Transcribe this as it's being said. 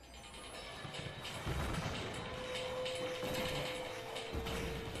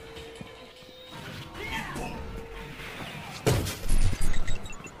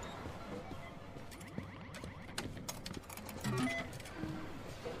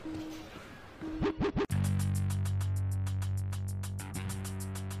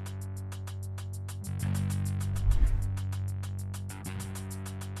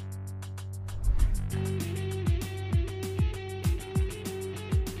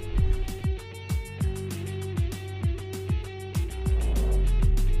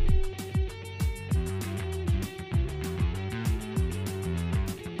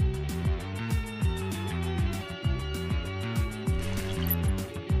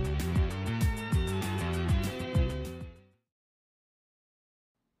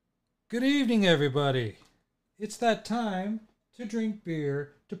Good evening, everybody. It's that time to drink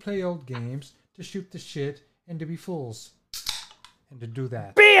beer, to play old games, to shoot the shit, and to be fools. And to do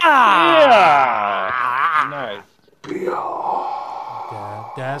that. Beer! Yeah! Nice.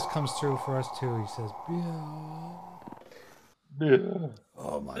 Daz comes through for us too. He says, beer. Yeah.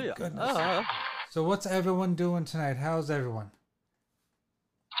 Oh my goodness. So what's everyone doing tonight? How's everyone?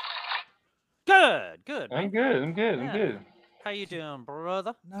 Good. I'm good. I'm Yeah. good. How you doing,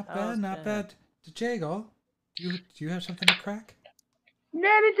 brother? Not bad. Jago, do you have something to crack?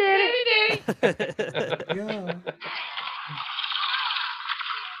 Natty daddy. Yeah.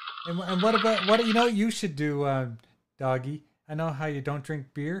 And what do you know what you should do, doggy? I know how you don't drink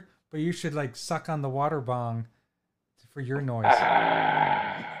beer, but you should like suck on the water bong for your noise.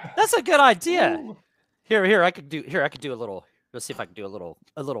 That's a good idea. Ooh. Here, I could do a little. Let's see if I can do a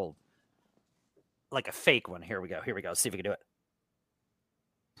little like a fake one. Here we go. Let's see if we can do it.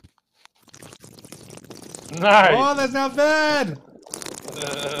 Nice. Oh, that's not bad.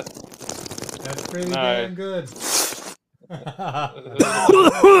 That's pretty damn good. I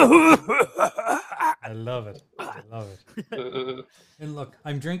love it. And look,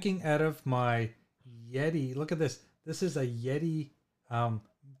 I'm drinking out of my Yeti. Look at this. This is a Yeti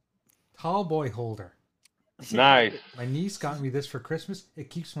tall boy holder. Nice. My niece got me this for Christmas. It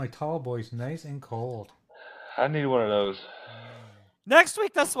keeps my tall boys nice and cold. I need one of those. Next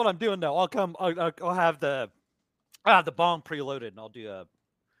week, that's what I'm doing though. I'll have the bong preloaded, and I'll do a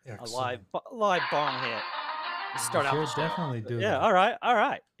live bong hit. Start out. Should definitely do. Yeah. That. All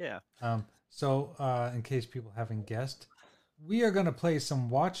right. Yeah. So, in case people haven't guessed, we are going to play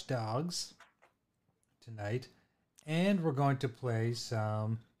some Watch Dogs tonight, and we're going to play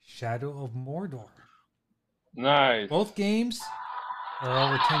some Shadow of Mordor. Nice. Both games are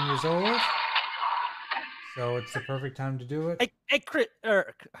over 10 years old, so it's the perfect time to do it.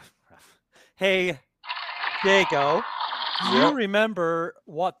 Hey, Diego, do you remember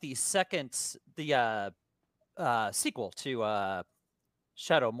what the sequel to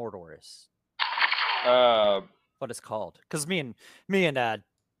Shadow of Mordor is? What it's called? Because me and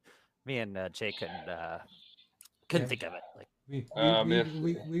Jake couldn't think of it. Like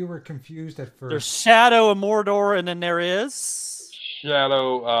we were confused at first. There's Shadow of Mordor, and then there is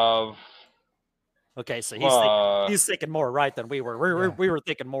Shadow of. Okay, so he's thinking more right than we were. We were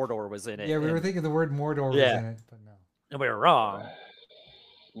thinking Mordor was in it. Yeah, we were thinking the word Mordor was in it, but no. And we were wrong.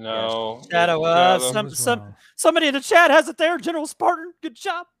 No. Shadow of somebody in the chat has it there. General Spartan, good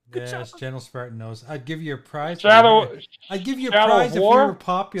job. Yes, General Spartan knows. I'd give you a prize. I'd give you a Shadow prize if we were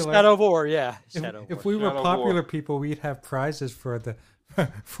popular. Shadow of War, yeah. If we were popular people, we'd have prizes for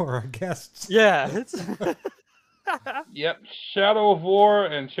our guests. Yeah. Yep, Shadow of War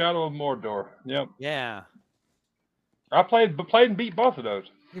and Shadow of Mordor. Yep. Yeah. I played and beat both of those.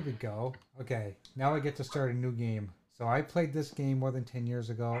 Here we go. Okay, now I get to start a new game. So I played this game more than 10 years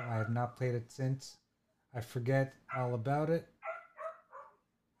ago. I have not played it since. I forget all about it.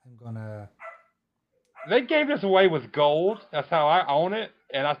 I'm gonna. They gave this away with gold. That's how I own it,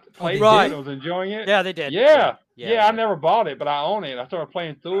 and I played it. I was enjoying it. Yeah, they did. Yeah. I never bought it, but I own it. I started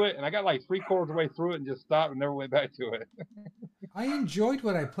playing through it, and I got like 3/4 of the way through it and just stopped and never went back to it. I enjoyed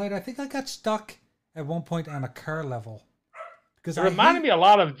what I played. I think I got stuck at one point on a car level. Because it reminded me a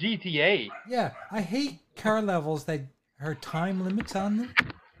lot of GTA. Yeah, I hate car levels that are time limits on them.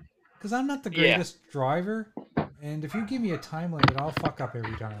 Because I'm not the greatest driver, and if you give me a time limit, I'll fuck up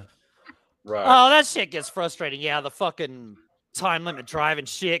every time. Right. Oh, that shit gets frustrating. Yeah, the fucking time limit driving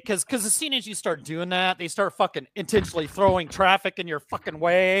shit. Because as soon as you start doing that, they start fucking intentionally throwing traffic in your fucking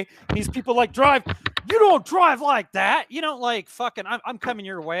way. And these people like drive. You don't drive like that. You don't like fucking. I'm coming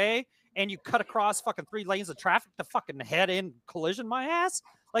your way. And you cut across fucking 3 lanes of traffic to fucking head in collision my ass.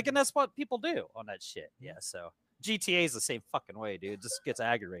 Like, and that's what people do on that shit. Yeah, so GTA is the same fucking way, dude. It just gets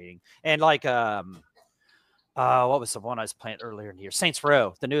aggravating. And like, what was the one I was playing earlier in the year? Saints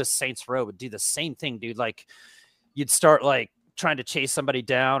Row. The newest Saints Row would do the same thing, dude. Like, you'd start like trying to chase somebody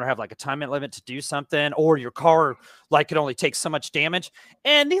down or have like a time limit to do something, or your car like could only take so much damage.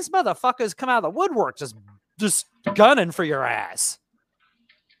 And these motherfuckers come out of the woodwork just gunning for your ass.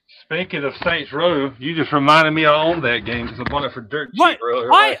 Speaking of Saints Row, you just reminded me I owned that game because I bought it for dirt cheap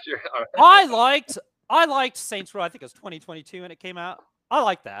earlier last year. I liked Saints Row. I think it was 2022 when it came out. I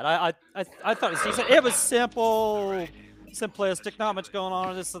liked that. I thought it was decent. It was simple, simplistic, not much going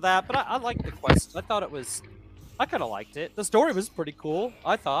on, this or that. But I liked the quest. I kind of liked it. The story was pretty cool,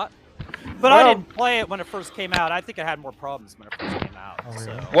 I thought. But I didn't play it when it first came out. I think it had more problems when it first came out.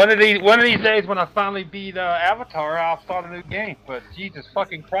 So. One of these days, when I finally beat Avatar, I'll start a new game. But Jesus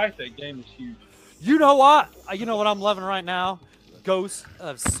fucking Christ, that game is huge. You know what? You know what I'm loving right now? Ghost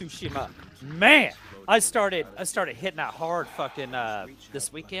of Tsushima. Man, I started hitting that hard fucking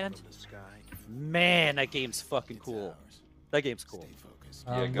this weekend. Man, that game's fucking cool. That game's cool.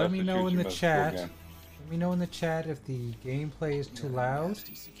 Let me know in the chat. Let me know in the chat if the gameplay is too loud.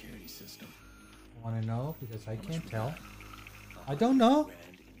 I want to know because I can't tell. I don't know.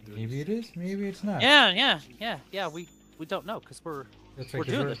 Maybe it is. Maybe it's not. Yeah. We don't know because we're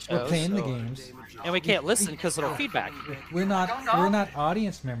doing the show. We're playing the games, and we can't listen because it'll feedback. We're not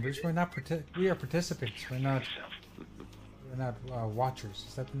audience members. We are participants. We're not watchers.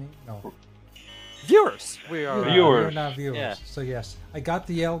 Is that the name? No. Viewers. We are viewers. We're not viewers. Yeah. So yes, I got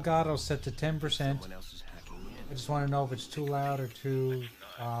the Elgato set to 10%. I just want to know if it's too loud or too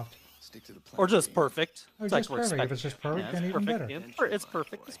soft. Or just perfect. Or It's just like we're perfect. If expecting. it's just perfect, Yeah, then it's even perfect. better. Yeah, it's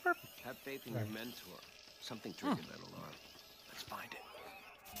perfect. It's perfect. Have faith in your mentor. Something triggered that alarm. Let's find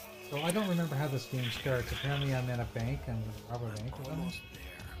it. So I don't remember how this game starts. Apparently I'm in a bank and rob a bank or something.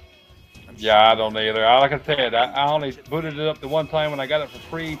 Yeah, I don't either. Like I said, I only booted it up the one time when I got it for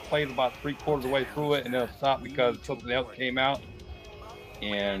free, played about 3/4 of the way through it, and then it stopped because something else came out,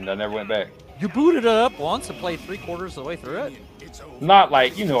 and I never went back. You booted it up once and played 3/4 of the way through it? Not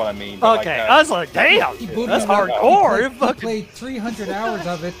like, you know what I mean. But Okay, like, I was like, damn, He booted that's it up. hardcore. He played 300 hours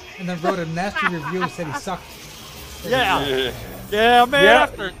of it and then wrote a nasty review and said he sucked. Yeah. Yeah, man.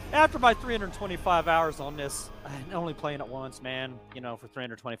 Yeah. After my 325 hours on this, I'm only playing it once, man. You know, for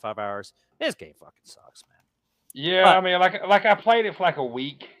 325 hours, this game fucking sucks, man. Yeah, But- I mean, like I played it for like a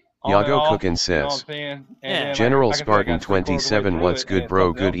week. on and Yago off, Cookin you know says, what I'm saying? Yeah. And then, General like I said, I Spartan got 3/4 of the way 27, through what's it, good, and bro?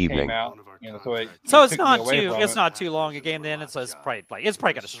 something Good else came evening. out, you know, so it So took it's me not away too from it's it. not too long a game then. It's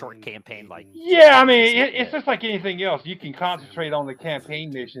probably got a short campaign like. Yeah, I mean, it's just like anything else. You can concentrate on the campaign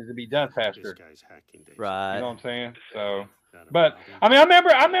missions and be done faster. Right. You know what I'm saying? So, but I mean, I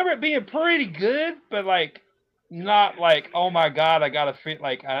remember it being pretty good, but like not like, oh my god, I gotta fit.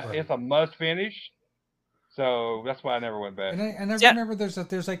 Like it's a must finish. So that's why I never went back. And I Yeah. remember there's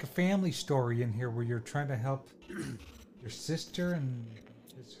like a family story in here where you're trying to help your sister and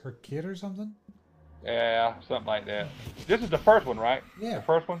it's her kid or something. Yeah, something like that. This is the first one, right? Yeah. The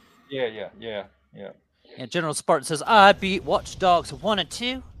first one. Yeah. And General Spartan says, I beat Watch Dogs 1 and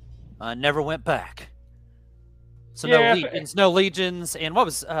 2. I never went back. So Yeah, no legions, and what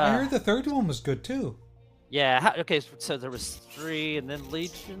was I heard the third one was good too. yeah, okay, so there was 3 and then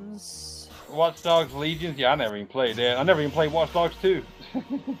legions. Watch Dogs Legions. Yeah, I never even played that. I never even played Watch Dogs 2.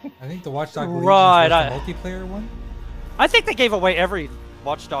 I think the Watch Dogs Legions Right, was the multiplayer one. I think they gave away every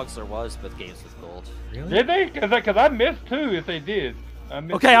Watch Dogs there was with games with gold. Really? Did they? Because I missed 2 if they did.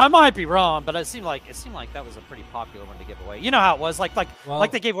 Okay, I might be wrong, but it seemed like that was a pretty popular one to give away. You know how it was, like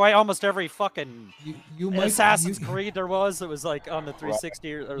they gave away almost every fucking Assassin's Creed there was. It was like on the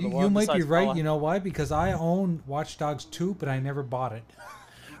 360 or the one. You might be besides right. Fallout. You know why? Because I own Watch Dogs 2, but I never bought it.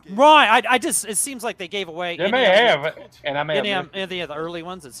 Right, it seems like they gave away. They may have, and I may have. Any of the early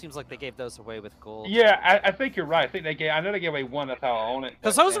ones, it seems like they gave those away with gold. Yeah, I think you're right. I know they gave away 1. That's how I own it.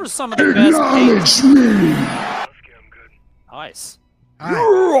 Because those were some of the best games. Nice.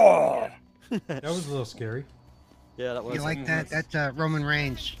 That was a little scary. Yeah, that was. You like that? That's Roman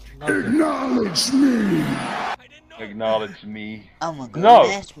Reigns. Acknowledge me. Acknowledge me. I'm a good No.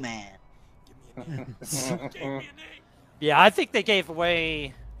 ass man. Yeah, I think they gave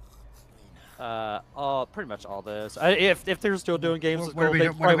away. Pretty much all those. If they're still doing games with What are gold, we, they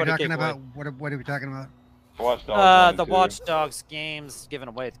what are probably we would have talking gave away. about? What are we talking about? Watch Dogs. The 1 and 2. Watch Dogs games giving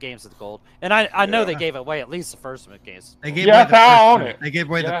away the games with gold, and I know Yeah. they gave away at least the first one games. They gave Yeah, away the that's how I first own one. it. They gave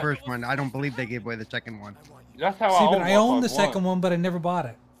away the Yeah. first one. I don't believe they gave away the second one. That's how See, I own. but I own the Watch Dogs second one, but I never bought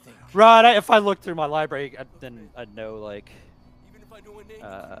it. Right. If I look through my library, then I'd know like.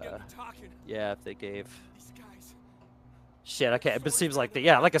 Yeah, if they gave. Shit, okay, but it seems like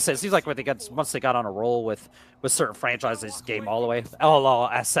like I said, it seems like once they got on a roll with certain franchises, they just gave them all away. Oh,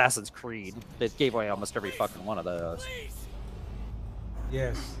 Assassin's Creed, they gave away almost every fucking one of those.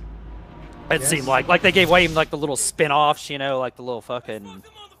 Yes. It seemed like they gave away even like the little spin-offs, you know, like the little fucking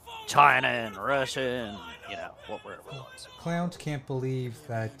China and Russia and you know whatever it was. Clowns can't believe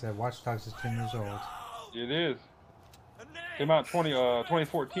that Watch Dogs is 10 years old. It is. Came out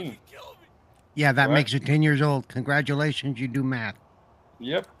 2014. Yeah, that What? makes you 10 years old. Congratulations, you do math.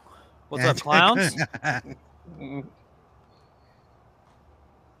 Yep. What's up, clowns?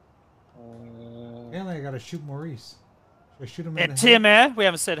 Apparently, I gotta shoot Maurice. Should I shoot him in And the head? Timmy, we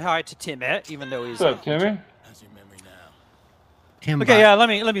haven't said hi to Timmy, even though he's. What's up, Timmy? Tim, Okay, yeah. Let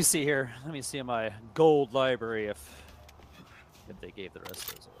me see here. Let me see in my gold library if they gave the rest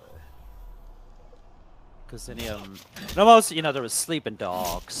of those away. Because any of them, no, most, you know, there was Sleeping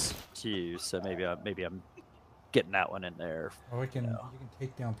Dogs too. So maybe I'm getting that one in there. Or you can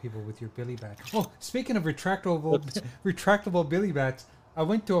take down people with your billy bat. Oh, speaking of retractable billy bats, I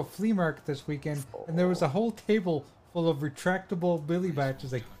went to a flea market this weekend, and there was a whole table full of retractable billy bats.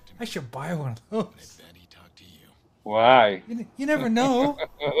 It's like, I should buy one of those. Why? You never know.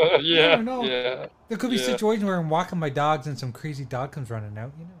 Yeah, You never know. yeah. There could be Yeah. situations where I'm walking my dogs and some crazy dog comes running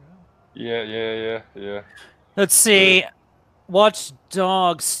out. You never know. Yeah. Let's see. Watch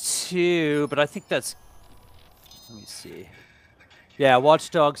Dogs 2, but I think that's... Let me see. Yeah, Watch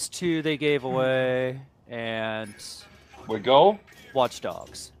Dogs 2 they gave away, and With gold? Watch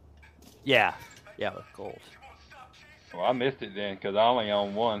Dogs. Yeah, with gold. Well, I missed it then because I only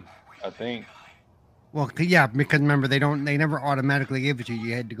own one, I think. Well, yeah, because remember they never automatically gave it to you.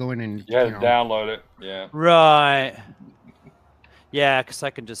 You had to go in and You had to download it. Yeah. Right. Yeah, because I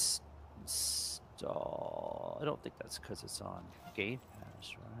can just install... I don't think that's because it's on Game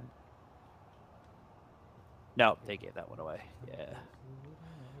Pass, right? No, they gave that one away. Yeah.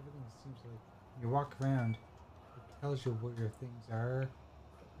 Everything seems like you walk around, it tells you what your things are.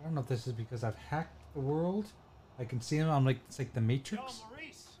 I don't know if this is because I've hacked the world. I can see them. I'm like, it's like the Matrix.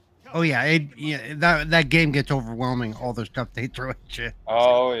 Oh yeah, that game gets overwhelming. All the stuff they throw at you.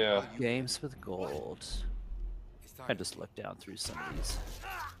 Oh yeah. Games with gold. I just looked down through some of these.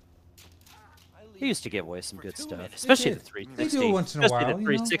 They used to give away some good stuff, especially the 360. They do it once in a Especially while, the you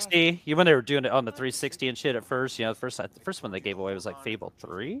know? 360. When they were doing it on the 360 and shit at first, the first one they gave away was like Fable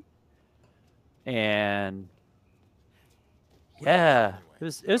 3, and yeah, it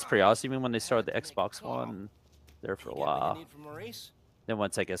was pretty awesome. Even when they started the Xbox One, there for a while. Then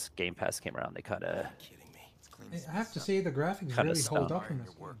once I guess Game Pass came around, they kind of. I have to say the graphics Kinda really hold stunk. up in this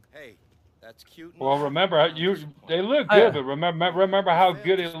game. Hey, that's cute. Well, remember they look Oh, good, yeah. but remember how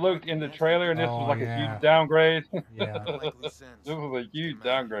good it looked in the trailer, and this was Oh, like a yeah. huge downgrade. Yeah. This was a huge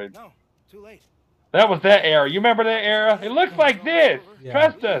downgrade. No, too late. That was that era. You remember that era? It looks like this. Yeah.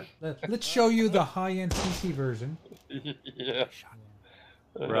 Trust us. Let's show you the high-end PC version. Yeah.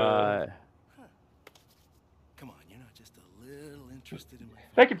 Right. Come on, you're not just a little interested in my.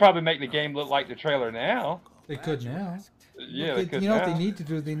 They could probably make the game look like the trailer now. They could now. Yeah, they could You know now. what they need to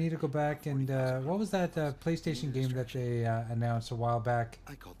do? They need to go back and what was that PlayStation game that they announced a while back?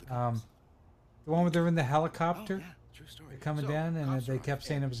 I called the The one where they're in the helicopter, yeah, true story. they're coming down, and they kept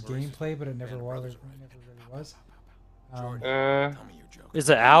saying it was gameplay, but it never was. It never really was. Is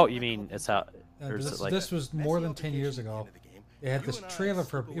it out? You mean it's out? Or is This, it like this was more than 10 years ago. They had this trailer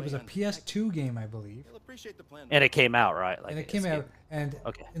for it was a PS2 game, I believe, He'll appreciate the plan. and it came out right? Like and it it's came game- out. And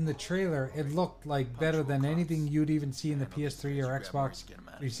Okay. in the trailer, it looked like better than anything you'd even see in the PS3 or Xbox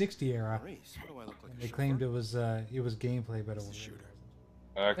 360 era. Maurice, what do I look like? And they claimed it was gameplay, but it was.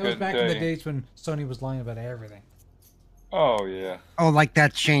 I It was couldn't back tell in the you. days when Sony was lying about everything. Oh yeah. Oh, like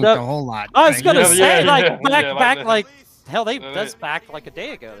that's changed Yep. a whole lot. I was gonna Yeah, say yeah, like yeah, back yeah, like back that. like hell they Yeah, that's they- back like a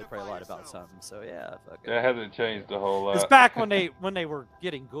day ago they probably lied about something. So yeah, fuck it. That hasn't changed a whole lot. It's back when they were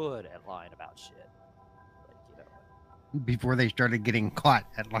getting good at lying about shit. Like, you know. Before they started getting caught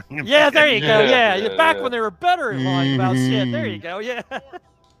at lying. about Yeah, it. there you go. Yeah, Yeah, yeah, back yeah. when they were better at lying about shit. There you go. Yeah.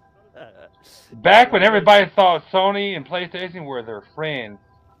 Back when everybody thought Sony and PlayStation were their friends.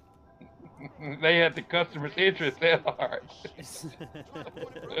 They had the customer's interest at heart.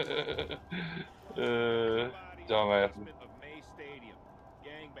 Dumbass.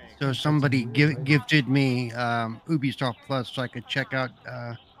 So somebody gifted me Ubisoft Plus so I could check out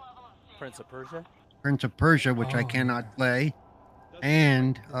Prince of Persia. Prince of Persia, which I Oh, cannot play,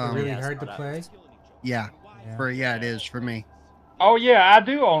 and really yeah, it's hard to not out. play. yeah, Yeah. it is for me. Oh yeah, I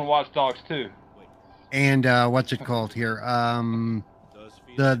do own Watch Dogs too. And what's it called here?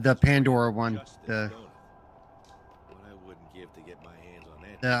 The Pandora one, the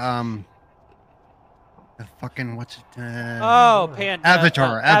the fucking what's it? Oh,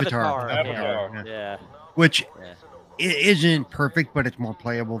 Avatar. Avatar. Yeah. Which Yeah. it isn't perfect, but it's more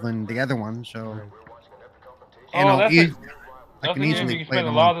playable than the other one. So Right. you know, that's I That's can a game easily you play spend a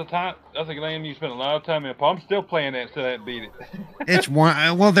them. lot of time. That's a game you spend a lot of time in. I'm still playing that, so that beat it. It's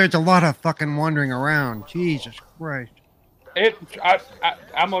one. Well, there's a lot of fucking wandering around. Jesus Christ.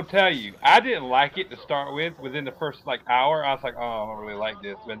 I'm gonna tell you, I didn't like it to start with. Within the first like hour, I was like, oh, I don't really like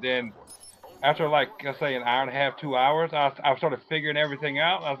this. But then, after like let's say an hour and a half, 2 hours, I started figuring everything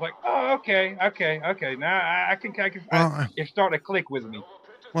out. I was like, oh, okay. Now I can Well, it's starting to click with me.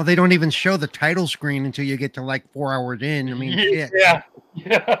 well, they don't even show the title screen until you get to like 4 hours in. I mean, shit.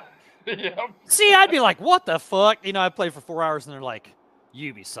 Yeah. See, I'd be like, what the fuck? You know, I played for 4 hours and they're like,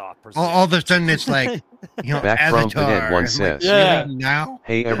 Ubisoft. presents. All of a sudden, it's like, you know, Back from Avatar. Cadet one I'm like, says, Yeah. really? Now?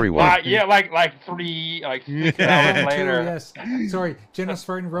 Hey everyone, Yeah, like 6 hours Killzone 2, later. yes. Sorry, Jenna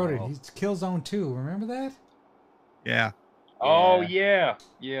Spartan wrote it. He's Killzone 2. Remember that? Yeah. Oh yeah,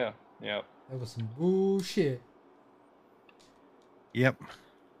 yeah, yeah. That was some bullshit. Yep.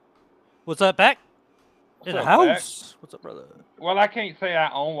 What's up, back? What's In the up, Back? house. What's up, brother? Well, I can't say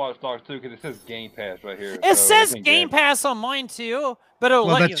I own Watch Dogs 2 because it says Game Pass right here. It so says ain't Game Pass on mine too, but it'll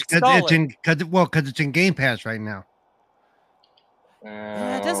Well, let you that's because install it's it. in because it's in Game Pass right now.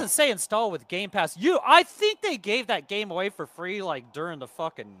 It doesn't say install with Game Pass. I think they gave that game away for free, like during the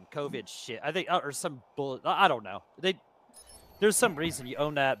fucking COVID shit. I think, or some bullet. I don't know. There's some reason you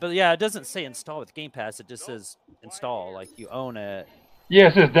own that, but yeah, it doesn't say install with Game Pass. It just says install, like you own it. Yeah,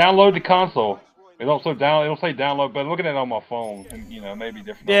 it says download the console. It don't say download, but looking at it on my phone, and maybe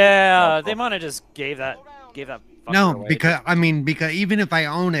different. Yeah, they might have just gave that. No, away. because because even if I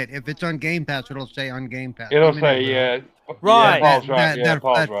own it, if it's on Game Pass, it'll say on Game Pass. It'll Even say if- Right. Yeah, Paul's right. Yeah,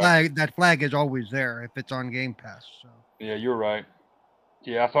 Paul's right. that flag is always there if it's on Game Pass. So. Yeah, you're right.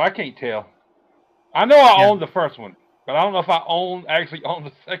 Yeah, so I can't tell. I know I own the first one, but I don't know if I actually own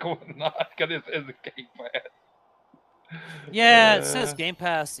the second one or not because it says the Game Pass. Yeah, it says Game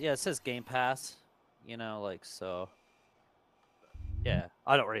Pass. Yeah, it says Game Pass. Like so. Yeah,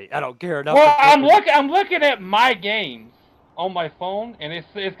 I don't care enough. Well, I'm looking at my games on my phone, and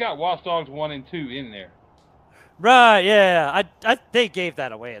it's got Watch Dogs 1 and 2 in there. Right, yeah. They gave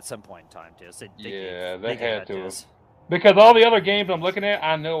that away at some point in time too. So they had to. Because all the other games I'm looking at,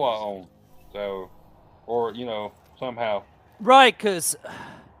 I know I own. So, or somehow. Right, because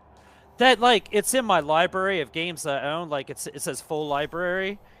that it's in my library of games that I own. Like it says full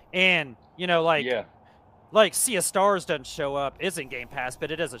library, and like Sea of Stars doesn't show up. It's in Game Pass, but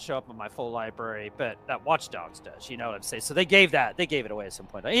it doesn't show up in my full library. But that Watch Dogs does. You know what I'm saying? So they gave it away at some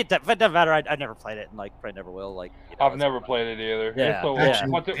point. It doesn't matter. I never played it, and probably never will. I've never played it either. Yeah.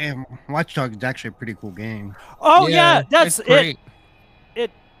 Watch Dogs is actually a pretty cool game. Oh yeah, that's it's great.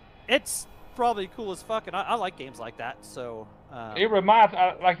 It's probably cool as fuck, and I like games like that. So it reminds,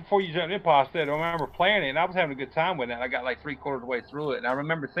 like before you jumped in, Paul, I said I remember playing it, and I was having a good time with it. And I got like 3/4 of the way through it, and I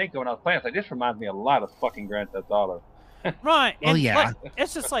remember thinking when I was playing, it's like this reminds me a lot of fucking Grand Theft Auto. Right. Oh yeah.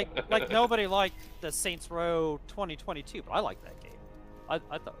 It's just like nobody liked the Saints Row 2022, but I like that game. I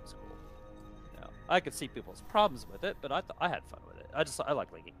thought it was cool. I could see people's problems with it, but I had fun with it. I like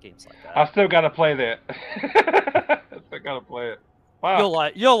games like that. I still got to play that. I still got to play it.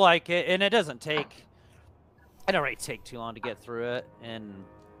 Wow. You'll like it, and it doesn't really take too long to get through it, and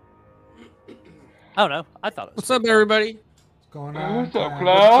I don't know. I thought it was. What's up, everybody? What's going on? What's up,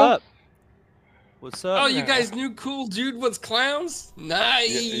 Klaus? What's up? Oh, you guys knew Cool Dude was clowns?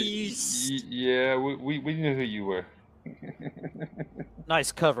 Nice. Yeah, we knew who you were.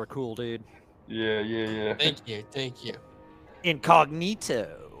 Nice cover, Cool Dude. Yeah. Thank you.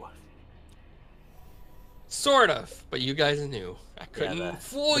 Incognito. Sort of, but you guys knew. I couldn't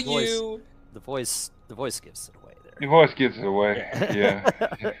fool you. The voice gives it away there. Your voice gives it away. Yeah.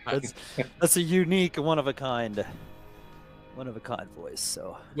 That's a unique, one of a kind voice.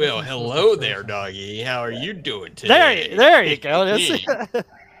 So. Well, hello there, doggy. How are you doing today? There you go.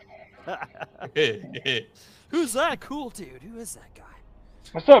 Who's that cool dude? Who is that guy?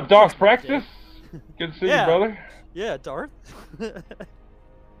 What's up, Darth Practice? Good to see you, brother. Yeah, Darth.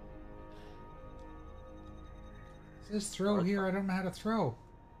 This throw here, I don't know how to throw.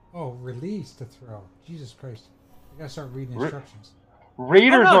 Oh, release to throw. Jesus Christ. I gotta start reading instructions.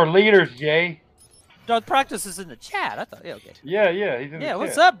 Readers or leaders, Jay? Darth Practice is in the chat. I thought, okay. Yeah, he's in the chat.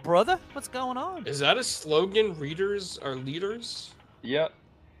 What's up, brother? What's going on? Is that a slogan? Readers are leaders? Yep.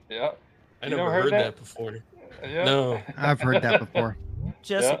 I never heard that before. Yep. No. I've heard that before.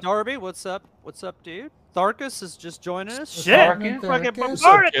 Jesse Darby, what's up? What's up, dude? Tharkus is just joining us. Shit! Fucking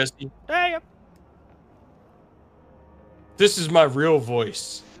bombarded! Jesse? Damn! This is my real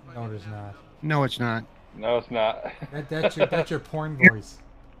voice. No, it is not. No, it's not. No, it's not. That's your porn voice.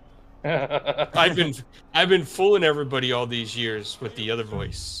 I've been fooling everybody all these years with the other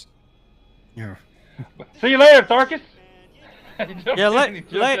voice. Yeah. See you later, Tharkus. Yeah,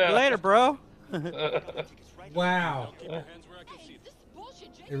 later, bro. Wow.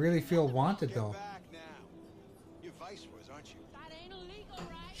 They really feel wanted, though.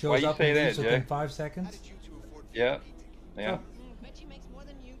 Shows up and leaves within 5 seconds. Yeah.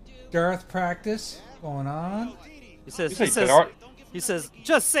 Darth Practice going on. He says,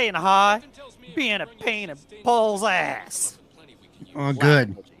 just saying hi, being a pain in Paul's ass. Oh,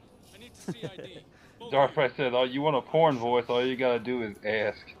 good. Darth Practice said, "Oh, you want a porn voice? All you gotta do is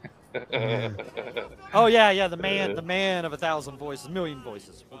ask." Oh yeah, the man of 1,000 voices, 1,000,000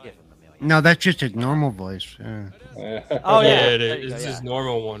 voices. We'll give him 1,000,000. No, that's just his normal voice. Oh yeah, it is. This is his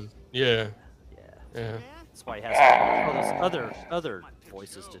normal one. Yeah. That's why he has all those other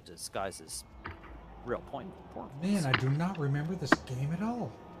voices to disguise his real point. Man, I do not remember this game at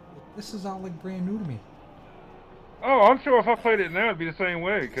all. This is all like brand new to me. Oh, I'm sure if I played it now, it'd be the same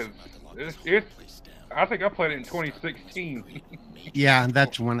way because it's. I think I played it in 2016 Yeah,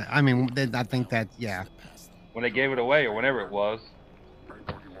 that's when. I mean, I think that. Yeah. when they gave it away or whenever it was.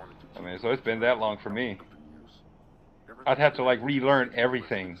 I mean, so it's been that long for me. I'd have to like relearn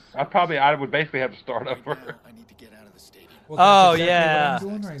everything. I would basically have to start over. Well, Oh, that's exactly yeah. what I'm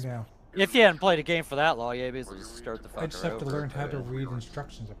doing right now. If you hadn't played a game for that long, yeah, basically just start the fucker I just have to over. learn how to read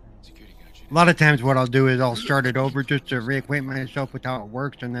instructions. Apparently. A lot of times, what I'll do is I'll start it over just to reacquaint myself with how it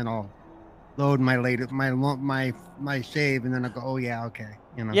works, and then I'll load my save, and then I'll go, oh yeah, okay,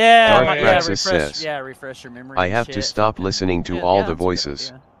 you know. Yeah, Dark yeah, Praxis refresh, says, yeah, refresh your memory. I and have to shit. stop listening to Yeah, all yeah, the that's a good voices.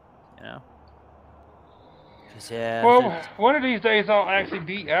 idea, you know? 'Cause, yeah, Well, one of these days I'll actually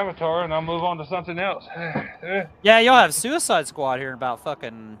beat Avatar and I'll move on to something else. yeah, you'll have Suicide Squad here in about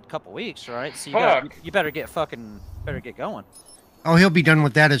fucking couple weeks, right? So Fuck. you better get going. Oh, he'll be done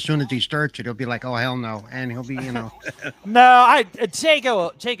with that as soon as he starts it. He'll be like, oh hell no, and he'll be, you know. No,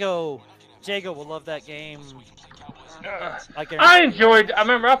 Jago will love that game. I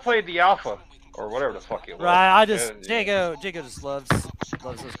remember I played the alpha or whatever the fuck it was. Right, Jago just loves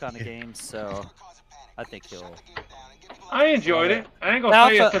those kind of games, so I think he'll. I enjoyed it. I ain't gonna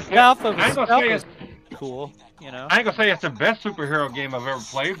say it's the best. Alpha I ain't gonna say was it's cool, you know. I ain't gonna say it's the best superhero game I've ever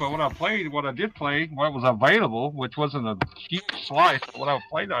played, but what I did play, what was available, which wasn't a huge slice, but what I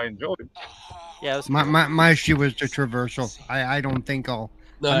played, I enjoyed it. Yeah, it was My issue was the traversal. I don't think I'm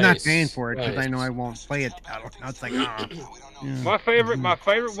not Nice. paying for it because I know Nice. I won't play it. I don't know. It's like, yeah. My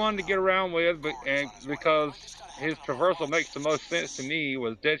favorite one to get around with, and because his traversal makes the most sense to me,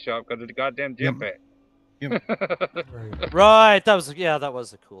 was Deadshot because of the goddamn Yep. jetpack. Right. right. That was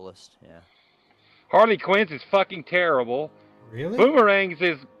the coolest. Yeah. Harley Quinn's is fucking terrible. Really? Boomerang's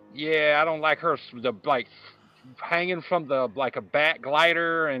is I don't like her hanging from a bat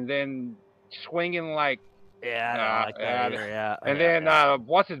glider and then swinging like. Yeah, I don't like that either. Yeah. And yeah, then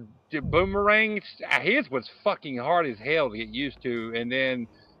what's his Boomerang? His was fucking hard as hell to get used to. And then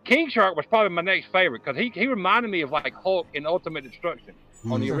King Shark was probably my next favorite because he reminded me of like Hulk in Ultimate Destruction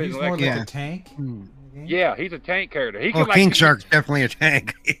on the So he's original more Xbox. like a tank. in the game? Yeah, he's a tank character. He Oh, could King Shark's definitely a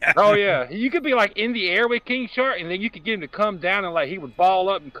tank. Yeah. Oh yeah, you could be like in the air with King Shark, and then you could get him to come down and like he would ball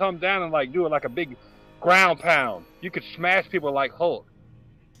up and come down and like do it like a big ground pound. You could smash people like Hulk.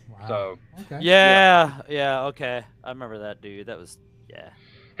 Wow. So Okay. yeah. Okay, I remember that dude. That was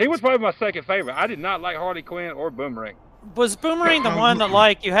he was probably my second favorite. I did not like Harley Quinn or Boomerang. Was Boomerang the one that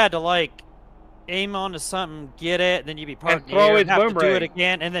like you had to like aim onto something, get it, then you'd be parked in the throw air, his and have to do boomerang. it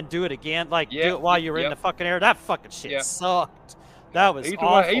again, and then do it again, like do Yep, it while you were in yep. the fucking air? That fucking shit Yep. sucked. That was He's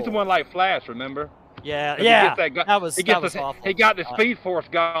awful. the one like Flash, remember? Yeah, 'Cause yeah. he gets That was awful. He got the Speed Force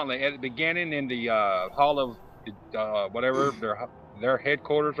gauntlet at the beginning in the Hall of whatever their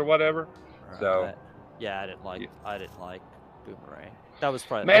headquarters or whatever. So Right. Yeah, I didn't like Boomerang. That was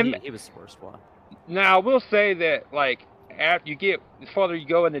probably Man, he was the worst one. now I will say that like after the farther you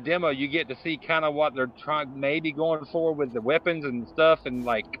go in the demo, you get to see kind of what they're maybe going for with the weapons and stuff, and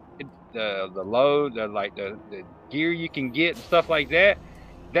like the load, the gear you can get and stuff like that.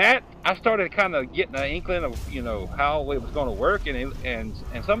 That I started kind of getting an inkling of how it was going to work, and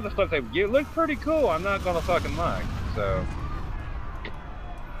some of the stuff they would get looked pretty cool. I'm not going to fucking lie. So,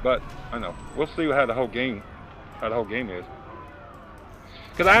 but I know we'll see how the whole game is.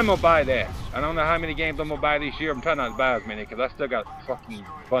 Because I'm going to buy that. I don't know how many games I'm going to buy this year. I'm trying not to buy as many because I still got a fucking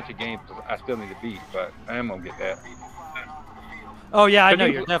bunch of games I still need to beat. But I am going to get that. Oh yeah, I know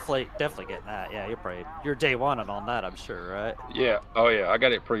you- you're definitely getting that. Yeah, you're day one on that, I'm sure, right? Yeah. Oh, yeah. I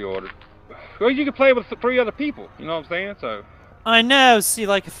got it pre-ordered. Well, you can play with 3 other people. You know what I'm saying? So. I know. See,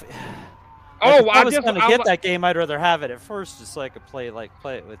 like if Oh, I was gonna get that game, I'd rather have it at first, just so I could play it with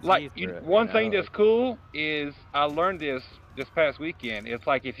like you. through it, one you thing know? that's cool is I learned this past weekend. It's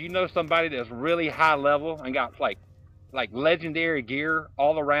like if you know somebody that's really high level and got like legendary gear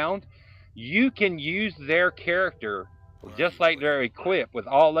all around, you can use their character just like they're equipped with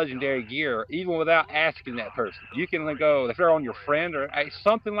all legendary gear, even without asking that person. You can go if they're on your friend or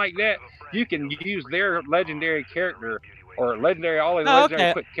something like that. You can use their legendary character or legendary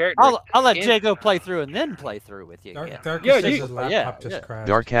okay. equipped character. I'll let Jago play through and then play through with you. Dark Yeah, says you- his laptop just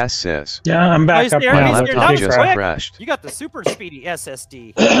crashed. Darkass says, Yeah, I'm back he's up there, now. he's my there. Let's That laptop was get just quick. back. crashed. You got the super speedy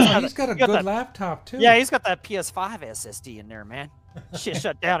SSD. He's got a got good that- laptop too. Yeah, he's got that PS5 SSD in there, man. Shit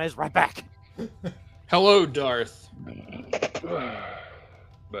shut down. It's right back. Hello, Darth.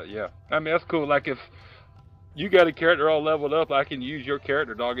 But yeah, I mean that's cool. Like if you got a character all leveled up, I can use your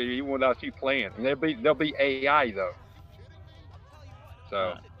character, dog, even without you playing. And they'll be AI though.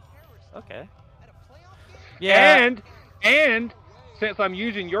 So Okay. Yeah. And since I'm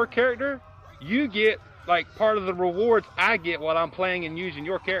using your character, you get like part of the rewards I get while I'm playing and using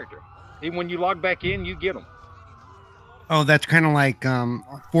your character. Even when you log back in, you get them. Oh, that's kind of like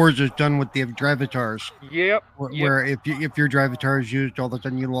Forza's done with the drivatars, Yep. where if your drivatar is used, all of a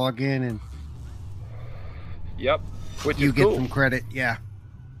sudden you log in and Which you is get cool. some credit. Yeah.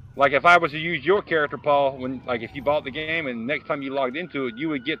 Like if I was to use your character, Paul, when like if you bought the game and next time you logged into it, you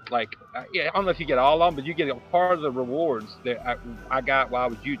would get like I don't know if you get all of them, but you get a part of the rewards that I got while I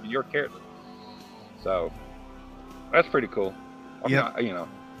was using your character. So that's pretty cool. Yep.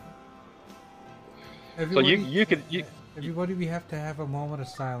 Everybody, we have to have a moment of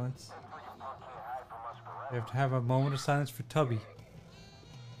silence. We have to have a moment of silence for Tubby.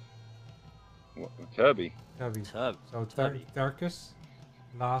 Tubby. So Tharkus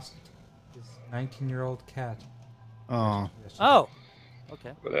lost his 19-year-old cat. Oh. Oh.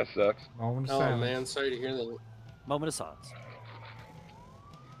 Okay. Well, that sucks. Moment of Oh silence. man, sorry to hear that. Moment of silence.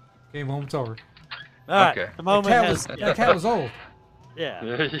 Okay, moment's over. All right. Okay. The moment has. The cat was old. Yeah.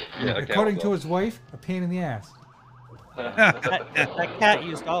 According to his wife, a pain in the ass. That cat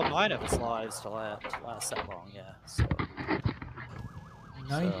used all 9 of its lives to last that long. Yeah. So.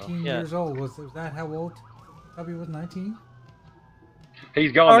 19 yeah. years old. Was that how old Tubby was? 19?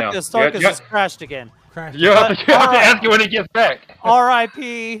 He's gone now. Starkus has crashed again. Crashed. You have to ask him when he gets back.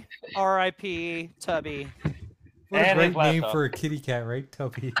 R.I.P. R.I.P. Tubby. What a And great his name laptop. for a kitty cat, right?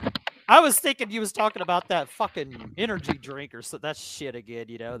 Tubby. I was thinking you was talking about that fucking energy drink or so that shit again,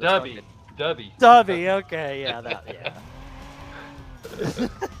 you know. Dubby. Dubby, okay, yeah,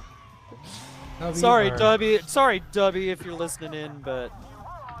 Tubby Sorry, or- Dubby. Sorry, Dubby, if you're listening in, but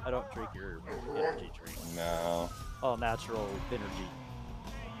I don't drink your energy drink. No. All natural energy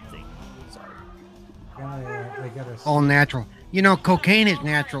thing. Sorry. I gotta All natural. You know, cocaine is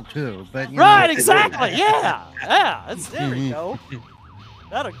natural too, but you Right, know, exactly. Yeah, there we go.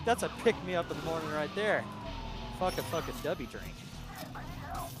 That's a pick me up in the morning right there. Fucking Dubby drink.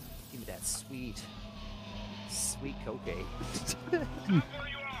 Give me that sweet cocaine.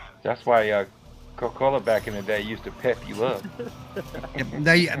 That's why Coca-Cola back in the day used to pep you up.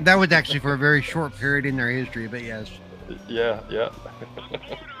 that was actually for a very short period in their history, but yes. Yeah.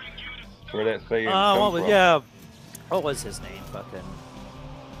 Where that saying What was his name? Fucking.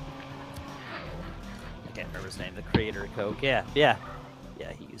 I can't remember his name. The creator of Coke. Yeah,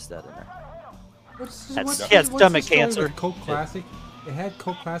 he used that in there. He had stomach cancer. Coke Classic. They had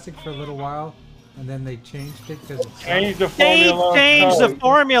Coke Classic for a little while, and then they changed it because Changed the They formula. changed the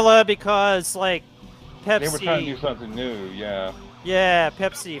formula because like Pepsi. They were trying to do something new. Yeah. Yeah,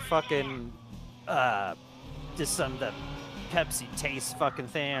 Pepsi fucking did some of the Pepsi taste fucking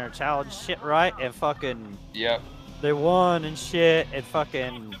thing or challenge shit, right? And fucking Yep. they won and shit and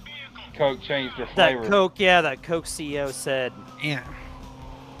fucking Coke changed their flavor. that Coke CEO said Yeah.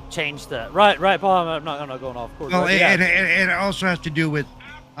 change the right, Paul. I'm not going off course. Well, but yeah. it also has to do with,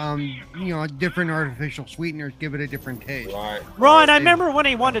 different artificial sweeteners give it a different taste. Right. Ron, I remember when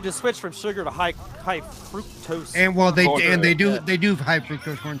he wanted to switch from sugar to high fructose. And well, they do Yeah. high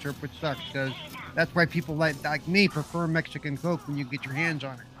fructose corn syrup, which sucks because that's why people like me prefer Mexican Coke when you get your hands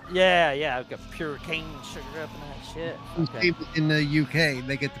on it. Yeah, I've got pure cane sugar up in that shit. Okay. In the UK,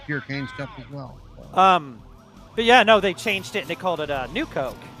 they get the pure cane stuff as well. But yeah, no, they changed it and they called it New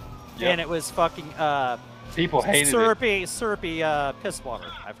Coke, Yep. and it was fucking People hated it. syrupy piss water.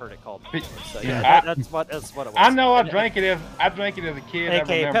 I've heard it called. Pe- So, Yeah. yeah, that's what it was. I know. I drank it as a kid.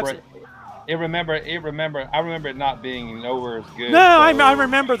 AKA I remember Pepsi. it. I remember it not being nowhere as good. No, so- I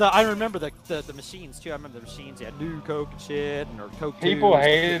remember the machines too. I remember the machines. Yeah, New Coke and shit, or Coke. People 2s,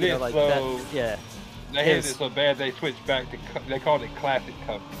 hated you know, it, like so- that. Yeah. They hated it so bad they switched back to. They called it classic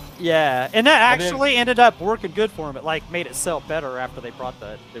Coke. Yeah, and that And then- actually ended up working good for them. It like made it sell better after they brought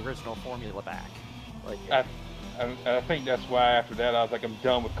the original formula back. Like, I think that's why after that I was like, I'm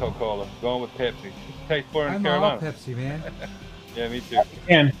done with Coca-Cola. Going with Pepsi. It tastes better in I'm all Carolina. Pepsi, man. Yeah, me too.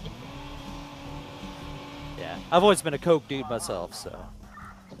 And yeah, I've always been a Coke dude myself, so.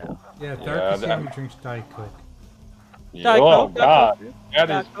 No. Yeah, Yeah, Dark that- Sammy drinks Diet Coke. Yeah. Diet Oh Coke, God, that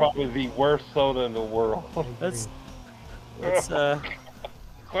Diet is Coke. probably the worst soda in the world. That's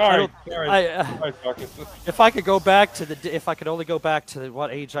Sorry, I, sorry, Marcus. if I could go back to if I could only go back to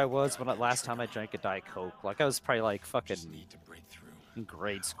what age I was when last time I drank a Diet Coke, like I was probably like fucking in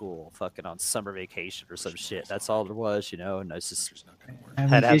grade school, fucking on summer vacation or some shit. That's all there was, you know. And I was just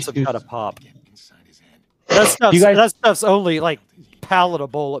had to have some kind of pop. That stuff's only like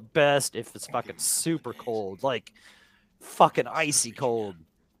palatable at best if it's fucking super cold, like fucking icy cold.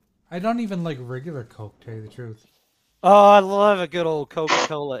 I don't even like regular Coke, to tell you the truth. Oh, I love a good old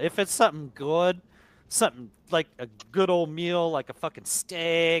Coca-Cola. If it's something good, something like a good old meal, like a fucking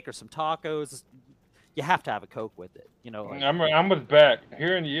steak or some tacos, you have to have a Coke with it. You know, like, I'm with back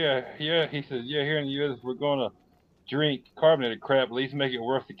here in the he says here in the U.S. we're gonna drink carbonated crap. At least make it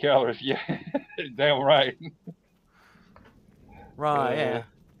worth the calories. Yeah, damn right. right? Yeah,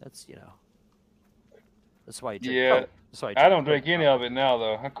 that's that's why you drink Yeah, Coke. That's why you I don't Coke. drink any of it now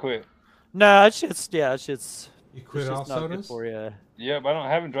though. I quit. No, it's just it's just You quit all not good sodas? for you. Yep, I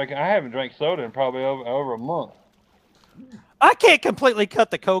haven't drank soda in probably over a month. I can't completely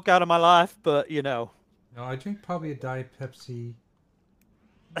cut the Coke out of my life, but No, I drink probably a Diet Pepsi.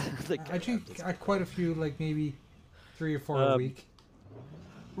 I drink quite a few, like maybe 3 or 4 a week.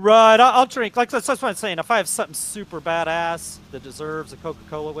 Right, I'll drink. Like that's what I'm saying. If I have something super badass that deserves a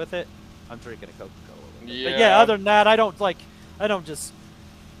Coca-Cola with it, I'm drinking a Coca-Cola with it. But yeah, other than that, I don't just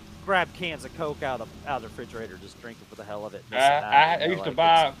grab cans of Coke out of the refrigerator, just drink it for the hell of it. I used to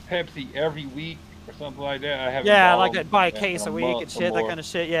buy Pepsi every week or something like that. I haven't. Yeah, like I'd buy a case a week and shit, that kind of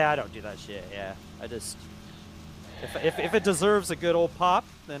shit. Yeah, I don't do that shit. Yeah, I just if it deserves a good old pop,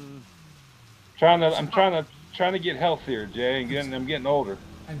 then I'm trying to get healthier, Jay, and I'm getting older.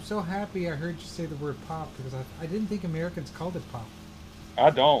 I'm so happy I heard you say the word pop because I didn't think Americans called it pop. I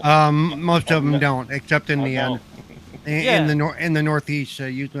don't. Most of them don't, except in the Yeah. in the Northeast,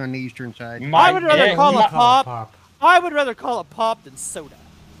 usually on the eastern side. I would rather call it pop. I would rather call it pop than soda.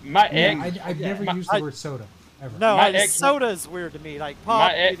 My ex, I've never used the word soda ever. No, soda is weird to me. Like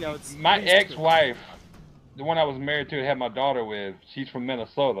pop, my ex-wife, the one I was married to, had my daughter with. She's from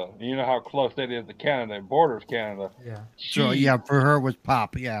Minnesota. And you know how close that is to Canada. It borders Canada. Yeah. So yeah, for her it was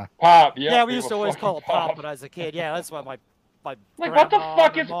pop. Yeah. Pop. Yeah. Yeah, we used to always call it pop when I was a kid. Yeah, that's why my like what the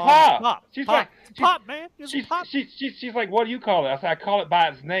fuck is pop? She's pop. like pop, man. She's like, what do you call it? I said, I call it by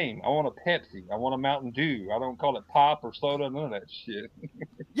its name. I want a Pepsi. I want a Mountain Dew. I don't call it pop or soda. None of that shit.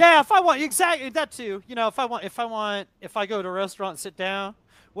 Yeah, if I want exactly that too. You know, if I go to a restaurant and sit down,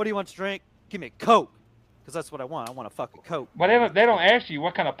 what do you want to drink? Give me a Coke, because that's what I want. I want a fucking Coke. But they don't ask you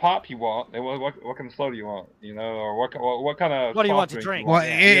what kind of pop you want. They what kind of soda you want, or what kind of. What do you want to drink? Well,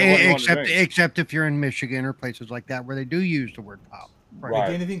 except if you're in Michigan or places like that where they do use the word pop. Right. Like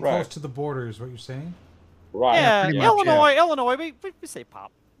anything close to the border is what you're saying. Right. Yeah, much, Illinois, we say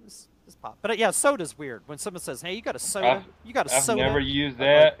pop. It's pop. But yeah, soda's weird. When someone says, "Hey, you got a soda?" I've never used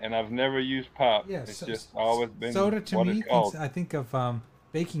that, and I've never used pop. Yeah, it's just always been soda to me. It's I think of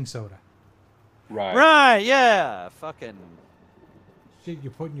baking soda. Right. Right. Yeah. Fucking Shit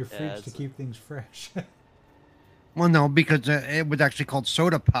you put in your fridge to keep things fresh. Well, no, because it was actually called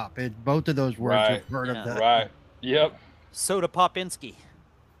soda pop. Both of those words are part of that. Right. Yep. Soda Popinski.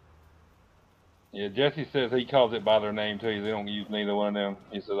 Yeah, Jesse says he calls it by their name too. They don't use neither one of them.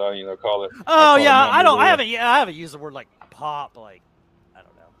 He says, call it. Oh yeah, I haven't used the word like pop. Like I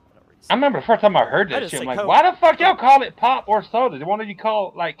don't know. I remember the first time I heard that shit. I'm like, Coke. Why the fuck y'all call it pop or soda? Why don't you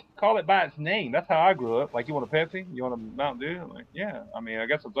call it by its name? That's how I grew up. Like, you want a Pepsi? You want a Mountain Dew? I'm like, yeah. I mean, I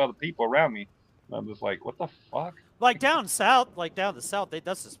guess there's other people around me. I'm just like, what the fuck? Like down south,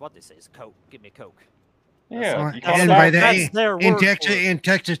 that's just what they say is Coke. Give me a Coke. Yeah, and by that, in word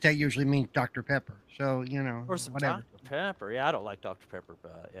Texas, that usually means Dr. Pepper. So or some whatever. Dr. Pepper. Yeah, I don't like Dr. Pepper,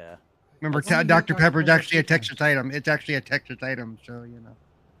 but yeah. Remember, Dr. Pepper is actually a Texas item. It's actually a Texas item, so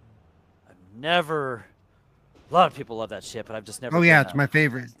I've never. A lot of people love that shit, but I've just never. Oh yeah, it's my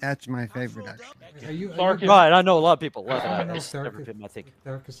favorite. That's my favorite. Actually. Are you right? I know a lot of people love it. It's never been my thing.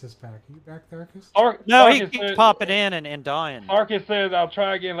 Tharkus is back. Are you back, Tharkus? No, he keeps popping in and dying. Tharkus says, "I'll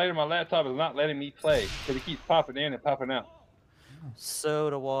try again later. My laptop is not letting me play because he keeps popping in and popping out."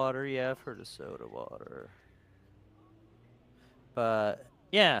 Soda water, yeah, I've heard of soda water. But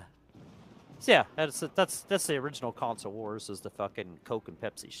yeah, so, yeah, that's the original console wars, is the fucking Coke and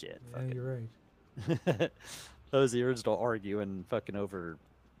Pepsi shit. Yeah, fucking. you're right. That was the original arguing fucking over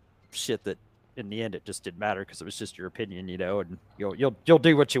shit that in the end it just didn't matter because it was just your opinion, and you'll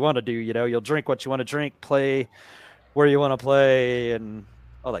do what you want to do, you'll drink what you want to drink, play where you want to play, and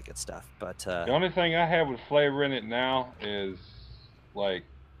all that good stuff. But the only thing I have with flavor in it now is like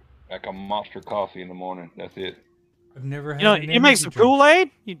a Monster coffee in the morning. That's it. I've never had. You make some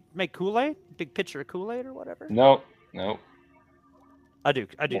Kool-Aid. You make Kool-Aid, big pitcher of Kool-Aid or whatever. Nope. I do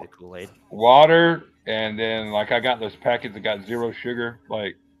the Kool-Aid. Water, and then I got those packets that got 0 sugar.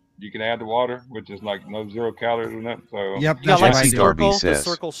 Like you can add the water, which is like no 0 calories or nothing. So yep, that's like Jesse Darby says.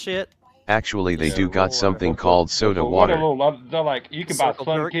 Circle shit. Actually, they do got something called soda water. They're like you can buy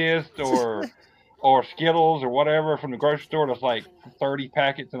Sunkist or Skittles or whatever from the grocery store. That's like 30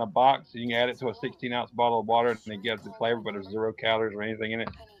 packets in a box. So you can add it to a 16-ounce bottle of water, and it gives the flavor, but there's 0 calories or anything in it.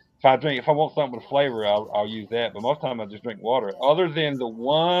 If I want something with flavor, I'll use that. But most of the time I just drink water. Other than the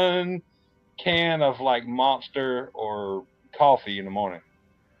one can of like Monster or coffee in the morning.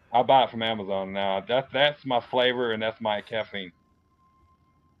 I buy it from Amazon now. That's my flavor and that's my caffeine.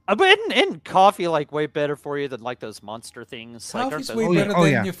 But isn't coffee like way better for you than like those Monster things? Like, aren't Coffee's those? way Oh, yeah. better Oh,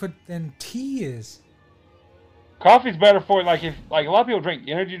 than yeah. than tea is. Coffee's better for like if like a lot of people drink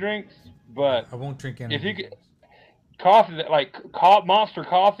energy drinks, but I won't drink energy. if you drinks. coffee like Monster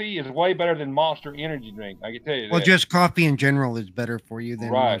coffee is way better than Monster energy drink. I can tell you Well, that. just coffee in general is better for you than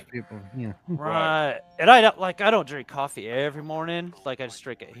Right. most people. Yeah. Right. And I don't drink coffee every morning. Like I just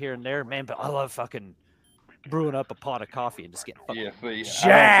drink it here and there, man. But I love fucking brewing up a pot of coffee and just getting fucking Yeah, see,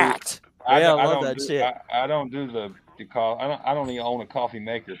 jacked. I Yeah, I love don't that do, shit. I don't do the coffee. I don't even own a coffee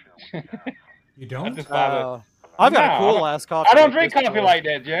maker. You I don't? just buy the. I've got a No, cool ass coffee. I don't like drink this coffee before. like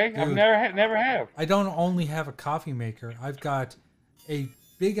that, Jay. I've Dude. never have. I don't only have a coffee maker. I've got a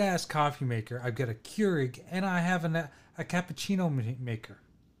big ass coffee maker. I've got a Keurig, and I have a cappuccino maker.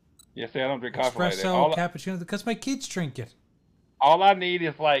 Yeah, see, I don't drink coffee like that. Espresso cappuccino because my kids drink it. All I need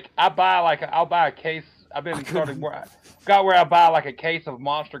is like I'll buy a case. I've been started where I buy like a case of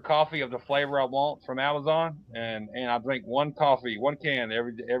Monster coffee of the flavor I want from Amazon, and I drink one can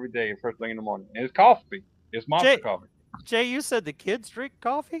every day first thing in the morning. And it's coffee. It's Monster coffee. Jay, you said the kids drink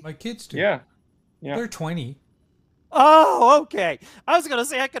coffee? My kids do. Yeah. They're 20. Oh, okay. I was gonna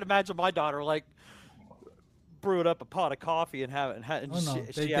say I could imagine my daughter like brewing up a pot of coffee and have it. And Oh no,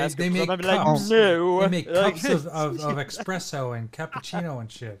 they make like, cups. no. They make cups of espresso and cappuccino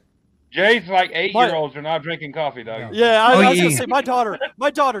and shit. Jay's like 8-year-olds are not drinking coffee, dog. Yeah, I was gonna say my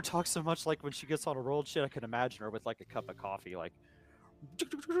daughter talks so much like when she gets on a roll shit. I can imagine her with like a cup of coffee, like.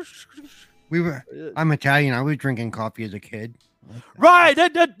 I'm Italian. I was drinking coffee as a kid. Right.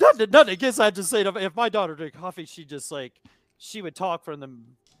 Nothing against. I just say if my daughter drank coffee, she would talk from them.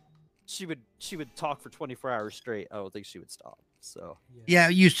 She would talk for 24 hours straight. I don't think she would stop. So. Yeah,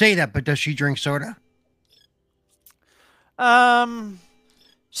 you say that, but does she drink soda?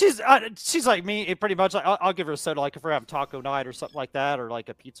 She's like me, pretty much. I'll give her a soda, like if we're having taco night or something like that, or like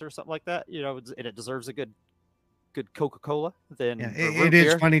a pizza or something like that, you know, and it deserves a good Coca-Cola. Then Yeah, it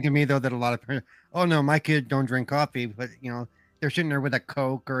is funny to me though that a lot of parents, oh no, my kids don't drink coffee, but you know they're sitting there with a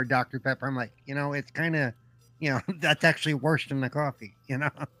Coke or a Dr. Pepper. I'm like, you know, it's kind of, you know, that's actually worse than the coffee, you know.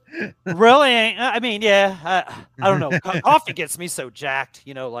 Really? I mean, yeah, I don't know. Coffee gets me so jacked,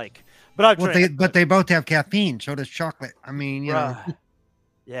 you know, like. But but they both have caffeine. So does chocolate. I mean, you know.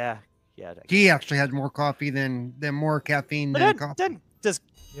 Yeah. He actually has more coffee than more caffeine than coffee.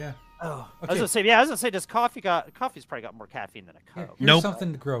 Yeah. Oh, okay. I was gonna say, does coffee's probably got more caffeine than a Coke? Here's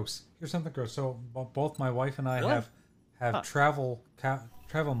something gross. So both my wife and I have travel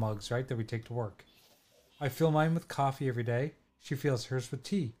mugs, right, that we take to work. I fill mine with coffee every day. She fills hers with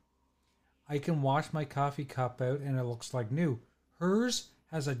tea. I can wash my coffee cup out and it looks like new. Hers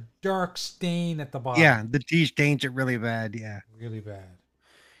has a dark stain at the bottom. Yeah, the tea stains it really bad. Yeah, really bad.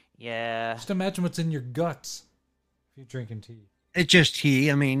 Yeah. Just imagine what's in your guts if you're drinking tea. It's just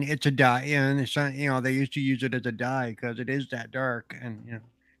tea. I mean, it's a dye, and it's not, you know, they used to use it as a dye because it is that dark, and you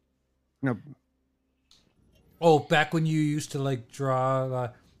know. Oh, back when you used to like draw,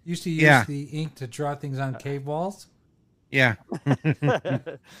 used to use the ink to draw things on cave walls. Yeah.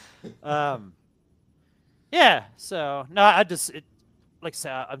 Yeah. So no, like I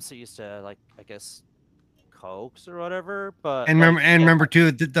said, I'm so used to like I guess Cokes or whatever, but remember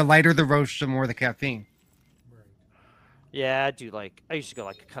too, the lighter the roast, the more the caffeine. Yeah, I used to go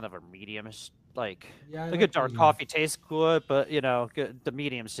like kind of a medium-ish, like a good dark coffee tastes good, but you know, the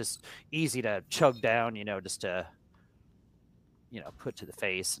medium's just easy to chug down, you know, just to, you know, put to the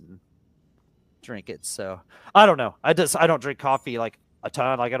face and drink it. So I don't know. I don't drink coffee like a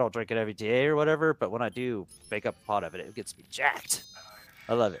ton. Like I don't drink it every day or whatever, but when I do make up a pot of it, it gets me jacked.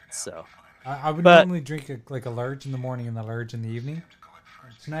 I love it. So I would normally drink a large in the morning and a large in the evening.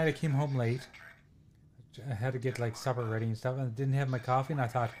 Tonight I came home late. I had to get like supper ready and stuff, and I didn't have my coffee, and I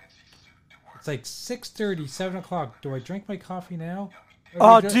thought, it's like 6:30, 7 o'clock. Do I drink my coffee now?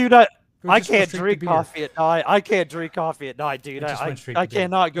 Dude, I can't drink coffee at night. I can't drink coffee at night, dude. I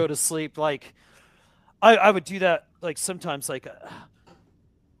cannot go to sleep. Like, I would do that, like, sometimes, like,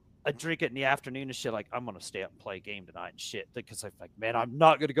 I drink it in the afternoon and shit, like, I'm going to stay up and play a game tonight and shit, because I'm like, man, I'm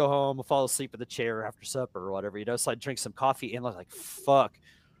not going to go home and fall asleep in the chair after supper or whatever, you know? So I drink some coffee, and I was like, fuck.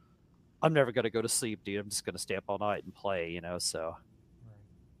 I'm never going to go to sleep, dude. I'm just going to stay up all night and play, you know, so.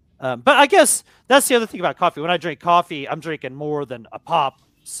 But I guess that's the other thing about coffee. When I drink coffee, I'm drinking more than a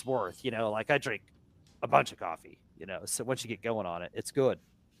pop's worth, you know, like I drink a bunch of coffee, you know, so once you get going on it, it's good.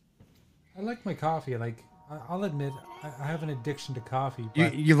 I like my coffee. Like, I'll admit, I have an addiction to coffee.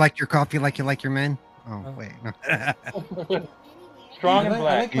 But You like your coffee like you like your men? Oh, wait. No. strong and I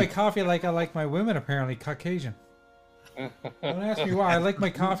black. like my coffee like I like my women, apparently Caucasian. Don't ask me why. I like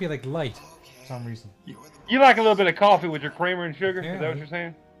my coffee like light for some reason. You like a little bit of coffee with your creamer and sugar? Is that what you're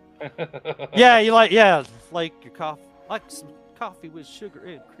saying? Yeah, you like your coffee, like some coffee with sugar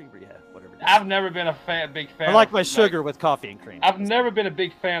and creamer. Yeah, whatever. I've never been a big fan. I like of, my sugar with coffee and cream. I've never been a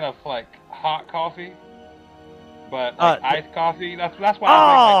big fan of like hot coffee, but like iced coffee. That's why I drink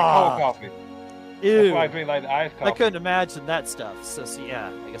like the cold coffee. Ew. That's why I drink like the iced coffee. I couldn't imagine that stuff. So see, yeah,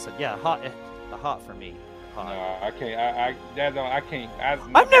 like I said, yeah, hot for me. Hot. No, I can't. I can't.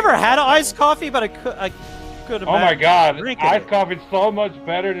 I've never had an iced coffee, but I could imagine. Oh my god, drinking iced it. coffee is so much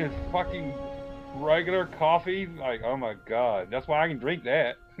better than fucking regular coffee. Like, oh my god, that's why I can drink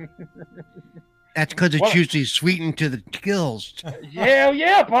that. That's because it's usually sweetened to the gills. Hell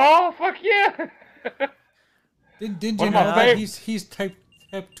yeah, Paul. Fuck yeah. Didn't you know that he's type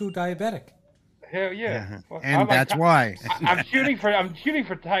 2 diabetic? Hell yeah. Well, and that's why. I'm shooting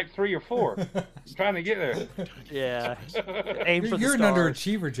for type 3 or 4. I'm trying to get there. Yeah. Aim for You're the an stars.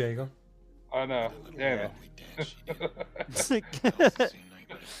 Oh, underachiever, Jago. I know. Damn it.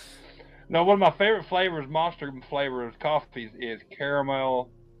 No, one of my favorite flavors, monster flavors, coffees is caramel,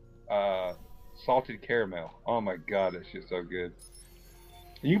 salted caramel. Oh my god, that shit's so good.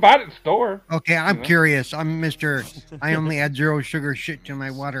 You can buy it at the store. Okay, I'm curious. I'm Mr. I only add 0 sugar shit to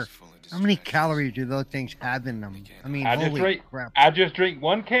my water. How many calories do those things have in them? I mean, holy crap. I just drink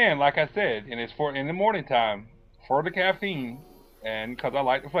 1 can, like I said, and it's for in the morning time for the caffeine, and because I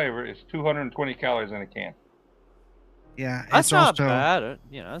like the flavor, it's 220 calories in a can. Yeah, that's it's not also, bad.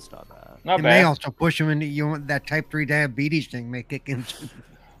 You know, that's not bad. Not it bad. may also push them into that type 3 diabetes thing may kick in.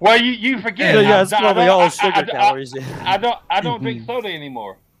 Well, you forget. Yeah, it's probably all sugar calories. I don't drink soda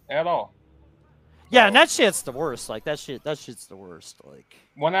anymore at all. Yeah, and that shit's the worst. Like that shit's the worst. Like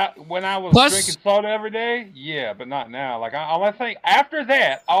when I was drinking soda every day, yeah, but not now. Like I think after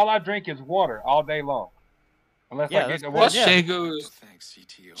that, all I drink is water all day long. Unless I get the water. Plus,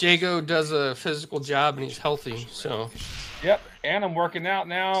 Jago does a physical job and he's healthy, so. Yep, and I'm working out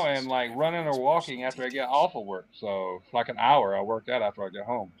now and like running or walking after I get off of work. So it's like an hour I worked out after I get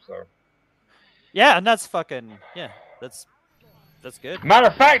home. So. Yeah, and that's fucking that's good. Matter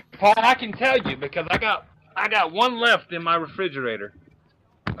of fact, Paul, I can tell you because I got 1 left in my refrigerator.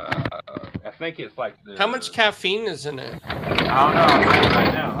 I think it's like how much caffeine is in it? I don't know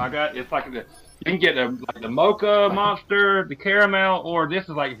right now. It's like you can get the mocha monster, the caramel, or this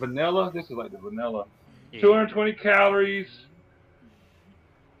is like vanilla. This is like the vanilla. 220 calories.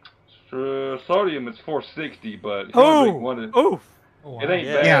 Sodium is 460, but it ain't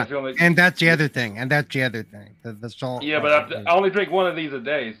bad. Yeah, and that's the other thing. The salt. Yeah, but I only drink 1 of these a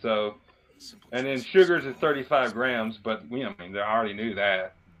day, so. And then sugars is 35 grams, but I mean, I already knew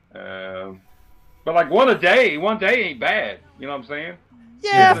that. But like 1 day ain't bad. You know what I'm saying?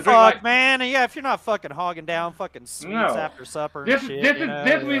 Yeah, fuck, man. And yeah, if you're not fucking hogging down fucking sweets after supper and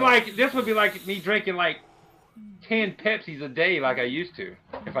this would be like me drinking like 10 Pepsis a day like I used to.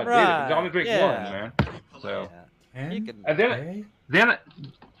 If I did it. I only drink 1, man. So and then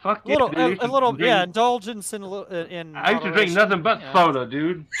fuck a little indulgence in I used to drink nothing but soda,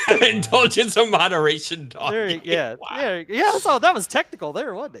 dude. Indulgence of moderation, dog. So that was technical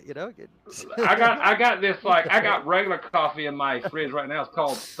there, wasn't it? You know. I got this I got regular coffee in my fridge right now. It's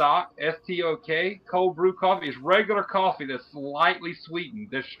called Stock, STOK, cold brew coffee. It's regular coffee that's slightly sweetened.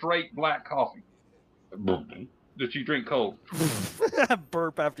 There's straight black coffee that you drink cold.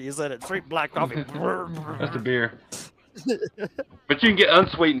 Burp after you said it. Straight black coffee. That's the beer. But you can get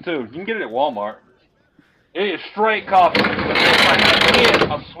unsweetened too. You can get it at Walmart. It is straight coffee. It's like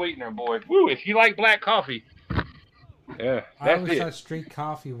a sweetener, boy. Woo! If you like black coffee, yeah, I always thought straight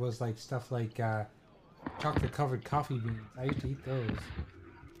coffee was like stuff like chocolate covered coffee beans. I used to eat those.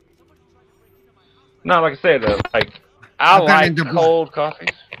 No, like I said, I like cold coffees,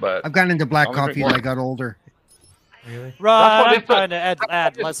 but I've gotten into black coffee as I got older. Really? Right, I'm trying to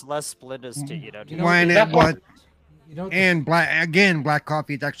add less Splendas to And black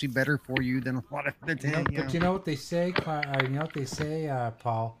coffee is actually better for you than a lot of the time. But you know what they say?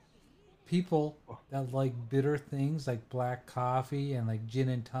 Paul? People that like bitter things like black coffee and like gin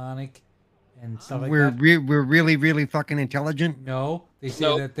and tonic and stuff like that. We're really, really fucking intelligent? No, they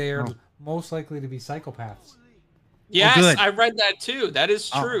say that they are most likely to be psychopaths. Yes, I read that too. That is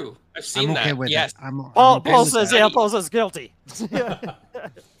true. I've seen that. Yes. Paul says guilty.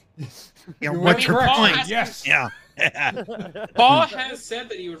 What's your point? Yes. Yeah. Paul has said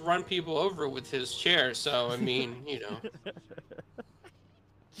that he would run people over with his chair, so I mean,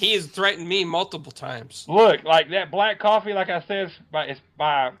 he has threatened me multiple times. Look, like that black coffee, like I said, it's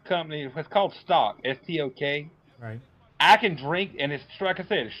by a company. It's called Stock, STOK. Right. I can drink, and it's like I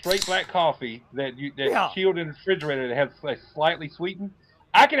said, it's straight black coffee that's chilled in the refrigerator that has like, slightly sweetened.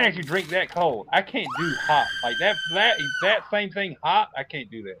 I can actually drink that cold. I can't do hot like that same thing hot. I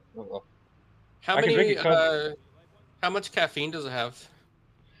can't do that. How I can drink many? it cold. How much caffeine does it have?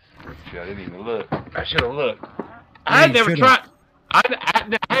 Shit, I didn't even look. I should have looked. I Yeah, had you never should've. tried. I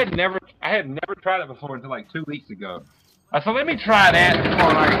had never tried it before until like 2 weeks ago. So let me try that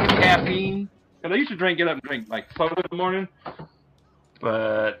for like caffeine. Cause I used to get up and drink like soda in the morning,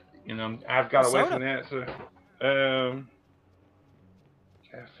 but you know I've got away from that. So,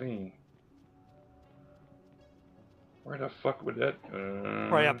 caffeine. Where the fuck would that?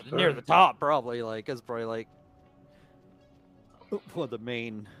 Probably up near the top, probably. Like, it's probably like one of the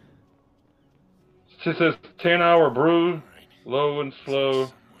main. It says 10-hour brew, low and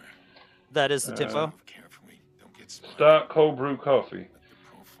slow. That is the tempo. Stock cold brew coffee.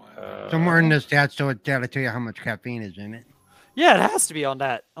 Somewhere in this stats, so it's gotta tell you how much caffeine is in it. Yeah, it has to be on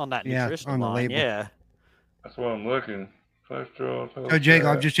that Yeah, nutrition on the line. label. Yeah. That's what I'm looking. Cholesterol. So Jake,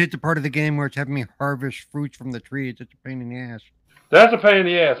 I've just hit the part of the game where it's having me harvest fruits from the trees. It's a pain in the ass. That's a pain in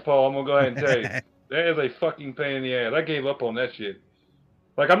the ass, Paul. I'm gonna go ahead and tell you. That is a fucking pain in the ass. I gave up on that shit.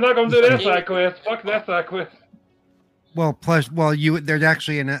 Like, I'm not gonna do that side quest. Fuck that side quest. Well, there's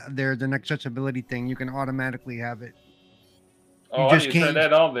actually there's an accessibility thing. You can automatically have it. Oh, I need to turn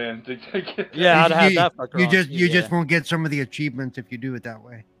that on then. Yeah, I'd have that fucker on. You just won't get some of the achievements if you do it that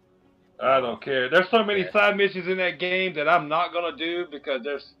way. I don't care. There's so many side missions in that game that I'm not gonna do because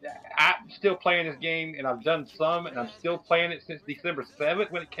I'm still playing this game and I've done some and I'm still playing it since December 7th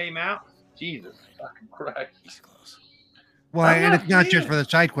when it came out. Jesus fucking Christ. Well, and it's not just for the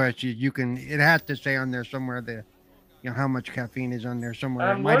side quests. You can. It has to say on there somewhere how much caffeine is on there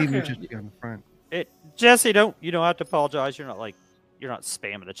somewhere. It might even just be on the front. Jesse, you don't have to apologize. You're not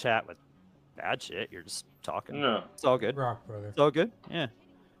spamming the chat with bad shit. You're just talking. No, it's all good. Rock, brother. It's all good. Yeah.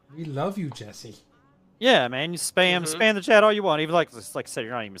 We love you, Jesse. Yeah, man. You spam the chat all you want. Even like I said,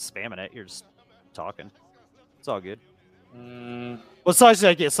 you're not even spamming it. You're just talking. It's all good. Well, sometimes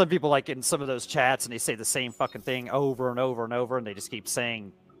I get some people like in some of those chats and they say the same fucking thing over and over and over, and they just keep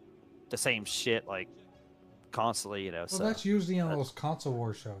saying the same shit like constantly, you know. Well, that's usually on those console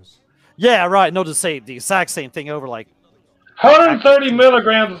war shows. Yeah, right. And they'll just say the exact same thing over, like 130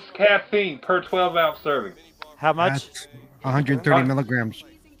 milligrams of caffeine per 12-ounce serving. How much? That's 130 milligrams.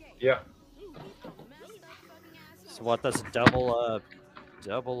 Yeah. So what? That's double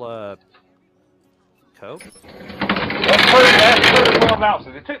Coke? That's per 12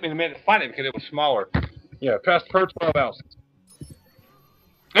 ounces. It took me a minute to find it because it was smaller. Yeah, per 12 ounces.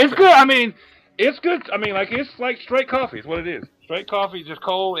 It's good. I mean, it's good. I mean, like, it's like straight coffee is what it is. Straight coffee, just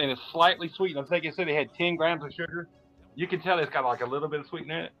cold, and it's slightly sweet. I think it said it had 10 grams of sugar. You can tell it's got like a little bit of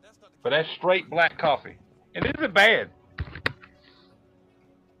sweetener in it. But that's straight black coffee. And it isn't bad.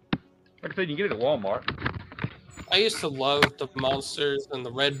 Like I said, you can get it at Walmart. I used to love the Monsters and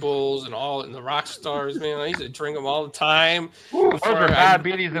the Red Bulls and the Rock Stars, man. I used to drink them all the time. Those are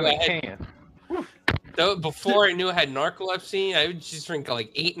diabetes in a can. Before I knew I had narcolepsy, I would just drink like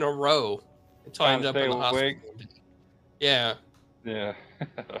 8 in a row until I ended up in the hospital. Yeah. Yeah.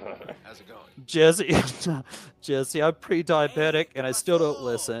 How's it going? Jesse, I'm pre-diabetic and I still don't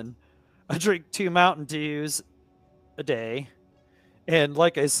listen. I drink 2 Mountain Dews a day. And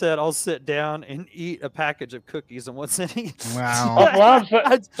like I said, I'll sit down and eat a package of cookies in one sitting. Wow.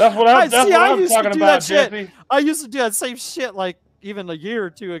 That's what I'm talking about, Jesse. I used to do that same shit like even a year or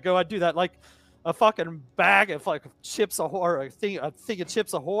two ago. I'd do that like a fucking bag of like Chips Ahoy, or a thing of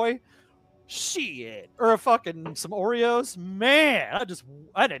Chips Ahoy. Shit. Or some Oreos. Man,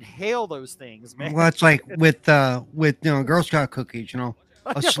 I'd inhale those things, man. Well, it's like with Girl Scout cookies,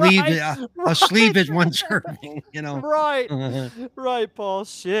 a sleeve a sleeve is one serving, Right, Paul.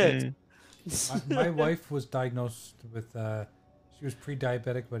 Shit. My wife was diagnosed with she was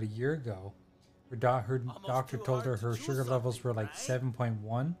pre-diabetic about a year ago. Her doctor told her sugar levels were like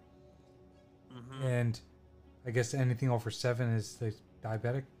 7.1, and I guess anything over 7 is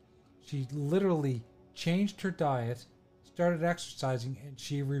diabetic. She literally changed her diet, started exercising, and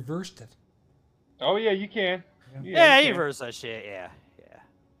she reversed it. Oh yeah, you can. Yeah, you reverse that shit. Yeah.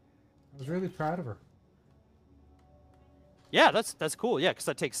 I was really proud of her. Yeah, that's cool. Yeah, because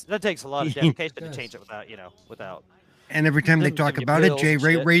that takes a lot of dedication to change it without. And every time they talk about it, Jay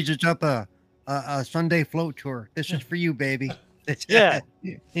shit. raises up a Sunday float tour. This is for you, baby. Yeah.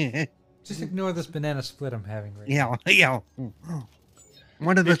 Just ignore this banana split I'm having right now. Yeah.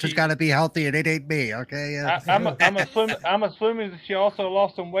 One of us has got to be healthy, and it ain't me. Okay. I'm assuming that she also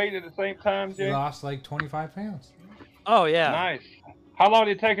lost some weight at the same time, Jay. She lost like 25 pounds. Oh yeah. Nice. How long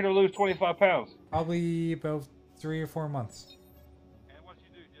did it take her to lose 25 pounds? Probably about 3 or 4 months. And what you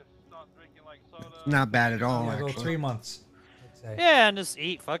do, just stop drinking like soda. Not bad at all, Yeah, about actually. 3 months. I'd say. Yeah, and just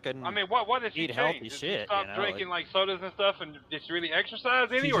eat fucking. I mean, what did she Eat change? healthy Did shit, she stop you know, drinking like sodas and stuff, and did she really exercise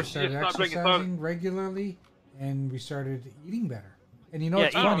any, She or just she just started stopped drinking soda? exercising regularly, and we started eating better. And you know, Yeah,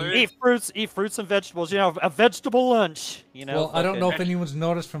 it's funny. eat fruits and vegetables. You know, a vegetable lunch. You know. Well, I don't know if fucking- anyone's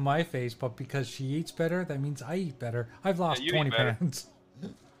noticed from my face, but because she eats better, that means I eat better. I've lost you eat 20 better. pounds.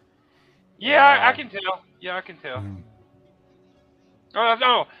 Yeah, I can tell. Yeah, I can tell. Mm.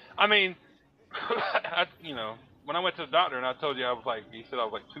 No, I mean, you know, when I went to the doctor and I told you I was like, he said I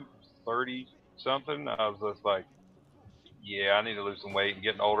was like 230 something. I was just like, yeah, I need to lose some weight. And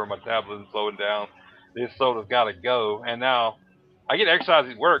getting older, my metabolism's slowing down. This soda's got to go. And now I get exercise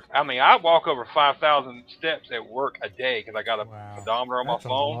at work. I mean, I walk over 5,000 steps at work a day because I got a pedometer on That's my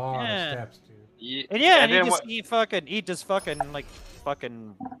phone. a lot Yeah. of steps, dude. Yeah, And yeah, and you then just eat this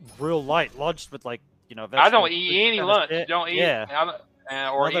fucking real light lunch with like I vegetables, don't eat any kind of lunch. shit. Don't eat. Yeah.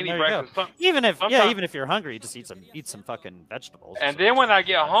 Or Well, then any there you go. breakfast. Even sometimes- if you're hungry, just eat some fucking vegetables. And then when I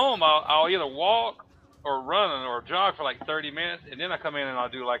get home, I'll either walk or run or jog for like 30 minutes, and then I come in and I'll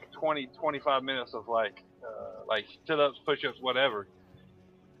do like 25 minutes of like sit-ups, push-ups, whatever.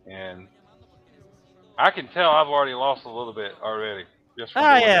 And I can tell I've already lost a little bit already. Just from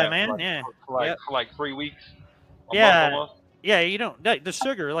doing yeah, that man, for like, yeah. for like 3 weeks. A Yeah. month almost. Yeah, you don't the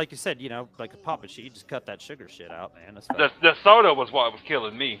sugar, like you said, like a papa shit. You just cut that sugar shit out, man. That's The soda was what was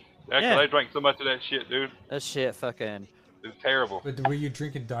killing me. Actually, Yeah. I drank so much of that shit, dude. that shit fucking. It was terrible. But were you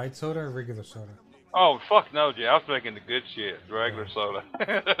drinking diet soda or regular soda? Oh fuck no, Jay! I was drinking the good shit, the regular soda.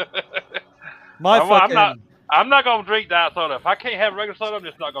 My I'm not gonna drink diet soda. If I can't have regular soda, I'm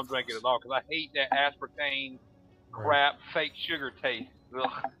just not gonna drink it at all because I hate that aspartame crap, fake sugar taste. Ugh.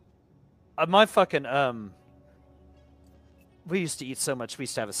 my fucking we used to eat so much. We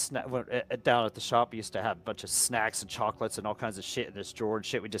used to have a snack down at the shop. We used to have a bunch of snacks and chocolates and all kinds of shit in this drawer and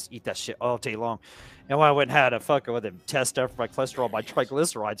shit. We just eat that shit all day long. And when I went and had a fucking with him test out for my cholesterol, my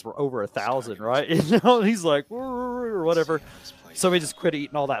triglycerides were over 1,000, right? You know, and he's like, or whatever. So we just quit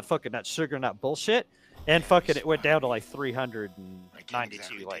eating all that fucking that sugar and that bullshit. And fucking it went down to like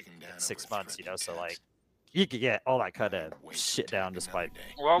 392 like in 6 months, you know. So like you could get all that kind of shit down just by.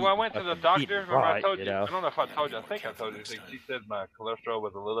 Well, when I went to the doctor, eating remember I right, told you you. know? I don't know if I told you. I think I told you. She said my cholesterol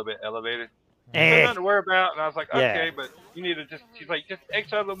was a little bit elevated. Eh. Nothing to worry about. And I was like, Yeah. okay, but you need to just. She's like, just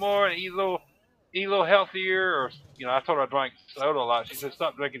exercise a little more and eat a little healthier. Or I told her I drank soda a lot. She said,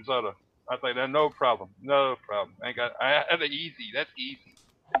 stop drinking soda. I was like, no problem, no problem. I had it easy. That's easy.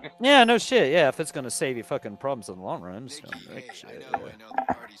 Yeah, no shit. Yeah, if it's gonna save you fucking problems in the long run, just don't drink shit.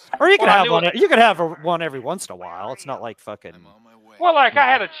 Or you could Well, I have knew one. it- You could have one every once in a while. It's not like fucking. Well, like I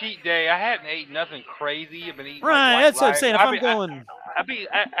had a cheat day. I hadn't ate nothing crazy. I've been eating Right, like, that's what I'm white saying. If rice. I'm going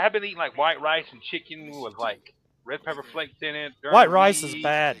I've been eating like white rice and chicken with like red pepper flakes in it. during white the rice is week.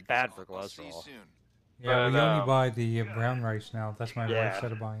 bad for cholesterol. Yeah, we But, only buy the brown rice now. That's my Yeah. wife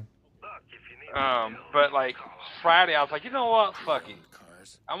started buying. But like Friday, I was like, you know what? Fuck it.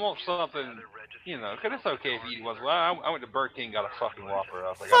 I want something, because it's okay if you eat once in a while. I went to Burger King, got a fucking Whopper. I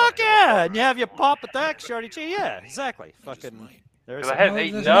was like, Fuck yeah! And you have your Papa Tack, Shorty Cheese. Yeah, exactly. Fucking. There's. 'Cause I hadn't No,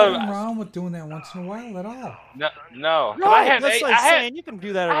 eaten there's no. nothing wrong with doing that once in a while at all. No. 'Cause I Right, hadn't that's ate, like saying you can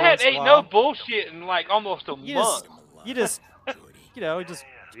do that. I Every hadn't once in a ate while. no bullshit in like almost a You month. just, just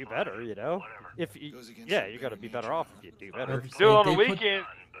do better. If you, you got to be better off if you do better. Do it on the They put- weekend.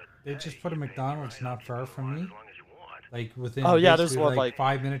 They just put a McDonald's not far from me. Like within Oh, yeah, there's basically, one, like-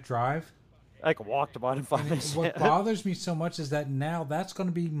 5-minute drive. I can walk to mine in 5 And minutes. what bothers me so much is that now that's going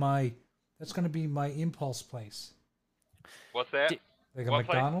to be my impulse place. What's that? Like a What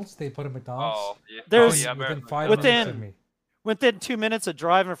place? McDonald's, they put a McDonald's. Oh, yeah. There's- oh, yeah, within American 5 Within- minutes of me. Within 2 minutes of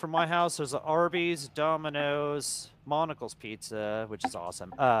driving from my house, there's an Arby's, Domino's, Monocle's Pizza, which is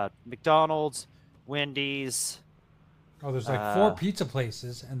awesome. McDonald's, Wendy's. Oh, there's like 4 pizza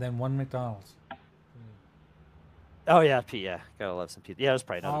places and then 1 McDonald's. Oh yeah, gotta love some pizza. Yeah, there's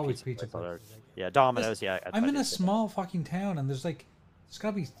probably another Always pizza pizza place out places. there. Yeah, Domino's. Yeah, I'm in a small fucking town and there's got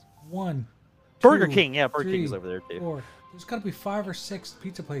to be 1. Burger 2, King. Yeah, Burger 3, King's over there too. 4. There's got to be 5 or 6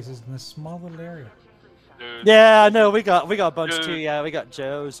 pizza places in this small little area. Dude. Yeah, I know. We got a bunch Dude. too. Yeah, we got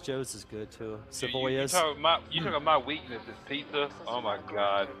Joe's. Joe's is good too. You Savoyas. talk about my weakness is pizza. Oh my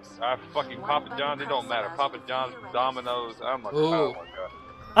god. I fucking Papa John's. It don't matter. Papa John's, Domino's. Oh my god.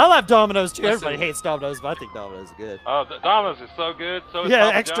 I love Domino's too. Listen. Everybody hates Domino's, but I think Domino's is good. Oh, Domino's is so good. So is Yeah,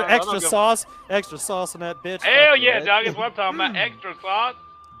 Papa extra John's. I extra don't give- sauce on that bitch. Hell Fuck yeah, it. dog. That's what I'm talking about. Extra sauce.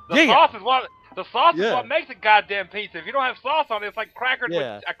 The Yeah, yeah. sauce is what. The sauce is Yeah. what makes a goddamn pizza. If you don't have sauce on it, it's like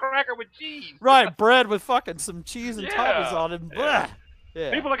Yeah. a cracker with cheese. Right, bread with fucking some cheese and Yeah. toppings on it. Blah.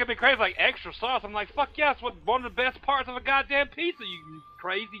 Yeah. People look at me crazy like extra sauce. I'm like, fuck yeah, it's one of the best parts of a goddamn pizza, you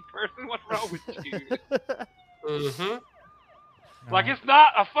crazy person. What's wrong with you? Mm-hmm. Like, it's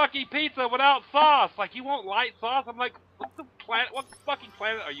not a fucking pizza without sauce. Like, you want light sauce? I'm like, what fucking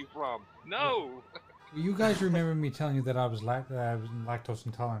planet are you from? No. You guys remember me telling you that I was lactose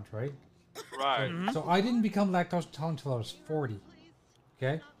intolerant, right? Right. So I didn't become lactose intolerant until I was 40.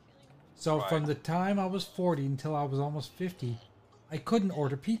 Okay? So from the time I was 40 until I was almost 50, I couldn't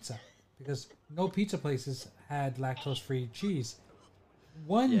order pizza because no pizza places had lactose-free cheese.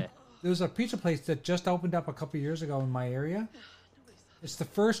 There was a pizza place that just opened up a couple of years ago in my area. It's the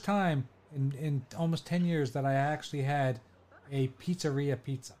first time in almost 10 years that I actually had a pizzeria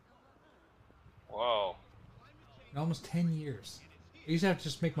pizza. Whoa. In almost 10 years. I used to have to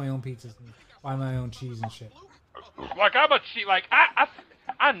just make my own pizzas and buy my own cheese and shit. Like,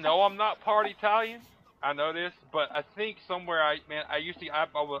 I know I'm not part Italian. I know this, but I think somewhere I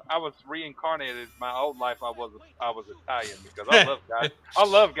was reincarnated. My old life I was Italian because I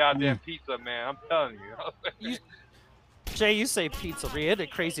love goddamn pizza, man. I'm telling you. Jay, you say pizzeria. Isn't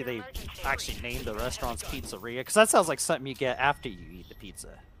it crazy they actually named the restaurant's pizzeria? Because that sounds like something you get after you eat the pizza.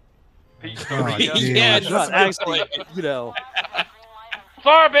 Pizzeria? Yeah, Not actually, you know.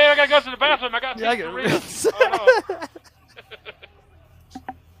 Sorry, man, I gotta go to the bathroom. I got pizzeria.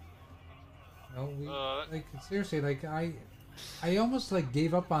 No, like seriously, like I almost like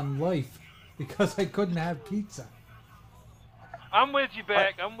gave up on life because I couldn't have pizza. I'm with you,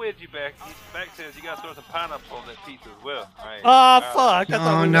 Beck. Beck says you gotta throw some pineapple on that pizza as well. Fuck! I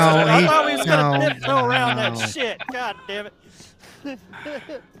thought we was gonna throw around that shit. God damn it!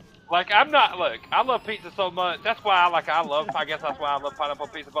 Like, I'm not. Look, I love pizza so much. That's why I guess that's why I love pineapple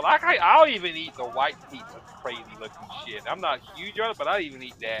pizza. But like, I'll even eat the white pizza, crazy looking shit. I'm not huge on it, but I'll even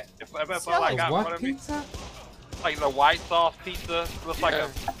eat that. If I like got what front of pizza? me, like the white sauce pizza, looks like a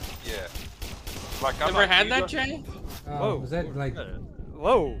Like, I'm never had that, Jay? Whoa! Was that like?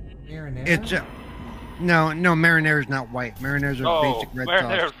 Whoa! Marinara? It's no, marinara's not white. Marinaras are basic red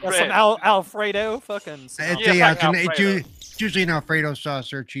sauce. That's some Alfredo fucking. It's usually an Alfredo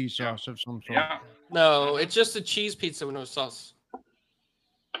sauce or cheese sauce of some sort. Yeah. No, it's just a cheese pizza with no sauce.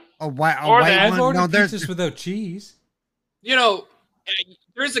 A white I've one? ordered No, pizzas without cheese. You know,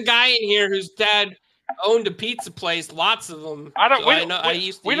 there's a guy in here whose dad owned a pizza place, lots of them.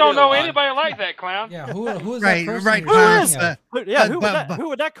 We don't know anybody like that, clown. Yeah, who is right, that person? right. Who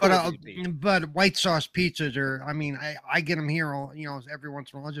would that but white sauce pizzas are. I mean, I get them here, every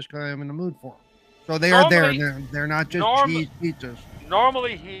once in a while. I just because I'm in the mood for them. So they are there. They're not just cheese pizzas.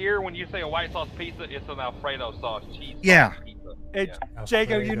 Normally here, when you say a white sauce pizza, it's an Alfredo sauce cheese. Yeah. Sauce pizza. Hey, Yeah.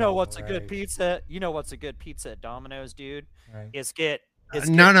 Jacob, you know Alfredo, what's a good right. pizza? You know what's a good pizza at Domino's, dude? Right.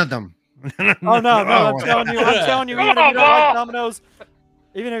 None of them. Oh no, I'm telling you, even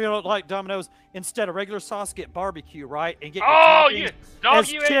if you don't like Domino's, instead of regular sauce, get barbecue, right? And get your toppings as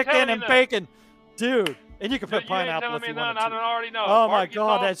chicken and bacon, dude. And you can put pineapple if you want to. I don't already know. Oh my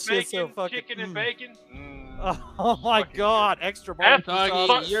god, that shit's so fucking. Chicken and bacon. Oh my god, extra barbecue sauce.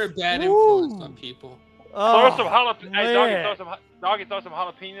 Doggy, you're a bad influence on people. Throw some jalapenos. Hey, doggy, throw some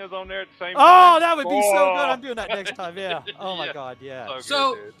jalapenos on there at the same time. Oh, that would be so good. I'm doing that next time. Yeah. Oh my god. Yeah.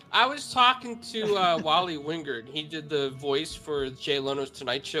 So I was talking to Wally Wingard. He did the voice for Jay Leno's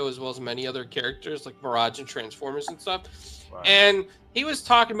Tonight Show as well as many other characters like Mirage and Transformers and stuff. Right. And he was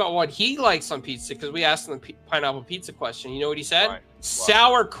talking about what he likes on pizza because we asked him the pineapple pizza question. You know what he said? Right.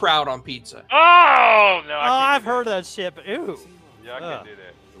 Sauerkraut on pizza. Oh no! I've heard that shit. But ew. Yeah, I can't do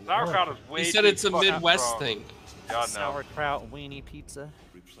that. Sauerkraut is way. He said it's a Midwest thing. God, no. Sauerkraut weenie pizza.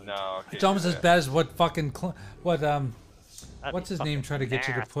 No, it's almost as bad as what fucking what's his name tried to get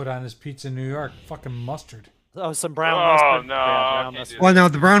you to put on his pizza in New York? Fucking mustard. Oh, some brown mustard. No, brown mustard. Well, no,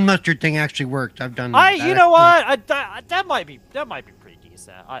 the brown mustard thing actually worked. I've done. You know what? That might be pretty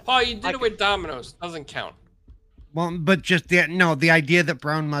decent. Paul, you did it with Domino's. Doesn't count. Well, but just the idea that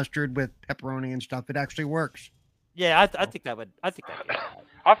brown mustard with pepperoni and stuff, it actually works. Yeah, I think that would.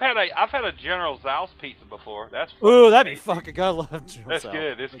 I've had a General Tso's pizza before. That's that'd be fucking good. I love General That's Tso.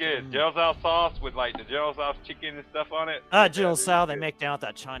 good. It's good. General Tso's sauce with like the General Tso's chicken and stuff on it. General Tso they make down at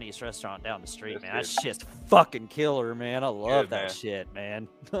that Chinese restaurant down the street, man. That shit's fucking killer, man. I love that shit, man.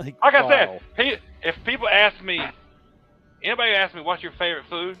 like I said, if people ask me, anybody ask me what's your favorite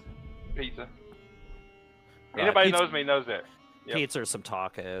food, pizza. Anybody knows me knows that. Yep. Pizza or some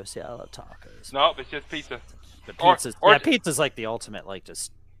tacos. Yeah, I love tacos. Nope, it's just pizza. Pizza's like the ultimate, like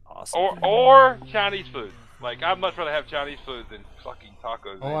just awesome. Or Chinese food. Like, I'd much rather have Chinese food than fucking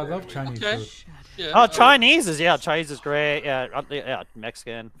tacos. Oh, I love Chinese food. Yeah. Oh, Chinese is great. Yeah,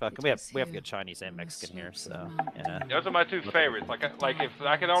 Mexican. Fuck, we have good Chinese and Mexican here. So yeah. Those are my two favorites. Like if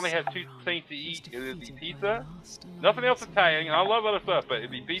I could only have two things to eat, it would be pizza. Nothing else Italian. And I love other stuff, but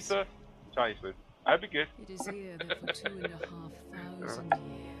it'd be pizza, Chinese food. That'd be good.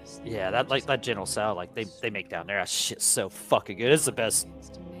 Yeah, that General Tso, like they make down there, that shit's so fucking good. It's the best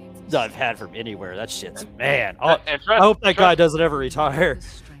that I've had from anywhere. That shit's, man. I hope that guy doesn't ever retire.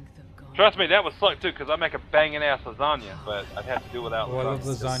 Trust me, that would suck too, because I make a banging ass lasagna, but I'd have to do without lasagna. Oh, I love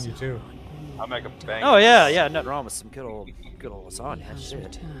lasagna too. I make a banging. Oh yeah, nothing wrong with some good old lasagna. That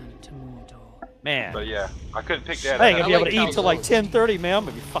shit. Man. But yeah, I couldn't pick that. I ain't gonna be able like to eat till like 10:30, man. I'm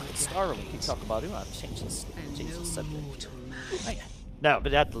gonna be fucking starving when we keep talking about it. I'll change this subject. No,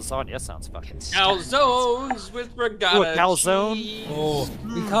 but that lasagna, that sounds fucking. Calzones with regatta. Oh, a calzone? cheese. Oh,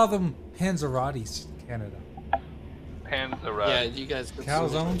 we call them panzerottis in Canada. Panzerati. Yeah, you guys.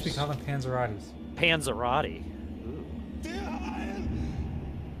 Calzones, we call them panzerottis. Panzerotti.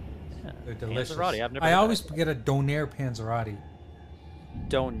 They're delicious. Panzerotti, I've never I had always that. get a donair panzerotti.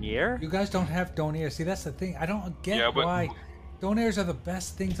 Donier? You guys don't have donair. See, that's the thing. I don't get Yeah, but- why donairs are the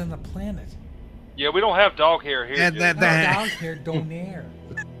best things on the planet. Yeah, we don't have dog hair here. Yeah, Jim. that- No, down here, donair.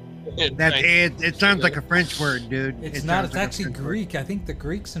 That it sounds like a French word, dude. It's It not. sounds It's like a actually French word. Greek. I think the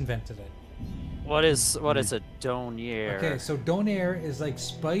Greeks invented it. What is a donier? Okay, so donair is like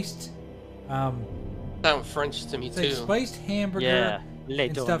spiced, Sound French to me it's like too. spiced hamburger Yeah, le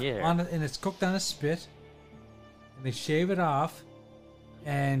and stuff donier. on it, and it's cooked on a spit. And they shave it off,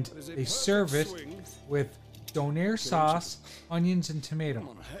 and they serve it with donair sauce, onions, and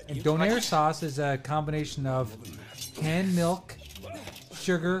tomato. And donair sauce is a combination of canned milk,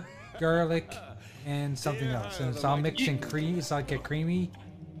 sugar, garlic, and something else. And it's all mixed in cream. It's like a creamy.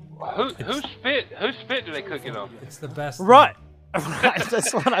 Who spit do they cook it on? It's the best. Right. Right.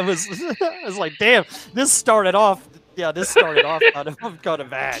 That's what I was. I was like, damn. This started off kind of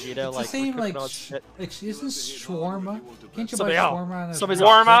bad. You know, It's like the same, we're like, cooking on shit. isn't shawarma? Can't you Somebody buy else. shawarma on a Somebody's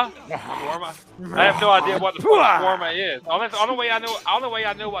Shawarma? Shawarma? I have no idea what the fuck shawarma is. Only way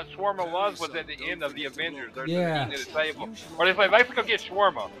I know what shawarma was at the end of the Avengers. They're Yeah. eating at the table. Or they say, let's go get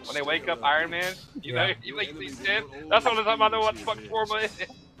shawarma. When they wake up, Iron Man, you know, Yeah. he thinks he's dead. That's the only time I know what the fuck shawarma is.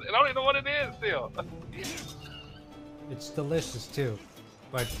 I don't even know what it is still. It's delicious too,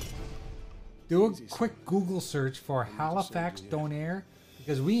 but do a quick Google search for Halifax Donair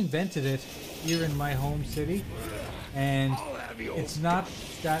because we invented it here in my home city, and it's not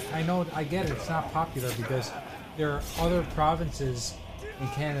that I get it. It's not popular because there are other provinces in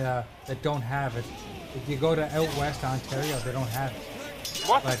Canada that don't have it. If you go to out west Ontario, they don't have it.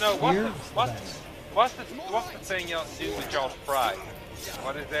 What's the thing y'all do with y'all's fries?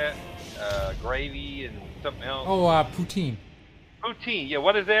 What is that? Gravy and something else. Oh, poutine. Poutine. Yeah,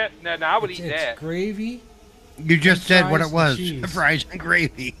 what is that? No, I would eat It's that. gravy. You just said what fries it and was. cheese. Fries and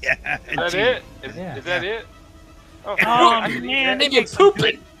gravy. Yeah. Is that it? Yeah. Is that it? Oh, Oh I can eat man, that. they make some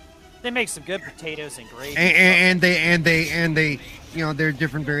good. They make some good potatoes and gravy. And they you know, there are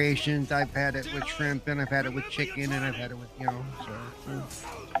different variations. I've had it with shrimp and I've had it with chicken and I've had it with, you know, so.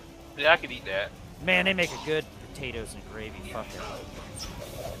 Yeah, I could eat that. Man, they make a good potatoes and gravy fucking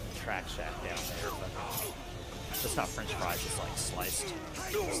track shack down there. Fucking, it's not French fries, it's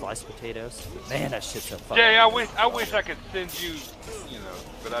like sliced potatoes. Man, that shit's so fucking. Jay, I wish I could send you, you know,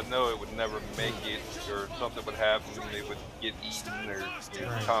 but I know it would never make it, or something would happen, and it would get eaten or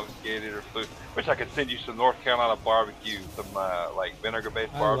confiscated or food. Wish I could send you some North Carolina barbecue, some like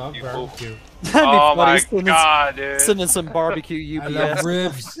vinegar-based I love barbecue. barbecue. That'd be Oh funny, my sending- god, dude! Sending some barbecue I UPS. love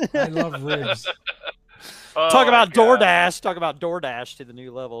ribs. I love ribs. Oh Talk my about God. DoorDash. Talk about DoorDash to the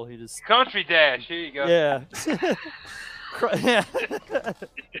new level. He just Country Dash. Here you go. yeah. Yeah.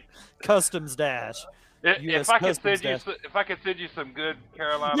 Customs Dash. If US I could Customs send you, Dash. if I could send you some good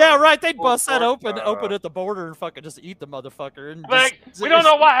Carolina. Yeah, right. They'd pulled bust that pork, open at the border and fucking just eat the motherfucker. And Like, just, we don't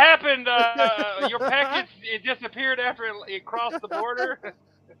know what happened. Your package it disappeared after it crossed the border.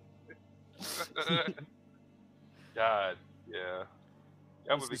 God, yeah,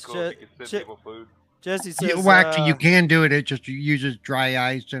 that would be This is cool if you could send people food. Jesse says, Well, actually, you can do it. It just uses dry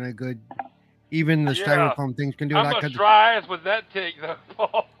ice and a good. Even the Yeah. styrofoam things can do How it. much 'Cause dry ice would that take, though,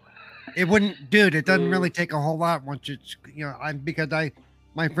 Paul? it wouldn't, dude. It doesn't really take a whole lot once it's, you know.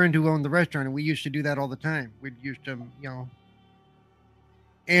 My friend who owned the restaurant, and we used to do that all the time. We used to, you know.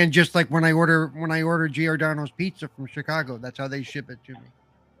 And just like when I order Giordano's pizza from Chicago, that's how they ship it to me.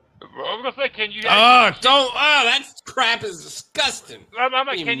 I was gonna say, can you? Oh, don't! Oh, that crap is disgusting. I'm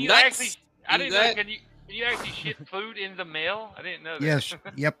like, can you nuts? actually? I didn't know. That- Can you actually ship food in the mail? I didn't know that. Yes.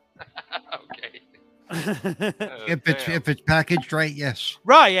 Yep. Okay. If it's packaged right, yes.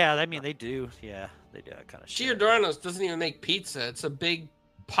 Right, yeah. I mean, they do. Yeah, they do that kind of shit. Giordano's doesn't even make pizza. It's a big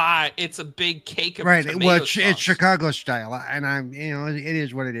pie. It's a big cake of Right. tomato Well, sauce. it's Chicago style, and I'm, it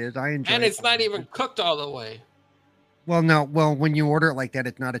is what it is. I enjoy And it. it's not even cooked all the way. Well, no. Well, when you order it like that,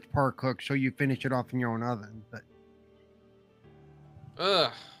 it's not. It's par cooked, so you finish it off in your own oven. But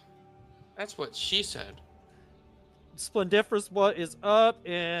Ugh. That's what she said. Splendiferous, what is up?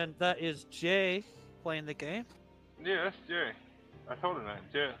 And that is Jay playing the game. Yeah, that's Jerry. I told him that.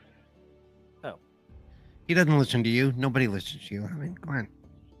 Yeah. he doesn't listen to you. Nobody listens to you. I mean, come on.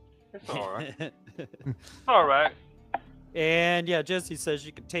 It's all right. All right. And yeah, Jesse says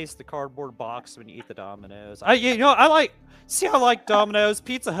you can taste the cardboard box when you eat the Domino's. I like Domino's,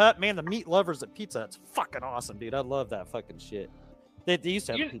 Pizza Hut. Man, the meat lovers at Pizza Hut's fucking awesome, dude. I love that fucking shit. They used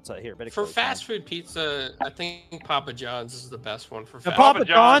to have a Pizza Hut here, but For fast food pizza, I think Papa John's is the best one for fast. Papa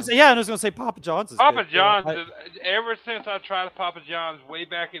John's. Yeah, and I was gonna say Papa John's is Papa good. John's. Ever since I tried Papa John's way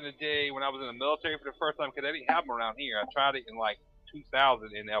back in the day when I was in the military for the first time, because they didn't have them around here. I tried it in like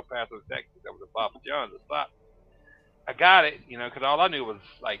 2000 in El Paso, Texas. That was a Papa John's. I got it, because all I knew was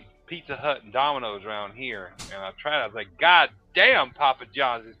like Pizza Hut and Domino's around here. And I tried it. I was like, God damn, Papa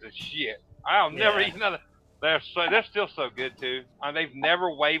John's is the shit. I'll never eat another. They're still so good too. They've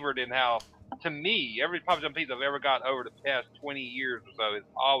never wavered in how, to me, every Papa John's pizza I've ever got over the past 20 years or so has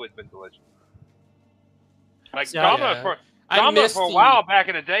always been delicious. Like Domino's for a while back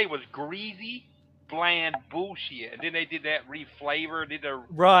in the day was greasy, bland bullshit, and then they did that reflavor, did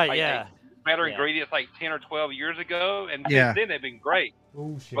the better ingredients like 10 or 12 years ago, and since then they've been great.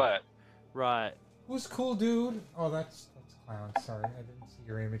 Oh shit! But who's cool, dude? Oh, that's clown. Sorry, I didn't see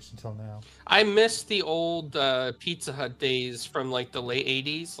your image until now. I miss the old Pizza Hut days from like the late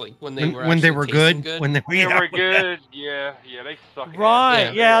 '80s, like when they were good. When they were good. Yeah, they suck.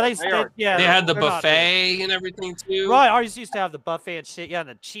 Right? Yeah, they had the buffet and everything too. Right, I always used to have the buffet and shit. Yeah, and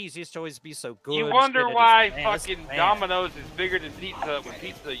the cheese used to always be so good. You wonder why fucking Domino's is bigger than Pizza Hut when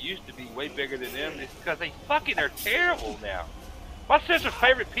Pizza used to be way bigger than them. It's because they fucking are terrible now. My sister's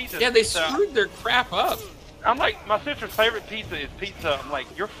favorite pizza. Yeah, they screwed their crap up. I'm like, my sister's favorite pizza is pizza. I'm like,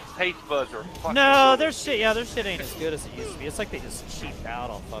 your taste buds are fucking their shit ain't as good as it used to be. It's like they just cheaped out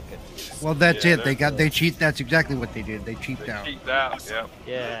on fucking. Well, that's it. They cheat. That's exactly what they did. They cheaped out. Cheaped out. Yep.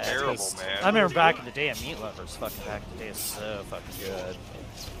 Yeah. Terrible, man. I remember back in the day, Meat Lovers. Fucking back in the day, is so fucking good.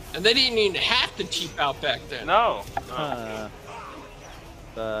 And they didn't even have to cheap out back then. No.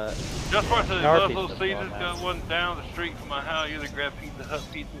 But just for the Little Caesars got one down the street from my house. You either grab Pizza Hut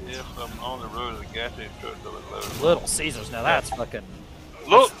pizza if I'm on the road to the gas station. Little Caesars, now that's fucking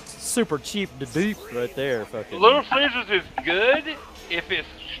super cheap to beef right there. Fucking Little Caesars is good if it's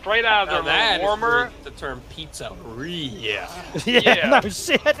straight out of the warmer. The term pizza. Yeah, no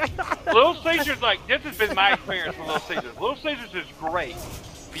shit. Little Caesars, like, this has been my experience with Little Caesars. Little Caesars is great.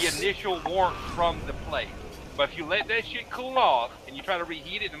 The initial warmth from the plate. But if you let that shit cool off and you try to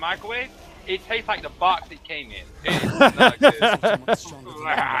reheat it in the microwave, it tastes like the box it came in. It's not good.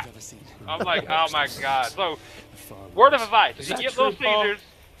 I'm like, oh my god. So, word of advice: if you get Little Caesars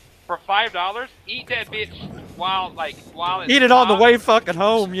for $5, eat that bitch while it's eat it on the way fucking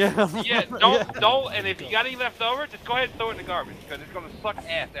home. Yeah. Yeah. Don't. And if you got any left over, just go ahead and throw it in the garbage because it's gonna suck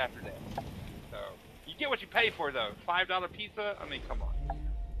ass after that. So you get what you pay for though. $5 pizza. I mean, come on.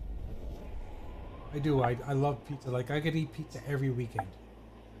 I do. I love pizza. Like, I could eat pizza every weekend.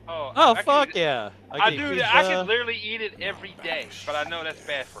 Oh fuck yeah! I do that. I can literally eat it every day, but I know that's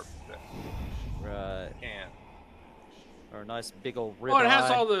bad for me. So. Right. Can't. Or a nice big old rib. Oh, it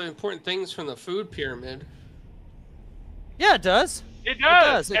has all the important things from the food pyramid. Yeah, it does. It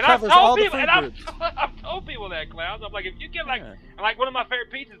does. It and covers I've told all people, the food groups. I've told people that, Clowns. I'm like, if you get like one of my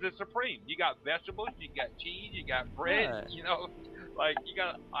favorite pizzas is Supreme. You got vegetables, you got cheese, you got bread. You know, like you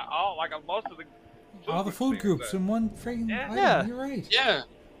got most of the. All the food groups in one freaking item. Yeah. You're right. Yeah.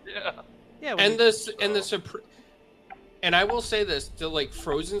 Yeah. And the Supreme. And I will say this: the like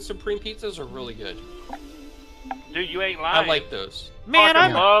frozen Supreme pizzas are really good. Dude, you ain't lying. I like those. Man,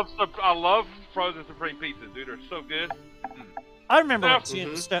 I love frozen Supreme pizzas, dude. They're so good. I remember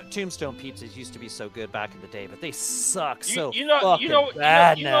when Tombstone pizzas used to be so good back in the day, but they suck fucking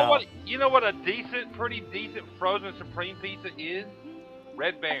bad now. You know what a pretty decent frozen Supreme pizza is?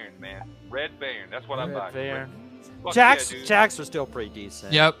 Red Baron, man. Red Baron. That's what I buy. Red Baron. Jacks are still pretty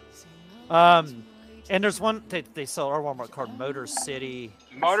decent. Yep. And there's one they sell our Walmart called Motor City.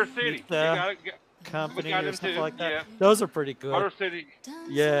 Motor City. Company got or them something too, like that. yeah. Those are pretty good. Motor City.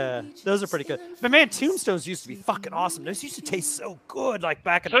 Yeah, those are pretty good. But man, Tombstones used to be fucking awesome. Those used to taste so good, like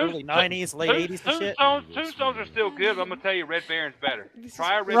back in the early '90s, late '80s and shit. Tombstones are still good. But I'm gonna tell you, Red Baron's better.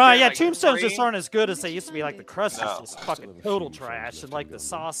 Try a Red Right? Baron, Yeah, like Tombstones just cream. aren't as good as they used to be. Like the crust No. is just fucking total trash, and like the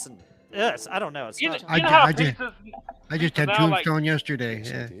sauce and yes, I don't know. It's not. You know how I just pizzas had now, like- Tombstone yesterday.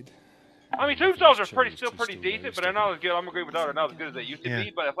 Yeah. I mean, Tombstones are still pretty decent, but they're not as good. I'm agree with that. They're not as good as they used to Yeah.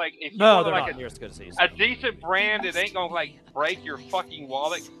 be. But if you No, want they're like not near as good as they used a to. decent brand, it ain't gonna like break your fucking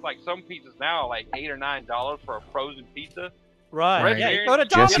wallet. Like some pizzas now, are like $8 or $9 for a frozen pizza. Right? Red Yeah, you Baron- go to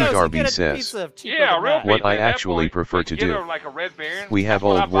Jesse Domino's, you Darby get a says, pizza cheaper Yeah, than real that. What pizza I at that actually point, prefer but to get do. her like a Red Baron. We have That's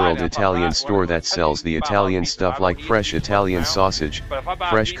what I old buy world now. If I buy Italian one store of that those, sells the I buy Italian pizza, I stuff don't like eat fresh it Italian now. sausage, But if I buy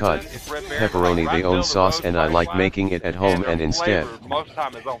fresh pizza, cut, it's Red Baron, pepperoni, like, they right own middle sauce, of and the I road, like fine. making it at home their and instead. flavor most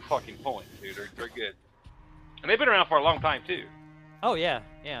time is on fucking point, dude. They're good. And they've been around for a long time too. Oh yeah,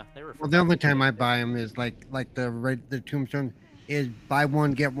 they were. Well, the only time I buy them is like the Tombstone is buy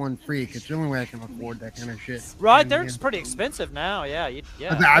one get one free. 'Cause it's the only way I can afford that kind of shit. Right, And, they're yeah. pretty expensive now. Yeah,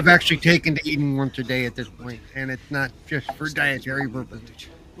 yeah. I've actually taken to eating once a day at this point, and it's not just for dietary purposes.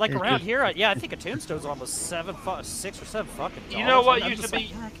 Like It's around just- here, I think a Tombstone's almost 6 or 7 fucking. You know what I'm used to just be? like,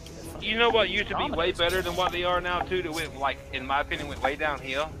 yeah, I could get a fucking You know what used to be way Domino's. better than what they are now too? That went like, in my opinion, went way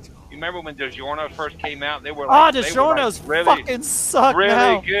downhill. You remember when DiGiorno first came out? They were like, DiGiorno's really, fucking suck really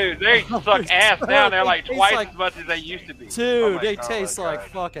now. good. They Oh, suck they ass suck. now. They're They like taste twice like- as much as they used to be. Dude, Oh they my taste like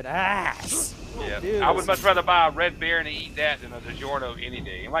God. fucking ass. Yeah, Dude, I would much rather buy a Red Baron and eat that than a DiGiorno any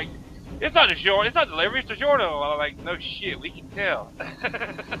day. Like, it's not DiGiorno, it's not delivery, it's DiGiorno. I'm like, no shit, we can tell.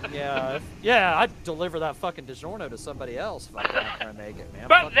 Yeah, I'd deliver that fucking DiGiorno to somebody else if I can't make it, man.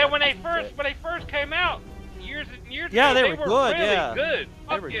 But Fuck then that when they shit. first came out, years and years Yeah, ago, they were good, really yeah. good. They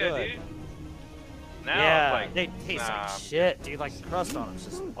Fuck were yeah, good. dude. Now Yeah, it's like, they taste nah. like shit, dude. Like the crust on them's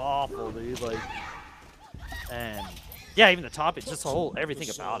just awful, dude. Like, and yeah, even the toppings, just the whole everything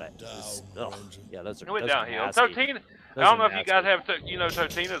about it. Just, ugh. Yeah, those are. It went those are downhill. nasty. Totino, Those I don't are know if you guys nasty. have, Totino's.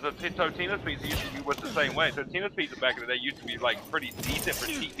 Totino's pizza used to be was the same way. Totino's pizza back in the day used to be like pretty decent for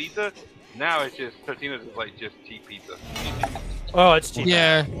cheap pizza. Now it's just Totino's is like just cheap pizza. Oh, it's cheap.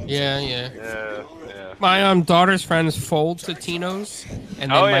 Yeah. Yeah. My daughter's friends fold Totino's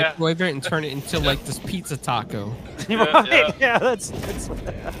and then Oh, yeah. microwave it and turn it into like this pizza taco. Right? Yeah, that's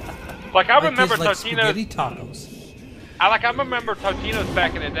Like I remember like Totino's. spaghetti tacos. I remember Totino's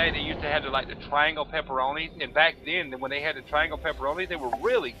back in the day. They used to have the triangle pepperonis, and back then when they had the triangle pepperonis, they were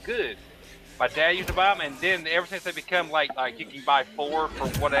really good. My dad used to buy them, and then ever since they become like you can buy 4 for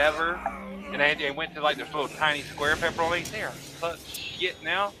whatever, and they went to like this little tiny square pepperonis. They are such shit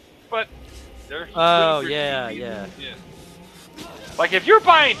now, but they're Oh, super yeah, cheap. yeah. Like if you're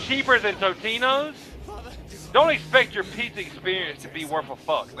buying cheaper than Totino's, don't expect your pizza experience to be worth a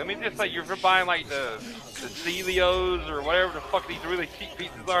fuck. Let me just say, if you're buying like the Celios or whatever the fuck these really cheap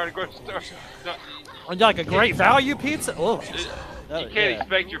pizzas are in the grocery store, like a great value pizza. Oh, you can't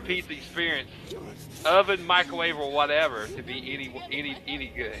expect your pizza experience, oven, microwave, or whatever, to be any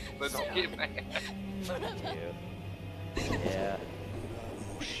good. So don't get mad. Yeah.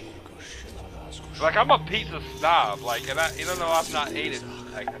 Like I'm a pizza snob, like, and I, even though I've not ate it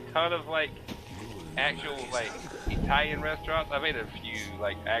like a ton of like actual like Italian restaurants, I've ate a few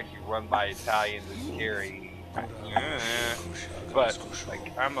like actually run by Italians and carry. But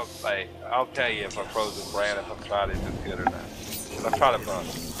like I'll tell you if a frozen brand, if I've tried it, if it's good or not. 'Cause I've tried a bunch.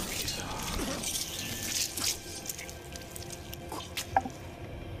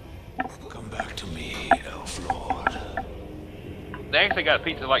 Come back to me, Elf Lord. They actually got a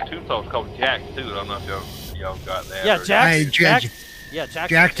pizza like Tombstone's called Jack's too. I don't know if y'all got that. Yeah, or- Jack's. Hey, Jack's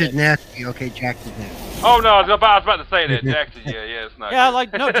Jack's is nasty. Okay, Jack's is nasty. Oh no, I was about to say that. Jack's, yeah, it's not. Yeah, good.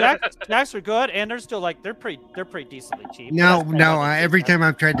 like no, Jack's are good, and they're still like they're pretty decently cheap. No, That's kinda no. like a Every cheap time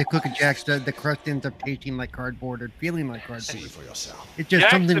I've tried to cook a Jack's, the crust ends up tasting like cardboard or feeling like cardboard. See for yourself. It's just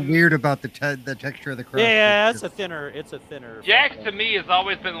Jack's something the- weird about the texture of the crust. Yeah, It's it's a thinner. Jack's to me has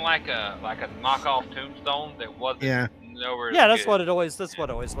always been like a knockoff Tombstone that wasn't Yeah. nowhere. Yeah, that's good. what it always was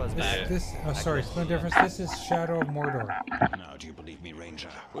back. Sorry, no difference. This is Shadow of Mordor. Now, do you believe me, Ranger?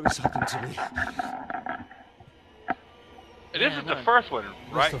 What has happened to me? This is the first one,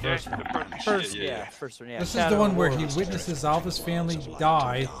 right? the first Jack? one. The First one, yeah. This is Shadow the one of where he Mordor. witnesses all of his family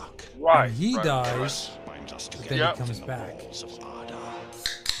die, Right. and he right, dies, Binds us but together. then Yep. he comes back. Walls of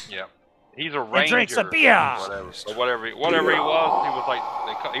Ardagh. Yeah. He's a ranger. drinks a beer. Whatever. So whatever he was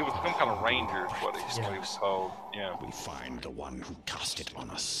like he was some kind of ranger. Is what he was called. Yeah. We find the one who cast it on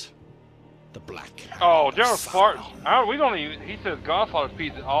us. The Black Hand Oh, of General Spartan. Sauron. We don't even. He says Godfather's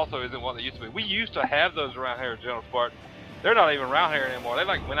pizza also isn't what they used to be. We used to have those around here, General Spartan. They're not even around here anymore. They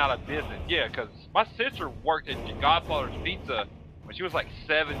like went out of business. Yeah, because my sister worked at Godfather's Pizza when she was like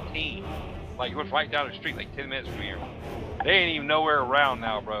 17. Like it was right down the street, like 10 minutes from here. They ain't even nowhere around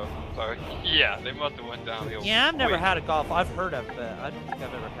now, bro. So yeah, they must have went downhill. Yeah, I've never quick. had a golf. I've heard of it. I don't think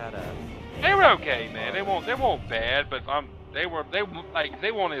I've ever had a. They were okay, man. They weren't bad, but they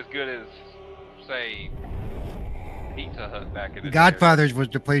weren't as good as say Pizza Hut back in the day. Godfather's was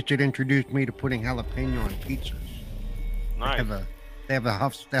the place that introduced me to putting jalapeno on pizzas. Nice. They have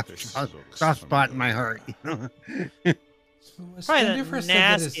a soft spot in my heart. You know? Probably the Slenderfus said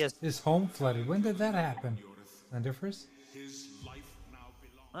that nastiest. his home flooded. When did that happen? Slenderfus?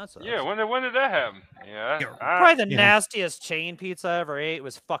 That's Yeah, when did that happen? Yeah. Probably the nastiest chain pizza I ever ate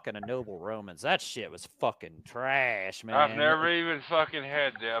was fucking a Noble Romans. That shit was fucking trash, man. I've never even fucking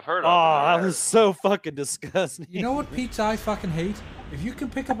had that. I've heard of it. Oh, that was so fucking disgusting. You know what pizza I fucking hate? If you can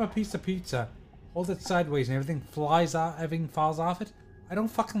pick up a piece of pizza, hold it sideways, and everything falls off it, I don't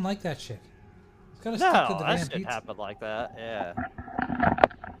fucking like that shit. It's gotta stick to No, the that damn shit pizza. happened like that. Yeah.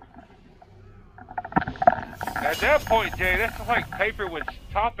 At that point, Jay, that's like paper with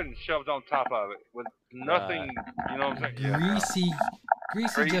toppings shoved on top of it, with nothing. You know what I'm saying? Greasy,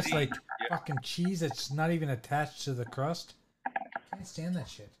 just Greasy, like yeah. fucking cheese that's not even attached to the crust. Can't stand that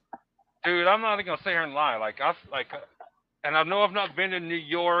shit. Dude, I'm not even gonna sit here and lie. And I know I've not been to New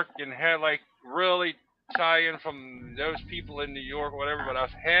York and had like really Italian from those people in New York or whatever, but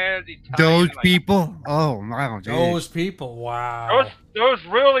I've had Italian. Those like, people? Oh, wow. Geez. Those people, wow. Those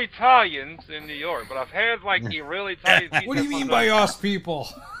real Italians in New York, but I've had like a real Italian pizza. What do you mean by us people?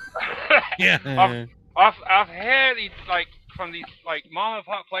 Yeah. I've had like from these like mom and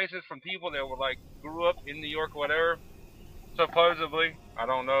pop places from people that were like grew up in New York or whatever. Supposedly, I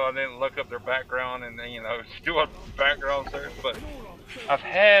don't know. I didn't look up their background and then do a background search, but I've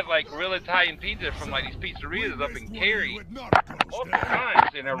had like real Italian pizza from like these pizzerias up in Cary multiple times,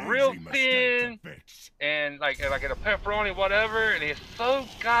 and they're real thin and like a pepperoni whatever, and it's so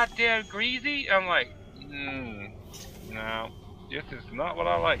goddamn greasy. I'm like, no, this is not what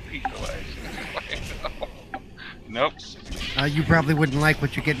I like pizza-wise. Nope. You probably wouldn't like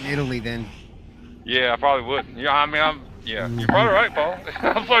what you get in Italy then. Yeah, I probably wouldn't. Yeah, I mean, you're probably right, Paul.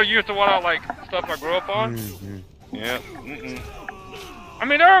 I'm so used to what I like, stuff I grew up on. Yeah. I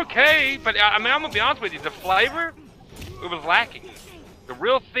mean, they're okay, but I mean, I'm gonna be honest with you, the flavor, it was lacking. The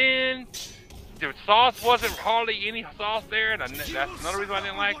real thin, the sauce wasn't hardly any sauce there, and that's another reason I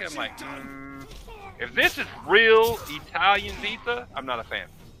didn't like it. I'm like, if this is real Italian pizza, I'm not a fan.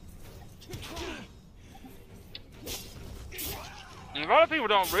 And a lot of people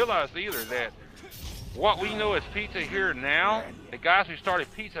don't realize either that what we know as pizza here now, the guys who started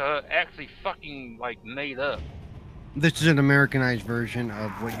Pizza Hut actually fucking like made up. This is an Americanized version of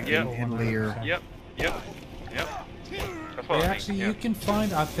what you get in Italy or... Yep. That's what I think, You can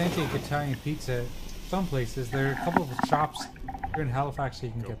find authentic Italian pizza some places. There are a couple of shops here in Halifax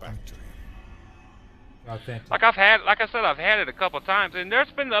you can get them. Authentic. Like I said, I've had it a couple of times, and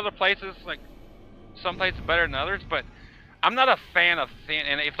there's been other places, like some places better than others, but I'm not a fan of thin,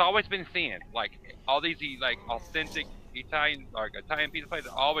 and it's always been thin. Like all these like authentic Italian pizza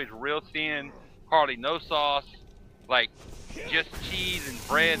places are always real thin, hardly no sauce, like just cheese and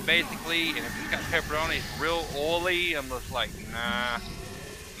bread basically, and if it's got pepperoni, it's real oily. I'm just like, nah.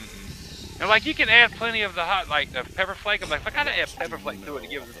 And like you can add plenty of the hot, like the pepper flake. I'm like, if I gotta add pepper flake to it to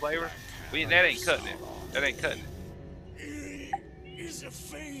give it the flavor, that ain't cutting it. That ain't cutting it. He is a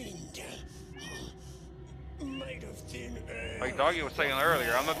fiend, made of thin air. Like Doggy was saying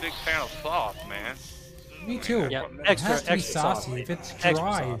earlier, I'm a big fan of sauce, man. Me too. Yeah, It has to be extra sauce. saucy. If it's Extra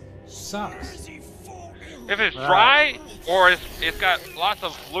dry, sauce. sucks. If it's dry or it's got lots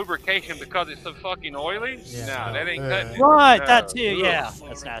of lubrication because it's so fucking oily, nah, that ain't cutting it. Right, No. that too, yeah.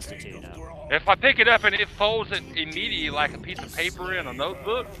 That's nasty too, no. If I pick it up and it folds it immediately like a piece of paper in a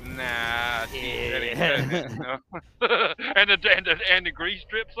notebook, nah, that ain't cutting it. No. and the grease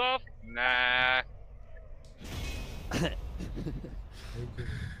drips off, nah.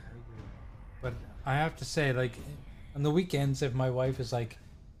 But I have to say, like, on the weekends, if my wife is like,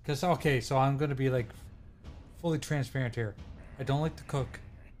 because so I'm gonna be like fully transparent here. I don't like to cook,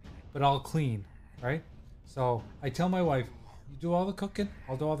 but I'll clean, right? So I tell my wife, you do all the cooking,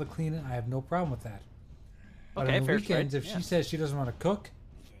 I'll do all the cleaning. I have no problem with that. But Okay, on the fair weekends, trade, if she says she doesn't want to cook,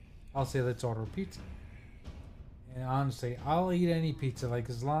 I'll say let's order a pizza. And honestly, I'll eat any pizza, like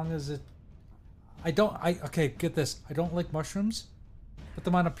as long as it. Okay, get this. I don't like mushrooms. Put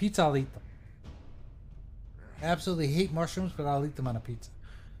them on a pizza, I'll eat them. I absolutely hate mushrooms, but I'll eat them on a pizza.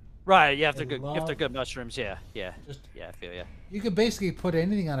 Right, if they're I good mushrooms, yeah. I feel ya. You could basically put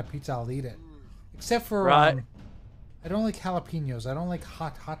anything on a pizza, I'll eat it. Except for Right. I don't like jalapenos. I don't like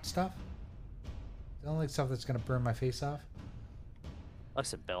hot stuff. I don't like stuff that's gonna burn my face off. Like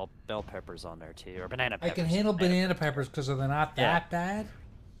some bell peppers on there too, or banana I peppers. can handle banana peppers because they're not that bad.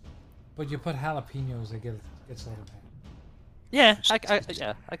 But you put jalapenos, it gets a little bad. Yeah, I can see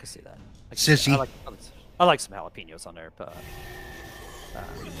that. I can see Sissy. that. I like some jalapenos on there, but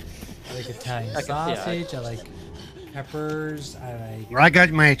I like Italian sausage. I like peppers. I like. Well, I got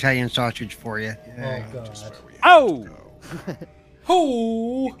my Italian sausage for you. Oh god. oh,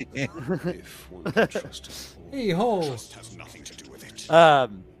 Ho! If one can trust us, Hey ho! trust has nothing to do with it.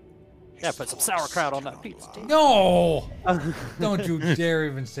 yeah, put some sauerkraut on that pizza. Too. No! Don't you dare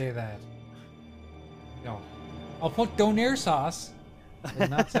even say that. No. I'll put donair sauce, but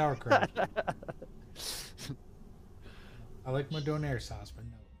not sauerkraut. I like my donair sauce, but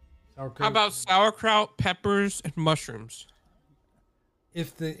no. Sauerkraut. How about sauerkraut, peppers, and mushrooms?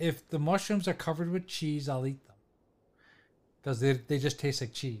 If the mushrooms are covered with cheese, I'll eat them. Because they just taste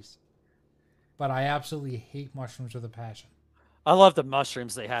like cheese. But I absolutely hate mushrooms with a passion. I love the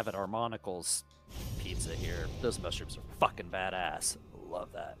mushrooms they have at Armonical's Pizza here. Those mushrooms are fucking badass. Love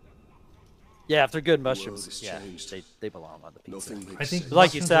that. Yeah, if they're good mushrooms, yeah, they belong on the pizza. I think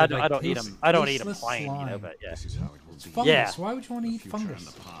Like you mushrooms said, are I don't eat them. I don't eat them tasteless plain, you know. slime. But yeah, It's fungus. Yeah. Why would you want to eat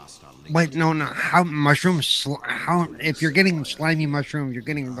fungus? Wait, no. How mushrooms? How if you're getting slimy mushrooms, you're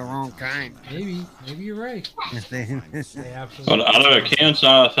getting the wrong kind. Maybe you're right. They But absolutely. out of a can's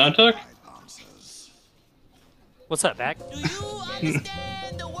not authentic? what's that, Mac?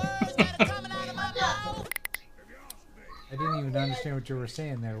 I didn't even understand what you were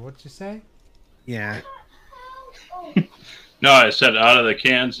saying there. What'd you say? Yeah. No, I said out of the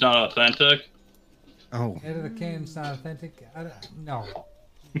can's not authentic. Oh. Out of the can, it's not authentic. No,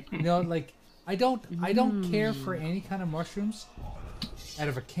 no. Like I don't care for any kind of mushrooms out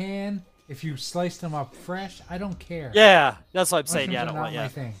of a can. If you slice them up fresh, I don't care. Yeah, that's what I'm saying. Mushrooms Yeah, I are don't not want. my Yeah.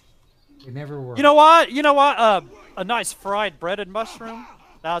 thing. They never work. You know what? You know what? A nice fried breaded mushroom.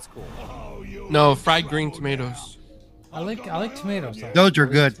 That's cool. No, fried green tomatoes. I like tomatoes. Though. Those are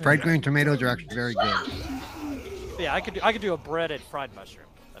good. Fried green tomatoes are actually very good. Yeah, I could do a breaded fried mushroom.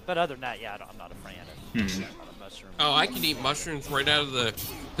 But other than that, yeah, I'm not a fan of mushroom. Oh, I can eat mushrooms right out of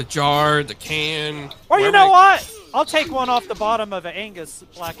the jar, the can. Or you wherever know they- what? I'll take one off the bottom of an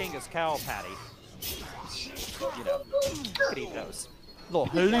black Angus cow patty. You know, could eat those. Little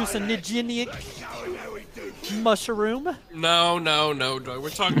hallucinogenic mushroom. No, Joy. We're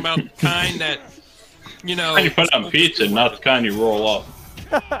talking about the kind that, you know. And you put on pizza, not the kind you roll up.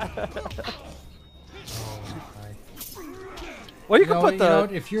 Well, you can put the.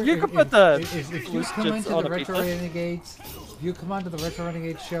 If you can put the. if you come just into on the a Retro pizza. Renegades, if you come onto the Retro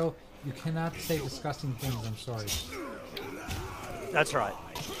Renegades show, you cannot say disgusting things. I'm sorry. That's right.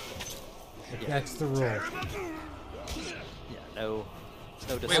 That's the rule. Yeah, no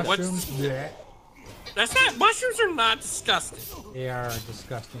Wait, discussion. what's- Mushrooms, bleh, That's not. Mushrooms are not disgusting. they are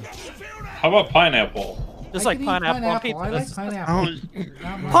disgusting. How about pineapple? Just I like can eat pineapple on pizza. I like That's- pineapple. Oh,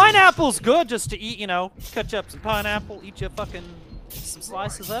 Not mine. Pineapple's good just to eat, you know, cut you up some pineapple, eat you fucking some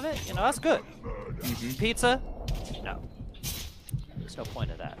slices of it, you know, that's good. Pizza? No. There's no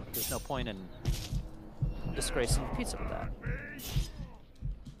point in that. There's no point in disgracing pizza with that.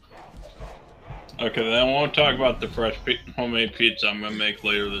 Okay, then I won't talk about the fresh homemade pizza I'm gonna make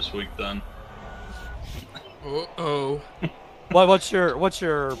later this week then. Uh-oh. Well, what you got? What you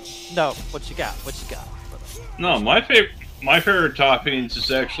got? No, my favorite toppings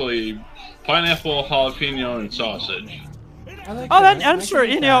is actually pineapple, jalapeno, and sausage. I like Oh, that. that, I'm I sure, can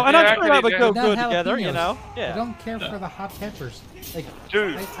eat you know, that. and I'm Yeah, sure I that can would eat go Not good together, you jalapenos. know? I Yeah. don't care for the hot peppers. Like,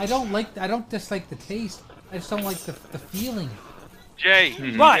 Dude. I don't dislike the taste. I just don't like the feeling. Jay,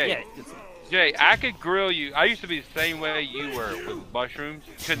 Right, Jay, yeah. Jay, I could grill you. I used to be the same way you were with mushrooms.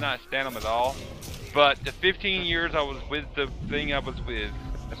 Could not stand them at all. But the 15 years I was with the thing I was with,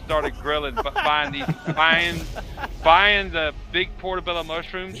 I started grilling, buying the big portobello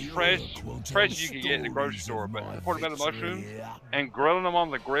mushrooms, fresh you could get in the grocery store, but portobello mushrooms, and grilling them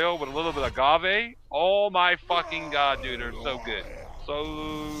on the grill with a little bit of agave. Oh my fucking god, dude, they're so good, so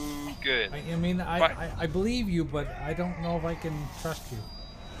good. I mean, I believe you, but I don't know if I can trust you.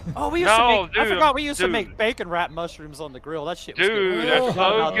 Oh, we used to No, make, I dude, forgot we used to dude. make bacon wrapped mushrooms on the grill. That shit was Dude, good. that's I so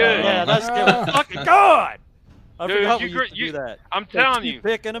forgot about good. that. Yeah, that shit was fucking good. I Dude, forgot you we gr- used to do you- that. I'm telling you.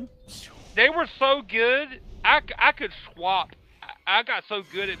 Picking them. They were so good. I could swap. I got so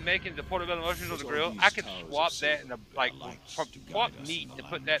good at making the portobello mushrooms on the grill. I could swap that in a swap meat to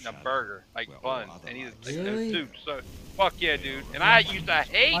put that in a burger, like bun, and eat it like Really? soup. So fuck yeah, dude. And I used to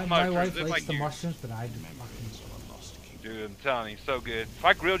hate My mushrooms. wife It's likes like the you. mushrooms, but I do Dude, I'm telling you, so good. If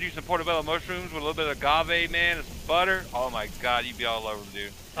I grilled you some portobello mushrooms with a little bit of agave, man, and some butter, oh my god, you'd be all over them,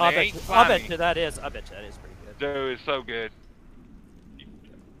 dude. And I they ain't bet slimy. you that is. I bet you that is pretty good. Dude, it's so good.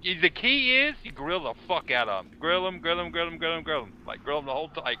 The key is you grill the fuck out of them. Grill them. Like grill them the whole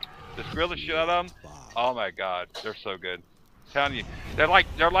time. Like just grill the shit out of them. Oh my god, they're so good. I'm telling you, they're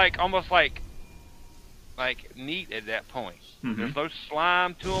like almost like neat at that point. There's no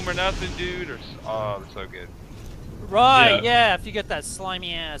slime to them or nothing, dude. Oh, they're so good. Right, yeah. If you get that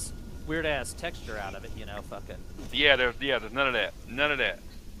slimy ass, weird ass texture out of it, you know, fucking. Yeah, there's none of that. None of that.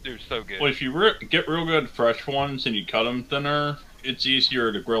 Dude, so good. Well, if you get real good fresh ones and you cut them thinner, it's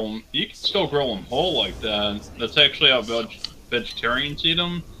easier to grill them. You can still grill them whole like that. That's actually how vegetarians eat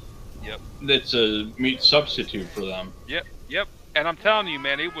them. Yep. It's a meat substitute for them. Yep. And I'm telling you,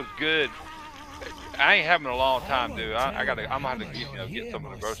 man, it was good. I ain't having it a long time, dude. I'm gonna have to get some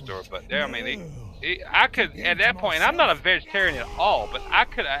in the grocery store. But there, I mean, I could at that point. And I'm not a vegetarian at all, but I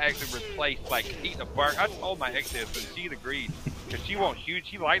could actually replace like eating a burger. I told my ex-husband, she'd agreed, because she wants huge.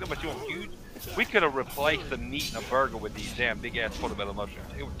 She liked them, but she wants huge. We could have replaced the meat in a burger with these damn big ass portobello mushrooms.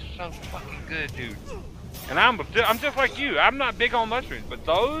 It was so fucking good, dude. And I'm just like you. I'm not big on mushrooms, but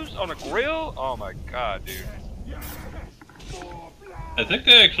those on a grill, oh my god, dude. I think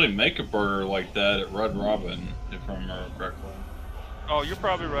they actually make a burger like that at Red Robin, if I remember correctly. Oh, you're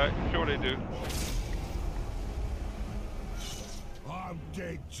probably right. I'm sure they do. I'm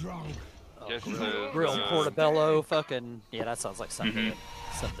dead drunk. Just, Real portobello, fucking. Yeah, that sounds like something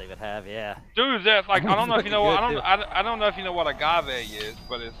they would have. Yeah. Dude, that's like I don't know if you know what I don't know if you know what agave is,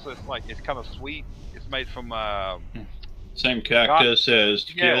 but it's like it's kind of sweet. It's made from same cactus as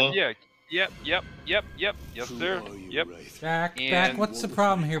tequila. Yeah. Yep. Yes, sir. Yep. Back. What's the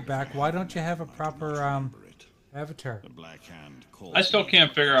problem here, Back? Why don't you have a proper avatar? I still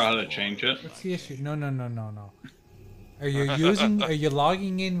can't figure out how to change it. What's the issue? No. Are you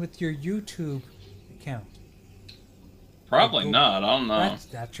logging in with your YouTube account? Probably not. I don't know.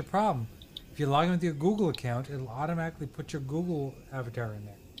 That's your problem. If you log in with your Google account, it'll automatically put your Google avatar in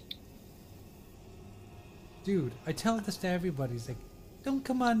there. Dude, I tell this to everybody. It's like, don't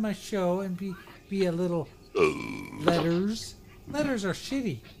come on my show and be a little letters. Letters are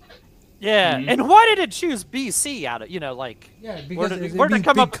shitty. Yeah, and why did it choose BC out of, you know, like, because where did it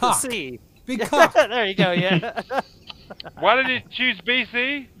come up cock. with the C? Big cock. There you go, yeah. Why did it choose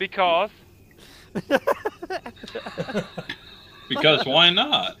BC? Because why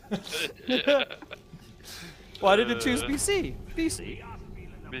not? Why did it choose BC? BC.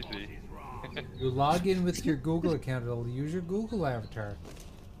 You log in with your Google account, it'll use your Google avatar.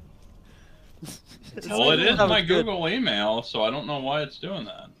 Well, it is my Google email, so I don't know why it's doing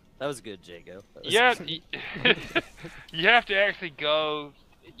that. That was good, Jago. Yeah, you have to actually go.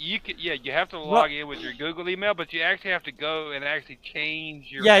 You have to log in with your Google email, but you actually have to go and actually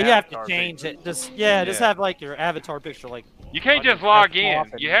change your. Yeah, you have to avatar change picture. it. Just have like your avatar picture, like. You can't just log in.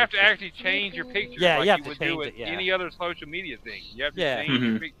 You have to actually change your picture. Yeah, like you have you to would change do with it, yeah. any other social media thing. You have to Yeah. change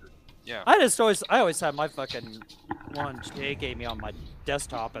your picture. Yeah. I always have my fucking one Jay gave me on my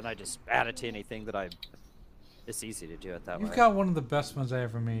desktop, and I just add it to anything that it's easy to do it that way. You've got one of the best ones I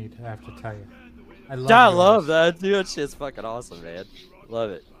ever made, I have to tell you. I love that, dude. That shit's fucking awesome, man.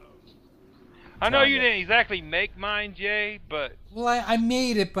 Love it. I know you didn't exactly make mine, Jay, but well, I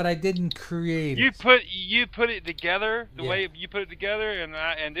made it, but I didn't create it. You put it together the way you put it together,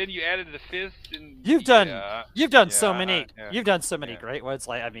 and then you added the fist. And you've done so many great ones.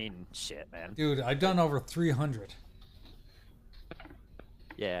 Like, I mean, shit, man. Dude, I've done over 300.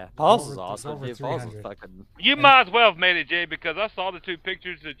 Yeah, Paul's is awesome. Dude, Paul's is fucking. You might as well have made it, Jay, because I saw the two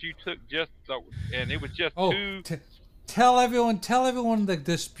pictures that you took and it was just two. Tell everyone the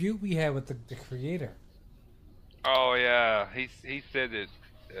dispute we had with the creator. Oh yeah, he said that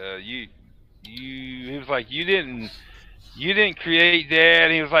he was like you didn't create that.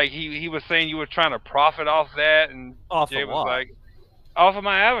 And he was like he was saying you were trying to profit off that, and Jay was like off of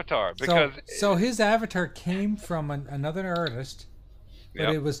my avatar because so his avatar came from another artist, but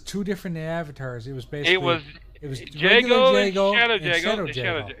it was two different avatars. It was basically it was Jago, Shadow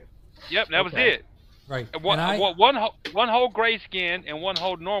Jago. Yep, that was it. Right. One whole gray skin and one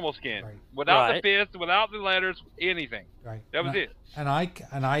whole normal skin, without the fist, without the letters, anything. Right. That was it. And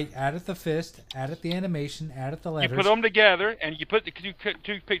I added the fist, added the animation, added the letters. You put them together, and you put the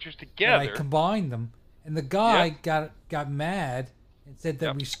two pictures together. And I combined them, and the guy got mad and said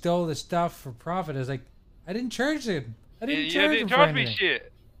that we stole the stuff for profit. I was like, I didn't charge him. I didn't charge him for anything. Me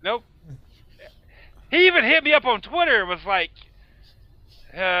shit. Nope. He even hit me up on Twitter and was like,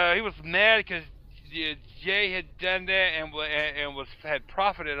 he was mad because Jay had done that and had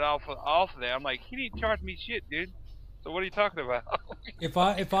profited off of that. I'm like, he didn't charge me shit, dude. So what are you talking about?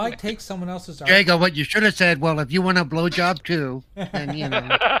 If I take someone else's art, Jago, what you should have said, well, if you want a blowjob too, then you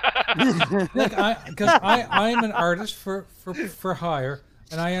know. like I'm an artist for hire,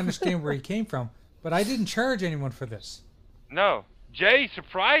 and I understand where he came from, but I didn't charge anyone for this. No, Jay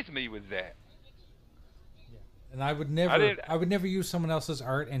surprised me with that. And I would never use someone else's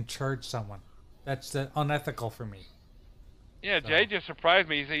art and charge someone. That's unethical for me. Yeah, Jay just surprised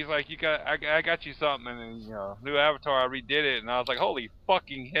me. He's like, I got you something, and then, you know, new avatar, I redid it, and I was like, holy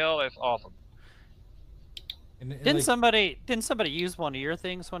fucking hell, that's awesome. And Didn't like, somebody use one of your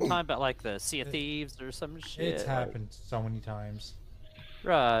things one time about like the Sea of Thieves or some shit? It's happened so many times.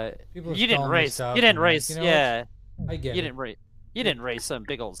 Right. People You didn't race. stuff You didn't and, race. like, you know, Yeah. I get You it. didn't race. You didn't race some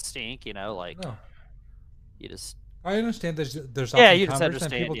big old stink. You know, like No. you just. I understand there's Yeah, you and just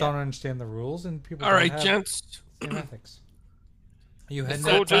understand, people yeah. don't understand the rules, and people All don't right, have gents. same ethics. You had It's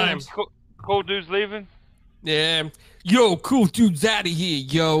no that time. Cool dude's leaving. Yeah. Yo, cool dude's out of here,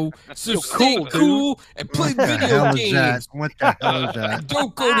 yo. So Yo, stay cool, cool and play What the video hell is that? games. What the hell is that? And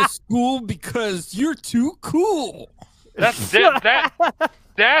don't go to school because you're too cool. That's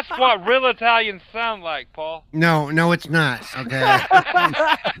what real Italians sound like, Paul. No, it's not. Okay.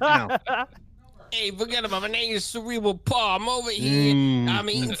 No. Hey, forget about my name is Cerebral Paul. I'm over here. I'm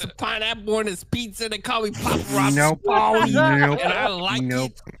eating some pineapple on this pizza. They call me Paparazzi. Nope. Paulie, Nope. And I like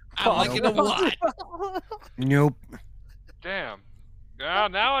Nope. it. I like it a lot. Nope. Damn.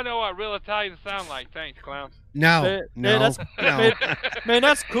 Now I know what real Italians sound like. Thanks, clowns. No. Man, No. that's, No. man,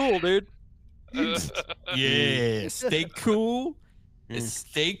 that's cool, dude. Yeah, stay cool and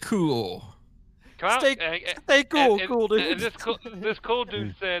stay cool. Stay cool, cool dude. And this cool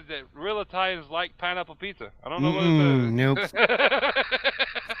dude said that real Italians like pineapple pizza. I don't know what it says.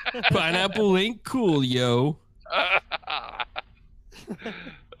 Nope. Pineapple ain't cool, yo.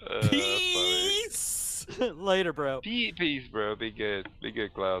 Peace. Later, bro. Peace, bro. Be good,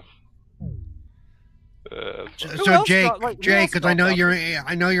 Klaus. So Jake, who else because I know got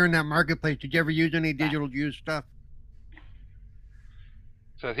you're in that marketplace. Did you ever use any digital use stuff?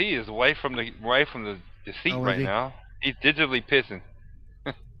 So he is away from the seat Oh, is right he? now. He's digitally pissing.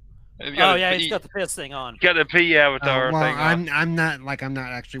 He's got the piss thing on. Got the P avatar Well, thing on. I'm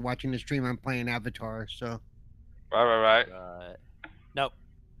not actually watching the stream. I'm playing Avatar. So Right. Nope.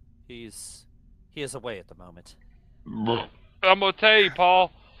 He is away at the moment. I'm gonna tell you,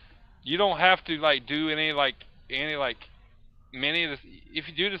 Paul. You don't have to do any many of the. If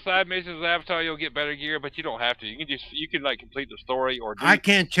you do the side missions with Avatar, you'll get better gear, but you don't have to. You can complete the story or. I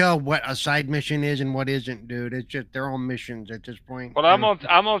can't tell what a side mission is and what isn't, dude. It's just they're all missions at this point. But I'm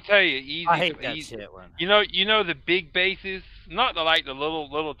gonna tell you, easy. I hate that easy. shit one. You know the big bases, not the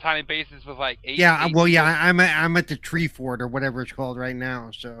little tiny bases with eight. Yeah, eight well, people. yeah, I'm at the tree fort or whatever it's called right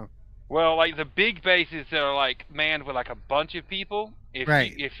now. So. Well, the big bases that are manned with a bunch of people.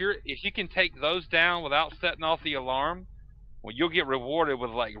 Right. If you can take those down without setting off the alarm, well, you'll get rewarded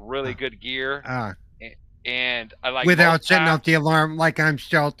with really good gear. And without setting off the alarm, like I'm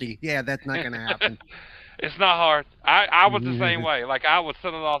stealthy. Yeah, that's not gonna happen. It's not hard. I was the same way. I would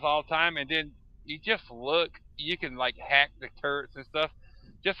set it off all the time, and then you just look. You can hack the turrets and stuff.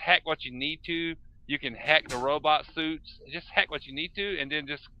 Just hack what you need to. You can hack the robot suits. Just hack what you need to, and then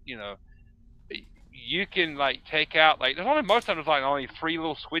just you can take out there's only most times only 3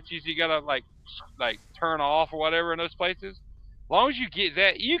 little switches you gotta turn off or whatever in those places. As long as you get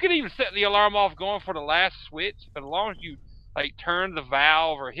that, you can even set the alarm off going for the last switch. But as long as you turn the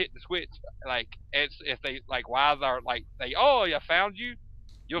valve or hit the switch, if they I found you,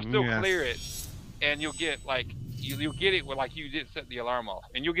 you'll still clear it, and you'll get you'll get it with you didn't set the alarm off,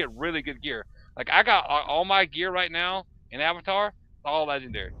 and you'll get really good gear. I got all my gear right now in Avatar, all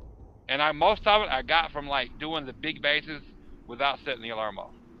legendary, and most of it I got from doing the big bases without setting the alarm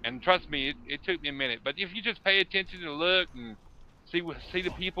off. And trust me, it took me a minute. But if you just pay attention and look and see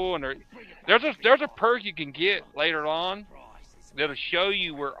the people, and there's a perk you can get later on that'll show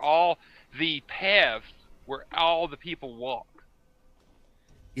you where all the paths where all the people walk.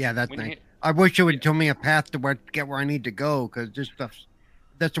 Yeah, that's nice. I wish it would tell me a path to get where I need to go, because this stuff's.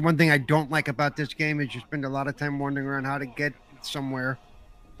 That's the one thing I don't like about this game is you spend a lot of time wandering around how to get somewhere,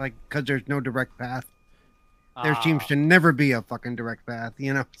 because there's no direct path. There seems to never be a fucking direct path.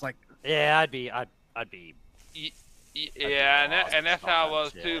 It's Yeah, I'd be. Yeah, and that's how I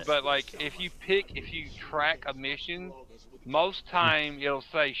was too. But if you track a mission, most time it'll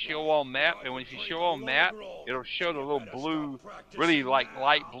say show on map, and if you show on map, it'll show the little blue, really light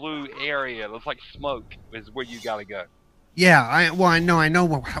blue area. It looks like smoke is where you gotta go. Yeah, I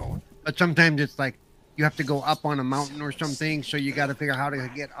know, but sometimes it's you have to go up on a mountain or something, so you got to figure out how to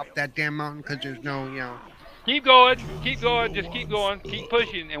get up that damn mountain because there's no, Keep going, just keep going, keep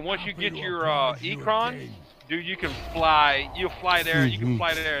pushing, and once you get your Ecron, dude, you can fly. You'll fly there. You can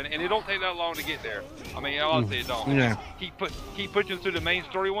fly there, and it don't take that long to get there. I mean, honestly, it don't. Yeah. Keep pushing through the main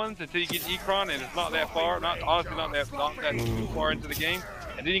story ones until you get Ecron, and it's not that far. Not that too far into the game,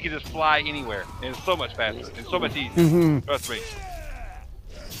 and then you can just fly anywhere, and it's so much faster and so much easier. Trust me.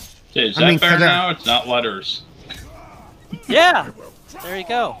 Is that fair now? It's not letters. Yeah, there you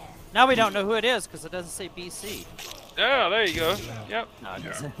go. Now we don't know who it is because it doesn't say BC. Yeah, there you go. Yep. No,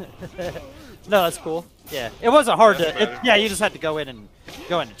 no, that's cool. Yeah, it wasn't hard to. Yeah, you just had to go in and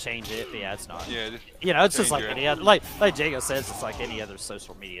change it. But yeah, it's not. Yeah, just it's just like any other. Like Jago says, it's like any other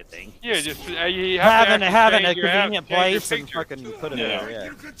social media thing. Yeah, just you have having a convenient place and fucking put it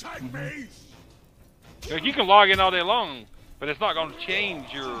there. Yeah. You can log in all day long, but it's not going to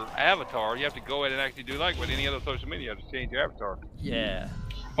change your avatar. You have to go in and actually do like with any other social media. You have to change your avatar. Yeah.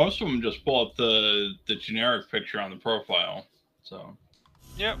 Most of them just pull up the generic picture on the profile. So.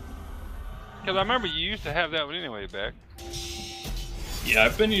 Yep. Because I remember you used to have that one anyway back. Yeah,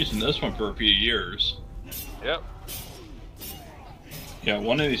 I've been using this one for a few years. Yep. Yeah,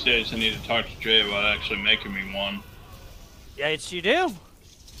 one of these days I need to talk to Jay about actually making me one. Yes, you do.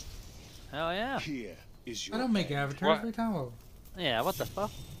 Hell yeah. I don't make avatars every time. Yeah, what the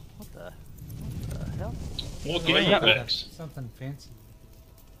fuck? What the hell? Well, game fix. Something fancy.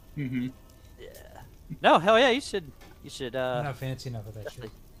 Mm-hmm. Yeah. No, hell yeah, you should. I'm not fancy enough of that shit.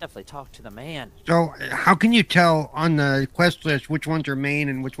 Definitely talk to the man. So, how can you tell on the quest list which ones are main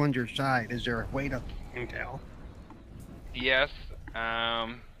and which ones are side? Is there a way to tell? Yes. Hold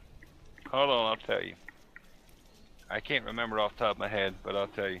on, I'll tell you. I can't remember it off the top of my head, but I'll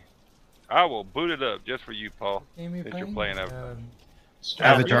tell you. I will boot it up just for you, Paul. Since you're playing Avatar.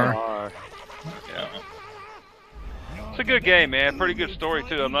 Avatar. Yeah. It's a good game, man. Pretty good story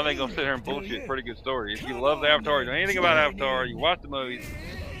too. I'm not even gonna sit here and bullshit. Pretty good story. If you love the Avatar, you know anything about Avatar, you watch the movies.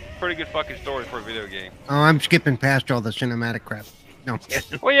 Pretty good fucking story for a video game. Oh, I'm skipping past all the cinematic crap. No.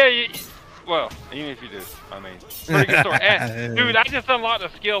 Well, yeah. Well, even if you do, I mean, pretty good story. And, dude, I just unlocked a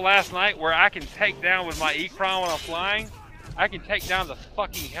skill last night where I can take down with my Ecron when I'm flying. I can take down the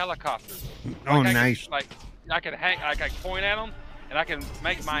fucking helicopters. Oh, nice. I can point at them, and I can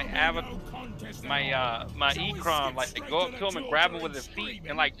make my my Ecron like go up to them and grab them with his feet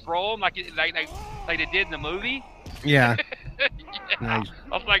and like throw them like they did in the movie. Yeah. Yeah. Nice.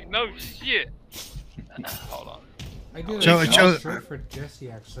 I was like, no shit. Hold on. I did a shirt for Jesse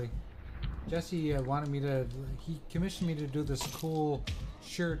actually. Jesse wanted me to. He commissioned me to do this cool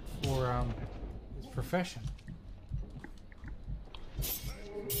shirt for his profession.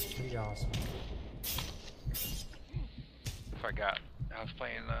 Pretty awesome. I was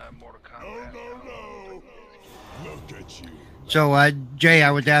playing Mortal Kombat. No. Look at you. So, Jay, I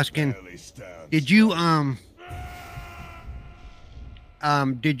was asking, did you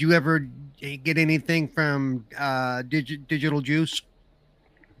ever get anything from Digital Juice?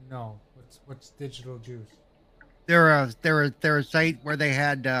 No. What's Digital Juice? They're a site where they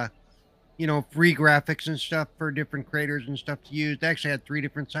had free graphics and stuff for different creators and stuff to use. They actually had 3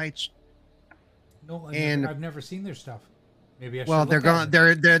 different sites. No, and I've never seen their stuff. Maybe I should. Well, they're gone.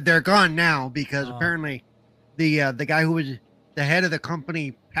 They're gone now because apparently the guy who was the head of the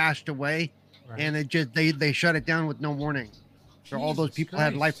company passed away, and they shut it down with no warning. So all those people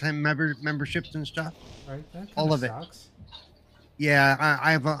had lifetime memberships and stuff. Right. All of it. Sucks. Yeah,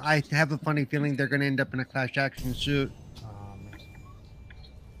 I have a funny feeling they're going to end up in a class action suit.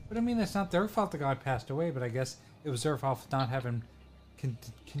 But I mean, it's not their fault the guy passed away. But I guess it was their fault for not having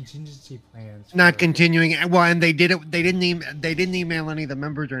contingency plans. Not continuing. Well, and they did it. They didn't email any of the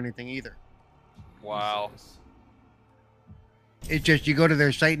members or anything either. Wow. It's just you go to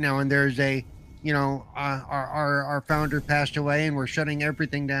their site now and there's a, our founder passed away and we're shutting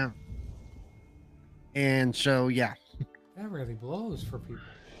everything down. And so yeah. That really blows for people.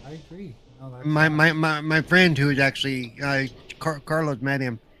 I agree. No, my friend who is actually Carlos met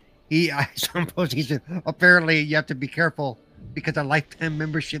him. I suppose he said apparently you have to be careful because a lifetime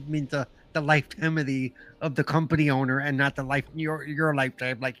membership means the lifetime of the company owner and not the your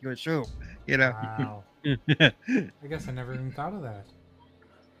lifetime like you assume. Wow. I guess I never even thought of that.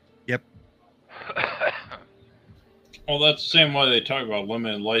 Yep. Well, that's the same way they talk about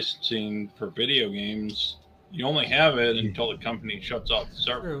limited licensing for video games. You only have it until the company shuts off the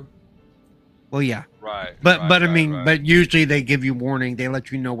server. True. Well, yeah. Right. But but usually they give you warning. They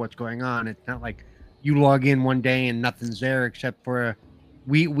let you know what's going on. It's not like you log in one day and nothing's there except for a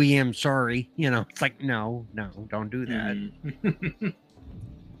we am sorry. It's like no, don't do that.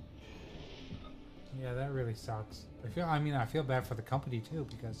 Yeah, that really sucks. I feel bad for the company too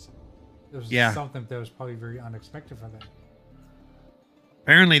because It was Yeah. something that was probably very unexpected for them.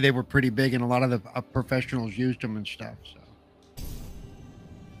 Apparently, they were pretty big, and a lot of the professionals used them and stuff. So.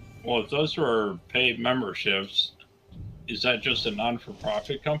 Well, if those were paid memberships, is that just a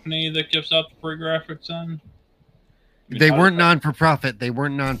non-for-profit company that gives out the free graphics then? I mean, They how weren't does that- non-for-profit. They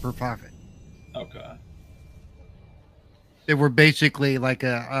weren't non-for-profit. Okay. They were basically like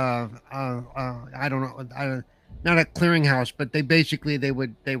I don't know, not a clearinghouse, but they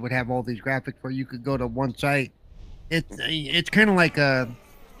would have all these graphics where you could go to one site. It's kind of like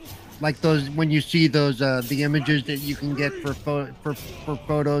those when you see those the images that you can get for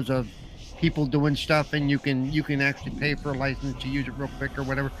photos of people doing stuff, and you can actually pay for a license to use it real quick or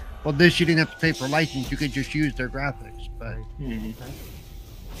whatever. Well, this you didn't have to pay for a license; you could just use their graphics. But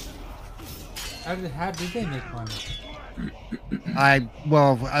How did they make money?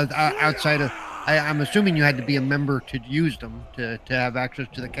 outside of I'm assuming you had to be a member to use them to have access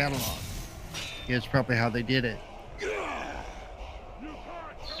to the catalog. It's probably how they did it.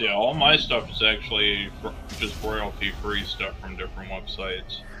 Yeah, all my stuff is actually just royalty-free stuff from different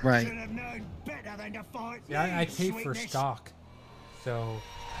websites. Right. Yeah, I pay for stock, so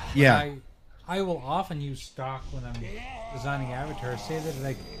Yeah. I will often use stock when I'm designing avatars. Say that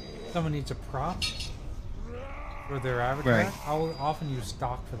like someone needs a prop for their avatar, Right. I will often use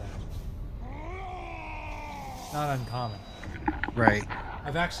stock for that. Not uncommon. Right.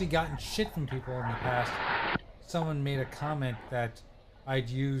 I've actually gotten shit from people in the past. Someone made a comment that I'd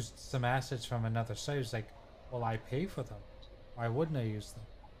used some assets from another site. It's like, well, I pay for them. Why wouldn't I use them?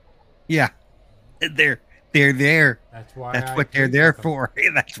 Yeah. They're there. That's why. That's I what they're pay there them. for.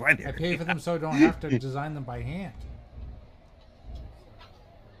 That's why I pay for them so I don't have to design them by hand.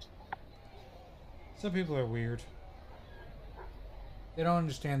 Some people are weird. They don't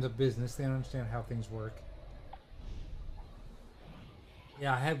understand the business. They don't understand how things work.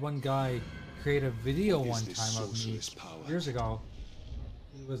 Yeah, I had one guy create a video one time of me years ago.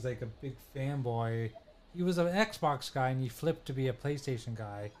 He was like a big fanboy. He was an Xbox guy and he flipped to be a PlayStation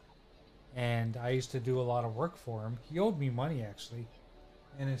guy. And I used to do a lot of work for him. He owed me money actually.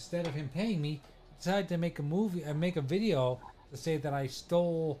 And instead of him paying me, he decided to make a video to say that I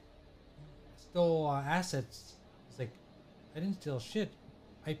stole assets. It's like, I didn't steal shit.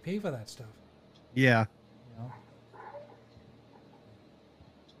 I pay for that stuff. Yeah. You know?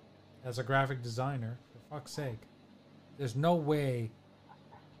 As a graphic designer, for fuck's sake, there's no way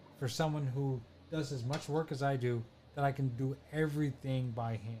for someone who does as much work as I do that I can do everything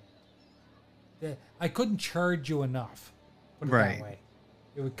by hand. I couldn't charge you enough. Put it Right. that way.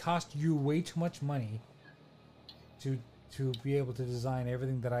 It would cost you way too much money to be able to design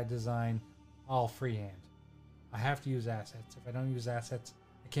everything that I design all freehand. I have to use assets. If I don't use assets,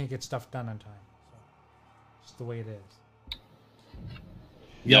 I can't get stuff done on time. So, it's the way it is.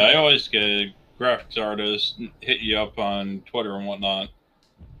 Yeah, I always get graphics artists hit you up on Twitter and whatnot,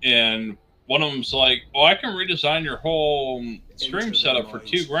 and one of them's like, "Oh, I can redesign your whole stream setup for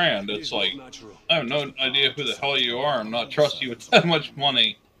 $2,000." It's like, I have no idea who the hell you are. I'm not trusting you with that much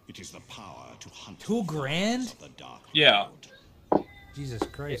money. It is the power to hunt $2,000? Yeah. Jesus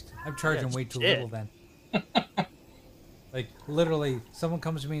Christ! I'm charging way too shit. little then. Like literally, someone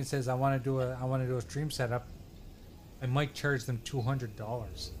comes to me and says, "I want to do a stream setup." I might charge them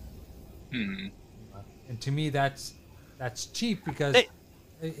 $200. And to me, that's cheap because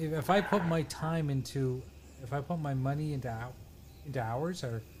if I put my time into, if I put my money into hours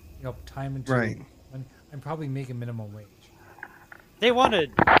or time into, Right. I'm probably making minimum wage. They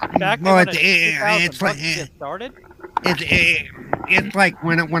wanted back Well, when it's like- to get started. It's like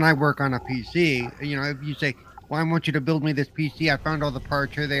when I work on a PC. If you say, "Well, I want you to build me this PC. I found all the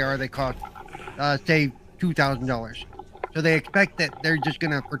parts. Here they are. They cost, say, $2,000." So they expect that they're just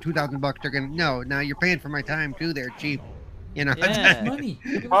gonna for $2,000 they're gonna no. Now you're paying for my time too. They're cheap. Yeah. It's money.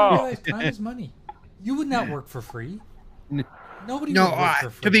 People don't realize time is money. You would not work for free. Nobody No, would work for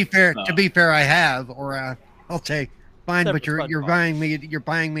free. to be fair, I have, or I'll say, fine, Except but for you're SpongeBob.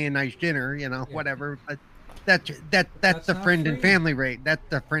 buying me a nice dinner, whatever. But that's That's the not friend and free. family rate. That's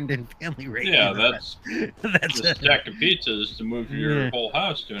the friend and family rate. Yeah, that's that's a stack of pizzas to move your Yeah. whole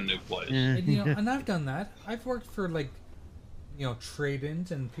house to a new place. And, and I've done that. I've worked for trade-ins,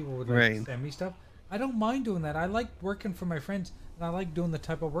 and people would Right. send me stuff. I don't mind doing that. I like working for my friends, and I like doing the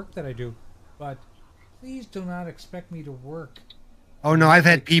type of work that I do. But please do not expect me to work. Oh no, I've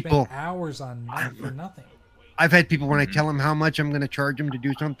had Spend people. hours on for nothing. I've had people when I tell them how much I'm going to charge them to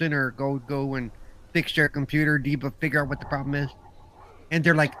do something or go and fix their computer, figure out what the problem is, and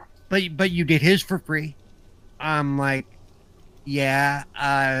they're like, "But you did his for free." I'm like, "Yeah,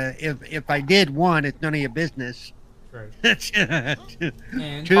 if I did one, it's none of your business. Right.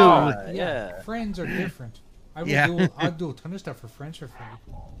 And yeah, friends are different. I'll do a ton of stuff for friends for free.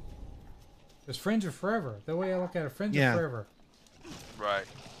 Because friends are forever. The way I look at it, friends are forever. Right.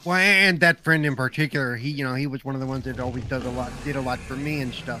 Well, and that friend in particular, he was one of the ones that always did a lot for me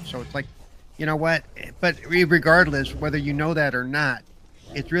and stuff. So it's like, you know what? But regardless, whether you know that or not,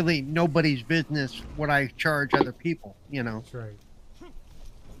 it's really nobody's business what I charge other people. That's right.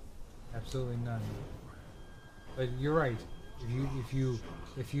 Absolutely none. But you're right.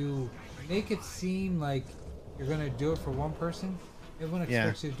 If you make it seem like you're gonna do it for one person, everyone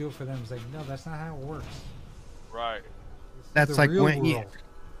expects you to do it for them. It's like, no, that's not how it works. Right. That's like when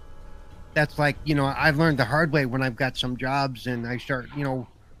that's like, I've learned the hard way when I've got some jobs and I start,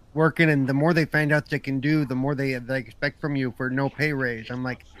 working, and the more they find out they can do, the more they expect from you for no pay raise. I'm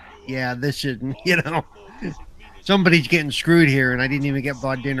like, yeah, this isn't, somebody's getting screwed here, and I didn't even get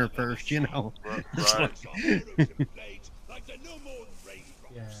bought dinner first, Right.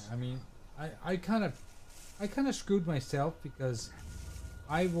 Yeah, I mean, I kind of screwed myself because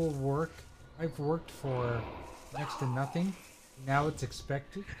I've worked for next to nothing. Now it's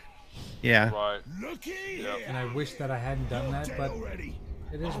expected. Yeah. Right. And I wish that I hadn't done that, but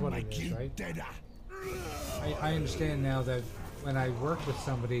it is what it is, right? I understand now that when I work with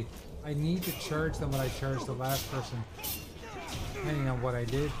somebody, I need to charge them what I charged the last person, depending on what I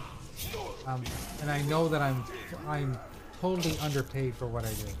did. And I know that I'm totally underpaid for what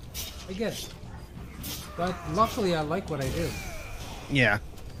I do. I get it. But luckily, I like what I do. Yeah.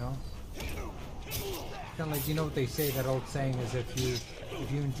 Kind of like, what they say, that old saying is,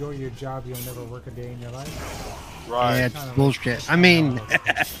 if you enjoy your job, you'll never work a day in your life. Right. Yeah, it's bullshit. I mean...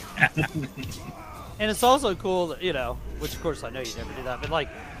 And it's also cool that, which of course I know you never do that, but like,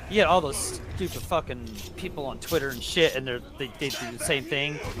 you get all those stupid fucking people on Twitter and shit, and they do the same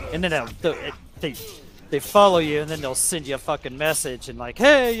thing, and then they follow you, and then they'll send you a fucking message and like,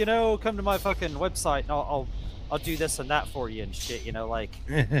 hey, come to my fucking website, and I'll do this and that for you and shit, like.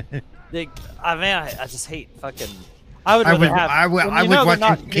 I just hate fucking. I was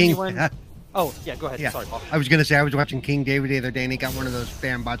watching King. Oh yeah, go ahead. Yeah. Sorry, Paul. I was gonna say I was watching King David the other day, and he got one of those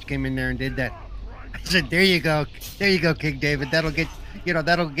spam bots, came in there and did that. I said, "There you go, King David. That'll get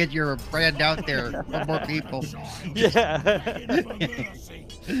your brand out there for more people." Yeah.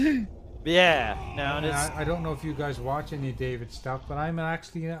 Yeah. No, and I don't know if you guys watch any David stuff, but I'm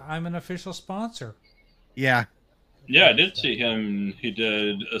an official sponsor. Yeah. Yeah, I did see him. He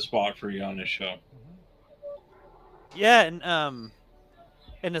did a spot for you on his show. Yeah,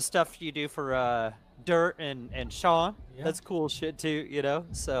 and the stuff you do for Dirt and Sean, that's cool shit too,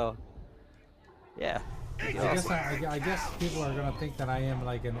 So, yeah. I guess people are gonna think that I am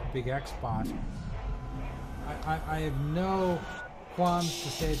like a big Xbox. I have no qualms to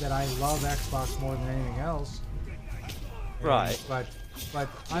say that I love Xbox more than anything else. Right. But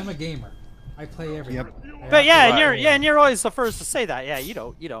I'm a gamer. I play everything. Yep. But and you're always the first to say that. Yeah, you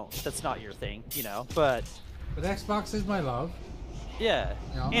don't. That's not your thing, But Xbox is my love. Yeah.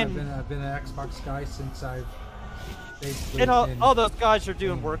 And I've been an Xbox guy since I've basically. And all those guys you're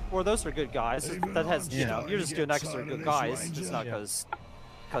doing work for, those are good guys. That has you're just doing that because they're good guys. It's not because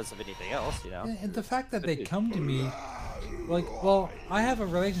of anything else, And the fact that they come to me, I have a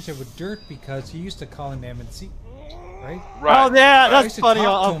relationship with Dirt because he used to call him M&C. Right. Oh yeah, that's funny.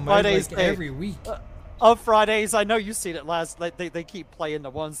 On Fridays, every week. On Fridays, I know you've seen it last. Like they keep playing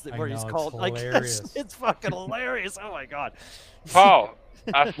the ones where he's called. Like it's fucking hilarious. Oh my god. Paul,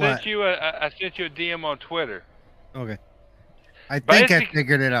 I sent you a DM on Twitter. Okay. I think I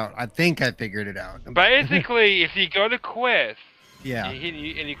figured it out. Basically, if you go to Quest, and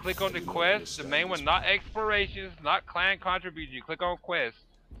you click on the Quest, the main one, not explorations, not clan contributions. You click on Quest.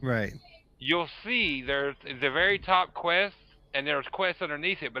 Right. You'll see there's the very top quest, and there's quests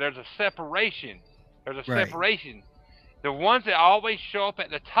underneath it, but there's a separation. Separation. The ones that always show up at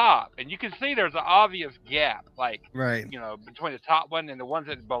the top, and you can see there's an obvious gap, between the top one and the ones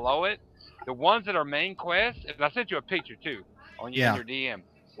that below it. The ones that are main quests, and I sent you a picture too in your DM.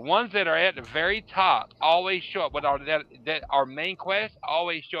 The ones that are at the very top always show up. That are main quests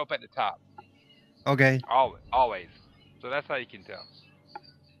always show up at the top. Okay. Always. So that's how you can tell.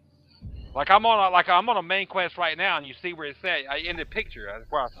 I'm on a main quest right now, and you see where it's at in the picture.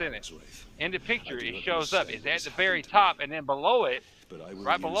 That's where I sent it. In the picture, it shows up. It's at the very top, and then below it,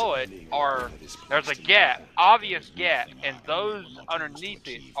 right below it, there's a gap, obvious gap, and those underneath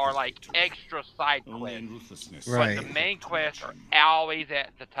it are like extra side quests. Right. But the main quests are always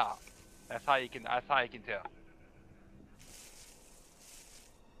at the top. That's how you can tell.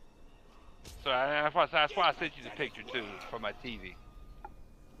 So that's why I sent you the picture too for my TV.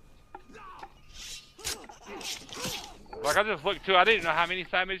 Like I just looked too. I didn't know how many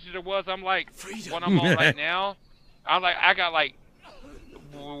side missions there was. I'm like, what I'm on right now. I'm like, I got like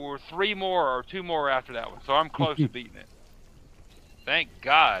 3 more or 2 more after that one, so I'm close to beating it. Thank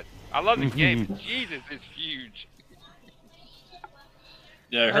God. I love the game. But Jesus, it's huge.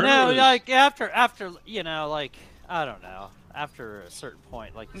 Yeah, I know, like after you know, like I don't know, after a certain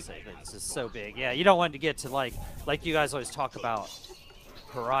point, like you say, it's just so big. Yeah, you don't want to get to like you guys always talk about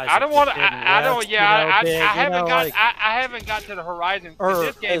Horizon. I don't want to. I don't. Yeah, big, I haven't got. like, I haven't got to the Horizon. Or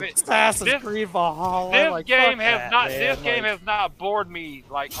This game, Assassin's Creed Valhalla. This like, game fuck has that, not. man, This game like, has not bored me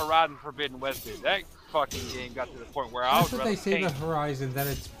like Horizon Forbidden West did. That fucking game got to the point where I That's would what rather they say paint. about Horizon, that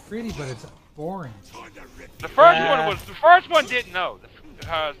it's pretty, but it's boring. The first one didn't know.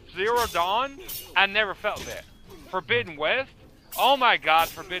 Zero Dawn, I never felt that. Forbidden West, oh my God,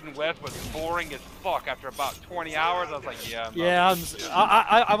 Forbidden West was boring as fuck after about 20 hours. I was like, yeah.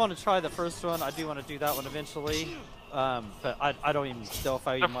 I want to try the first one. I do want to do that one eventually. But I don't even know if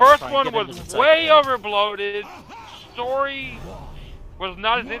I even The want to first try and one get was into the way second one. overbloated. Story was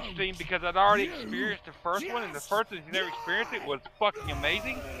not as interesting because I'd already experienced the first one, and the first one, if you never experienced it, was fucking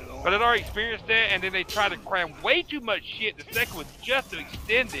amazing. But I'd already experienced it, and then they tried to cram way too much shit. The second one just to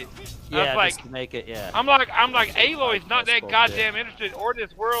extend it. Yeah, like, just to make it, yeah. I'm like, Aloy's not that bullshit. goddamn interested or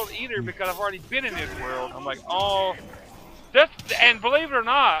this world either because I've already been in this world. I'm like, oh, that's, and believe it or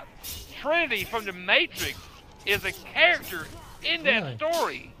not, Trinity from the Matrix is a character in that Really?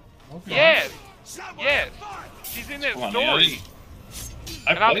 story. Okay. Yes, she's in that Come on, story. I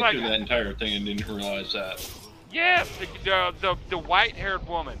And I was played like, through that entire thing and didn't realize that. Yes, the white-haired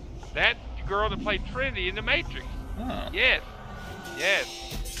woman, that girl that played Trinity in the Matrix. Huh. Yes.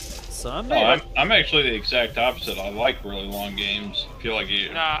 I'm actually the exact opposite. I like really long games. I feel like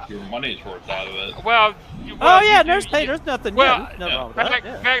your money's worth out of it. Well, there's nothing. Well, there's nothing wrong with that.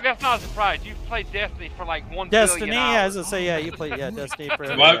 in fact, that's not a surprise. You've played Destiny for like 1 Destiny, billion hours. yeah, as I say, yeah, you played Destiny for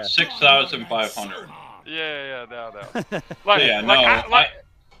About 6,500. Yeah, no.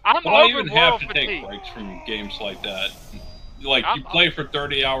 I'm over even have to fatigue. take breaks from games like that. Like, you play for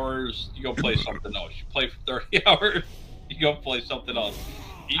 30 hours, you go play something else. You play for 30 hours, you go play something else.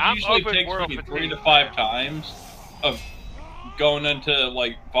 It usually takes me 3 to 5 times of going into,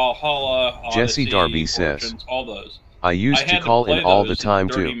 like, Valhalla, Odyssey, Jesse Darby Fortunes, says, all those. I used to had call play in all the those time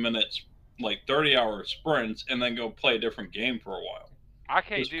 30 too. minutes, like 30-hour sprints, and then go play a different game for a while. I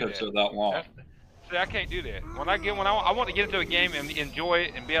can't just do because that. they're that long. See, I can't do that. I want to get into a game and enjoy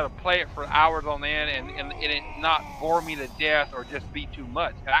it and be able to play it for hours on end and it not bore me to death or just be too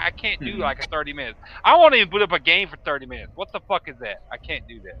much. I can't do like a 30 minutes. I won't even boot up a game for 30 minutes. What the fuck is that? I can't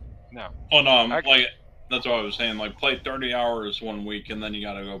do that. No. Oh no, like that's what I was saying. Like play 30 hours one week and then you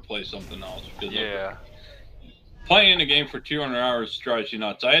gotta go play something else. Yeah. Playing a game for 200 hours drives you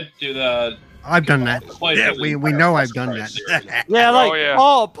nuts. I had to do that. I've done that. Yeah, we know I've done that. Yeah,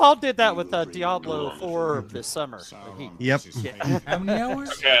 like Paul did that with Diablo 4 this summer. Yep. Yeah. How many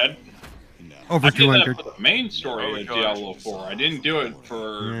hours? Okay. Over I did 200. that for the main story of Diablo 4. I didn't do it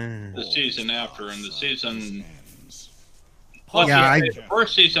for the season after, and the season. The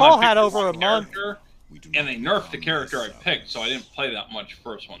first season Paul I had picked over a month. And they nerfed the character I picked, so I didn't play that much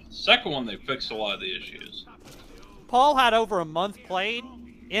first one. The second one, they fixed a lot of the issues. Paul had over a month played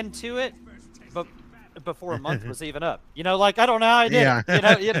into it, but before a month was even up. You know, like I don't know how I did. Yeah.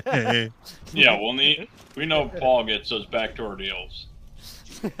 It, you know? Yeah, well, we know Paul gets those backdoor deals.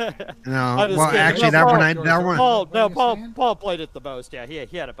 No, well, actually, Paul played it the most. Yeah,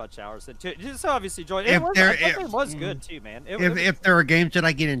 he had a bunch of hours into it. Just obviously enjoyed it. It was good too, man. If there are games that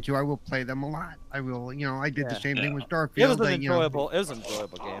I get into, I will play them a lot. I will, I did the same thing with Starfield. It was an enjoyable. It was an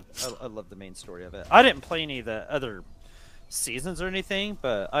enjoyable game. I love the main story of it. I didn't play any of the other seasons or anything,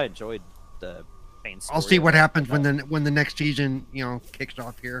 but I enjoyed the main story. I'll see what happens when the next season, kicks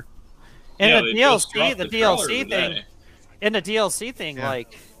off here. And the DLC thing. And the DLC thing,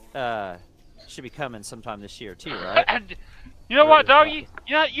 should be coming sometime this year too, right? You know what, doggy?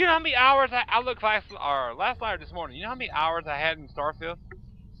 You know how many hours I looked last night or this morning? You know how many hours I had in Starfield?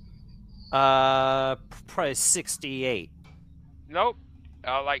 Probably 68. Nope.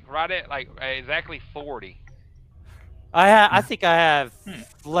 Like right at exactly 40. I think I have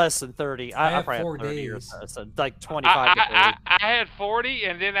less than 30. I have probably 4 have 30 days. or so, like 25 to 30. I had 40,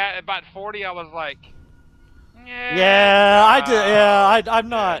 and then at about 40, I was like, yeah, I did. Yeah, I'm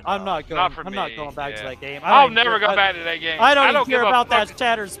not going back to that game. I'll never go back to that game. I don't even care about that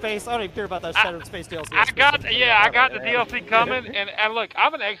Shattered Space. I don't even care about that Shattered Space DLC. I got the DLC coming, and look,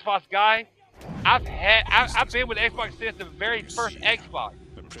 I'm an Xbox guy. I've been with Xbox since the very first Xbox.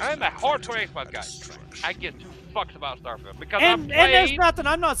 I'm a hardcore Xbox guy. I get too fucks about Starfield because And I played. there's nothing.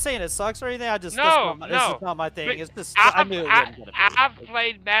 I'm not saying it sucks or anything. I just No, this no. is not my thing. It's just I knew it wasn't gonna be. I've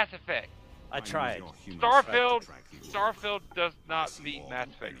played Mass Effect. I tried. Starfield does not beat Mass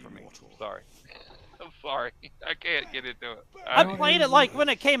Effect for me. Sorry. I'm sorry. I can't get into it. I played it like when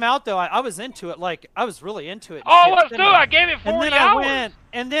it came out though. I was into it. Like I was really into it. Oh, let's do it. I gave it 40 hours.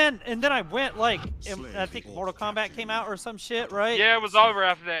 And then I went like I think Mortal Kombat came out or some shit, right? Yeah, it was over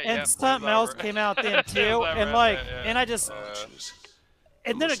after that. And something else came out then too. And like and I just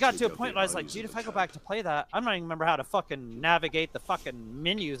and then it got to a point where I was like, dude, if I go back to play that, I'm not even remember how to fucking navigate the fucking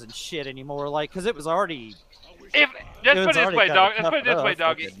menus and shit anymore. Like, because it was already. Let's put it this way, dog. Let's put it this way,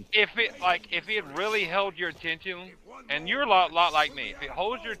 dog. If it really held your attention, and you're a lot like me, if it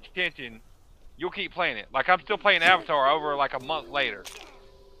holds your attention, you'll keep playing it. Like I'm still playing Avatar over like a month later.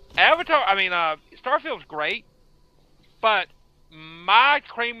 Starfield's great, but my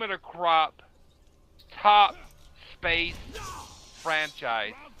cream of the crop, top space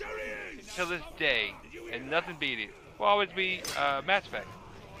franchise to this day, and nothing beat it, will always be Mass Effect.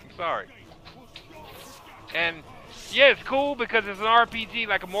 I'm sorry. And yeah, it's cool because it's an RPG,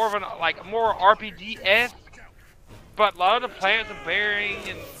 like more RPG-esque. But a lot of the planets are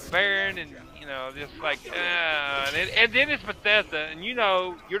barren, and you know, just like and then it's Bethesda, and you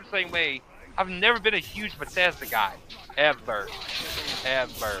know, you're the same way. I've never been a huge Bethesda guy, ever.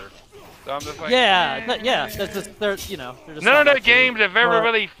 So I'm just like, That's just they're just none of their games have ever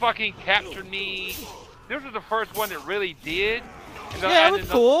really fucking captured me. This was the first one that really did. Yeah, it was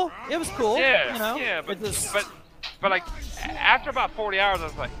cool. It was cool. Yeah, you know? yeah, but like after about 40 hours, I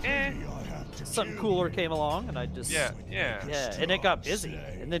was like, something cooler came along, and I just yeah, and it got busy,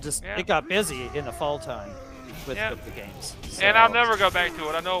 and then it got busy in the fall time with the games. So. And I'll never go back to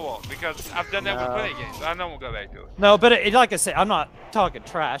it. I know I won't because I've done that with plenty of games. I know I won't go back to it. No, but like I say, I'm not talking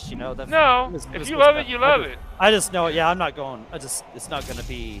trash. You know, if you love it, you love it. I just know it. Yeah, I'm not going. it's not going to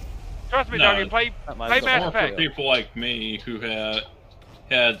be. Trust me, doggy. Play Mass Effect. For people like me who had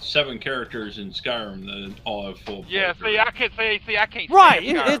 7 characters in Skyrim that all have full. Yeah, see, I can't. Right,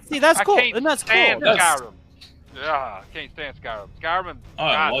 see, that's cool, and that's cool. Skyrim. Yeah, I can't stand Skyrim. Skyrim. Oh,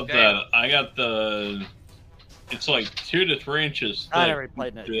 I love that. I got the. It's like 2 to 3 inches thick. I never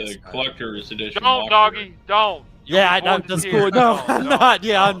played it. The collector's edition. Don't, doggy. Don't. Yeah, I'm just cool. No, I'm not.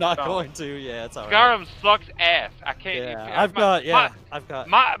 Yeah, I'm not going to. Yeah, it's alright. Skyrim sucks ass. I can't. Yeah, I've got.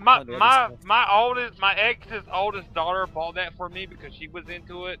 My ex's oldest daughter bought that for me because she was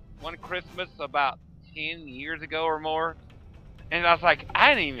into it one Christmas about 10 years ago or more, and I was like, I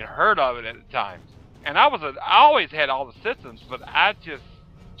hadn't even heard of it at the time, and I always had all the systems, but I just,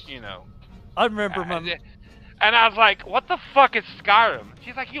 I remember and I was like, what the fuck is Skyrim?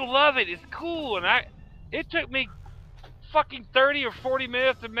 She's like, you'll love it. It's cool, and it took me fucking 30 or 40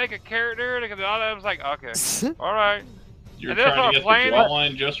 minutes to make a character, and I was like, okay, all right. You're trying to get the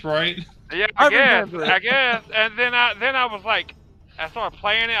jawline just right? Yeah, I guess. And then I was like, I started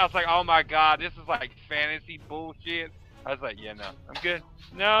playing it. I was like, oh my god, this is like fantasy bullshit. I was like, yeah, no, I'm good.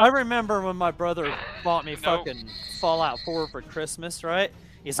 No. I remember when my brother bought me fucking Fallout 4 for Christmas, right?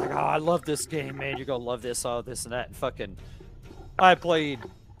 He's like, oh, I love this game, man. You're gonna love this, all this and that. And fucking, I played.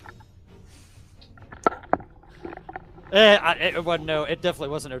 It wasn't it definitely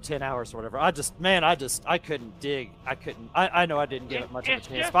wasn't 10 hours or whatever. I couldn't dig. I know I didn't give it much of a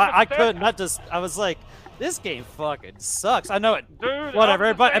chance, but I couldn't. I was like, this game fucking sucks. I know it, dude,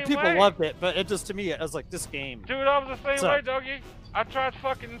 whatever, but people loved it, but it just, to me, I was like, this game. Dude, I was the same way, doggy. I tried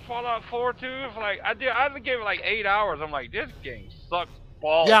fucking Fallout 4 too. I gave it like 8 hours. I'm like, this game sucks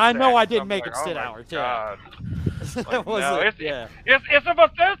balls. Yeah, I know I didn't make it 10 hours. Yeah. Like, it's a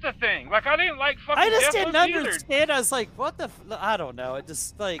Bethesda thing. Like, I didn't like fucking. I just didn't understand. I was like, what the? I don't know. It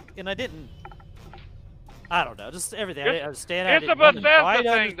just like, and I didn't. I don't know. Just everything. I didn't understand. It's a Bethesda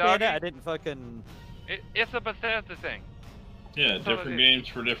thing, dog. I didn't fucking. It's a Bethesda thing. Yeah, different games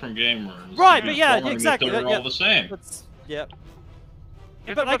for different gamers. Right, but yeah, exactly. They're all the same. Yep.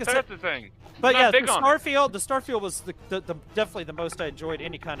 It's a Bethesda thing. But yeah, the Starfield was the definitely the most I enjoyed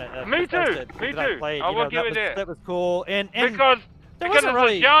any kind of. Me too. I played. I will give it that. That was cool, and because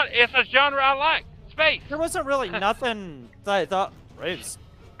it's a genre I like. Space. There wasn't really nothing that I thought was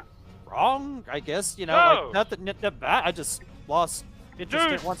wrong. I guess no. Like nothing bad. I just lost interest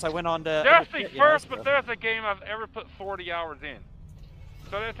in it once I went on to. That's the first Bethesda game I've ever put 40 hours in.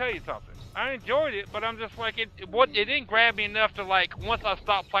 So that'll tell you something. I enjoyed it, but I'm just like, it didn't grab me enough to, like, once I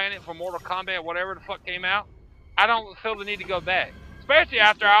stopped playing it for Mortal Kombat, whatever the fuck came out, I don't feel the need to go back. Especially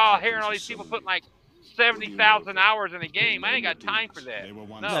after hearing all these people putting, like, 70,000 hours in a game. I ain't got time for that.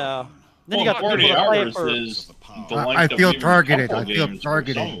 No. Then you got 40 hours is the length I feel of targeted. I games feel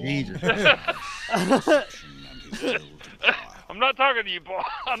targeted. Jesus. I'm not talking to you, Paul.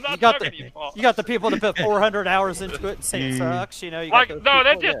 I'm not You got talking the to you, Paul. you got the people that put 400 hours into it and say it sucks. You know, you Like, got those no,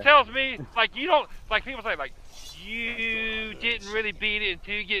 that people, just tells me, like, you don't, like, people say, like, you didn't really beat it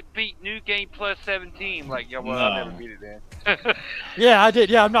until you get beat New Game Plus 17. Like, yeah, well, I never beat it then. Yeah, I did.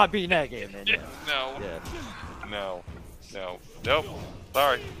 Yeah, I'm not beating that game then. Yeah. No. Yeah. No. Nope.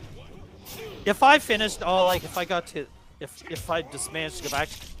 Sorry. If I finished all, like, if I got to, if I just managed to go back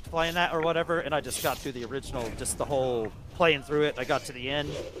to playing that or whatever, and I just got through the original, just the whole playing through it, I got to the end,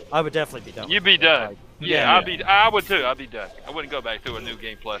 I would definitely be done. You'd be done. Like, Yeah, I would too. I'd be done. I wouldn't go back to a New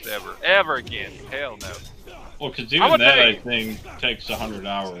Game Plus ever again. Hell no. Well, because even that, I think, takes 100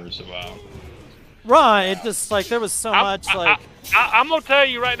 hours about. Right, it just, like, there was so much, like... I'm going to tell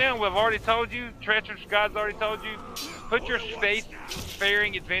you right now, we've already told you, Treacherous God's already told you, put your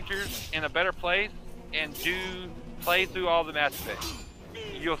spacefaring adventures in a better place and play through all the Mass Effects.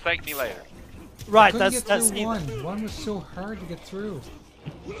 You'll thank me later. Right, that's one was so hard to get through.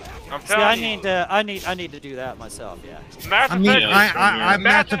 I'm telling you. I need to do that myself. Yeah. I mean,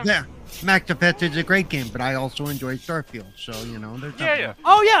 Mass Effect is a great game, but I also enjoy Starfield. So you know, there's yeah.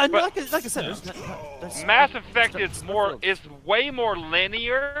 Oh yeah, and like I said, there's Mass Effect is way more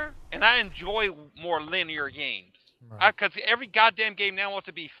linear, and I enjoy more linear games. Because every goddamn game now wants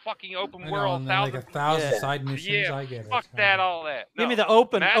to be fucking open world, like 1,000 side missions. Yeah, I get it. Fuck that, all that. Give me the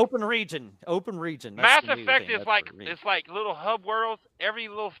open region. Open region. Mass Effect is like little hub worlds. Every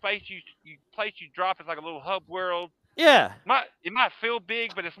little place you drop is like a little hub world. Yeah. It might feel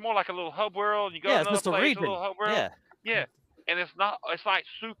big, but it's more like a little hub world. You go to another place, a little hub world. Yeah. And it's like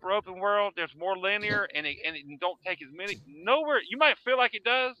super open world. There's more linear, and it don't take as many. Nowhere you might feel like it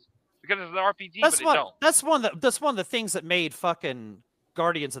does. Because it's an RPG, but it don't. That's one of the things that made fucking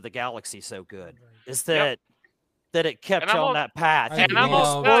Guardians of the Galaxy so good. Is that it kept you on that path. And I'm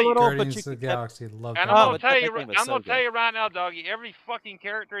gonna tell you, Guardians of the Galaxy, love that. And I'm gonna tell you right now, doggy. Every fucking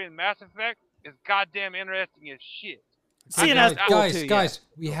character in Mass Effect is goddamn interesting as shit. See, guys,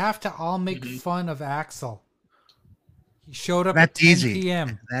 we have to all make fun of Axel. He showed up at 10 easy.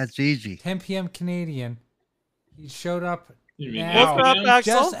 p.m. That's easy. 10 p.m. Canadian. He showed up. Now, what's up,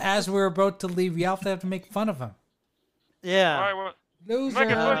 Axel? Just as we're about to leave, we have to make fun of him. Yeah. All right, well, loser. I'm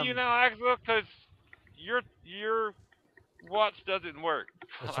making fun of you now, Axel, because your watch doesn't work.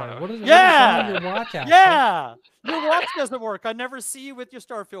 That's right. What is yeah. Your watch, Axel? Yeah. Your watch doesn't work. I never see you with your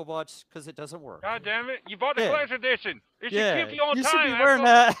Starfield watch because it doesn't work. God damn it! You bought the collector's edition. It should keep you on you time. You should be wearing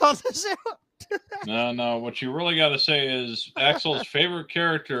that on the show. No. What you really got to say is Axel's favorite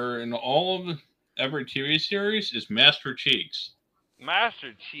character in all of every TV series is Master Cheeks.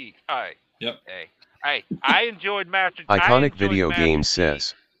 Master Cheeks. All right. Yep. Hey, I enjoyed Master. Iconic video game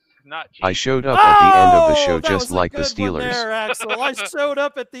says. Not Cheeks. I showed up at the end of the show just like the Steelers. There, Axel. I showed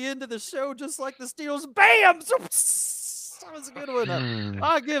up at the end of the show just like the Steelers. Bam! That was a good one.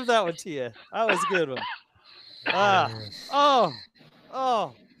 I'll give that one to you. That was a good one.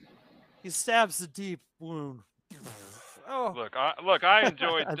 He stabs the deep wound. Oh. Look, I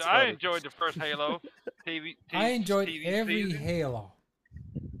enjoyed the first Halo TV. I enjoyed every season. Halo.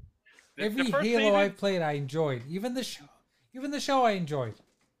 Every Halo I played, I enjoyed. Even the show I enjoyed.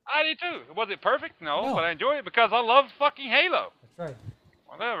 I did too. Was it perfect? No, but I enjoyed it because I love fucking Halo. That's right.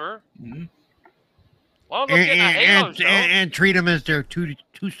 Whatever. Mm-hmm. Well, and treat them as they're two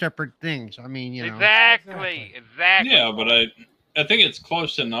separate things. I mean, you know. Exactly. Yeah, but I think it's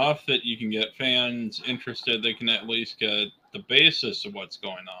close enough that you can get fans interested. They can at least get the basis of what's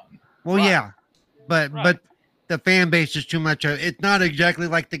going on. Well, yeah, but the fan base is too much. It's not exactly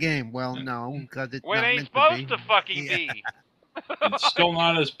like the game. Well, no, because it's not ain't supposed to fucking be. It's still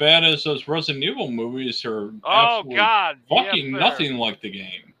not as bad as those Resident Evil movies are. Oh God, fucking nothing like the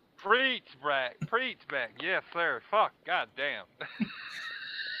game. Preach back, yes sir. Fuck, god damn.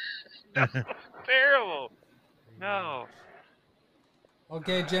 Terrible. No.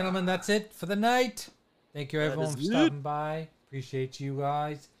 Okay, gentlemen, that's it for the night. Thank you everyone for stopping by. Appreciate you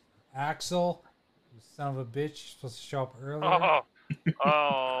guys. Axel, you son of a bitch, you're supposed to show up earlier.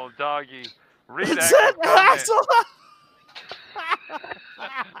 Oh, doggy. Read that. Axel.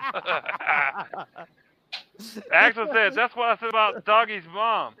 Axel said, that's what I said about Doggy's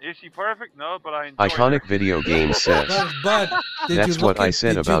mom. Is she perfect? No, but I enjoy Iconic her. video game says. But that's what I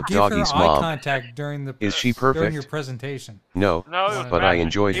said about Doggy's mom. Contact during the Is she during perfect? your presentation? No, but I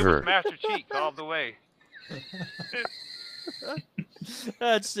enjoyed it her. Was Master Cheeks all the way.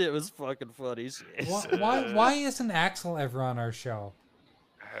 That shit was fucking funny. Why isn't Axel ever on our show?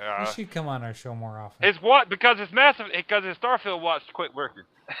 He should come on our show more often. It's what? Because it's massive. Because his Starfield watch quit working.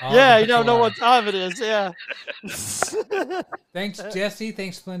 Oh, yeah, you don't know what time it is. Yeah. Thanks, Jesse.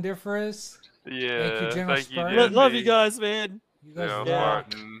 Thanks, Splendiferous. Yeah. General Thank you, Spartan. Love you guys, man. You guys Yeah, rock.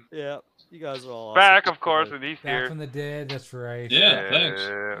 Martin. Yeah, you guys are all awesome. Back, of course, and he's Back here. from the dead. That's right. Yeah, thanks.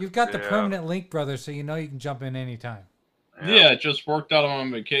 You've got the yeah. permanent link, brother, so you know you can jump in anytime. Yeah, I just worked out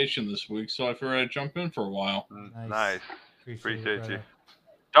on vacation this week, so I figured I'd jump in for a while. Nice. Appreciate Appreciate it, you.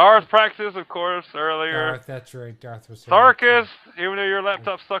 Darth practices, of course, earlier. Darth, that's right. Darth was here. Sarkis, even though your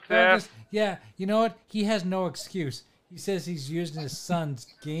laptop sucks ass. Yeah, you know what? He has no excuse. He says he's using his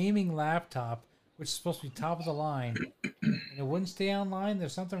son's gaming laptop, which is supposed to be top of the line, and it wouldn't stay online.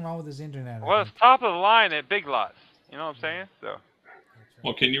 There's something wrong with his internet. Well, it's top of the line at Big Lots. You know what I'm saying? So.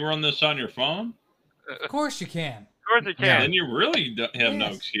 Well, can you run this on your phone? Of course you can. Of course you can. Yeah, then you really have no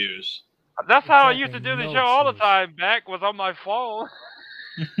excuse. That's how I used to do the show all the time. Back was on my phone.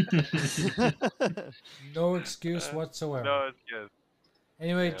 No excuse whatsoever. No excuse.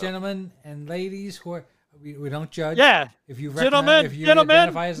 Anyway, gentlemen and ladies, who are, we don't judge. Yeah. If you gentlemen, if you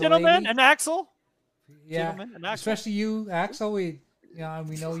identify as a lady, and Axel. Yeah, Gentlemen and Axel. especially you, Axel. We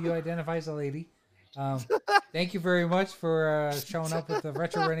know you identify as a lady. Thank you very much for showing up with the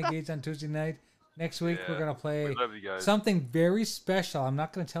Retro Renegades on Tuesday night. Next week we're gonna play something very special. I'm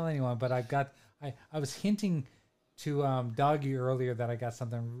not gonna tell anyone, but I was hinting to Doggy earlier that I got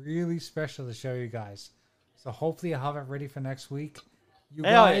something really special to show you guys. So hopefully I'll have it ready for next week. You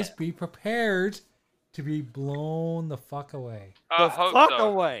guys be prepared to be blown the fuck away.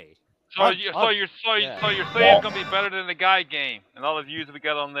 Away. So you're saying it's gonna be better than the guy game and all the views we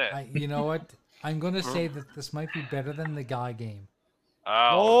got on that. You know what? I'm gonna say that this might be better than the guy game.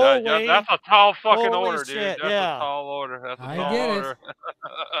 Oh, that's a tall fucking Holy order, dude. shit, That's a tall order. That's a I tall get it. order.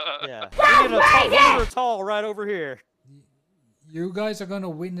 Yeah, we need a tall right over here. You guys are gonna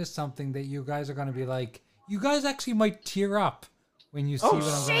witness something that you guys are gonna be like. You guys actually might tear up when you see what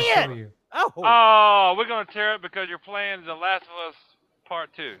I'm gonna show you. Oh, we're gonna tear up because you're playing The Last of Us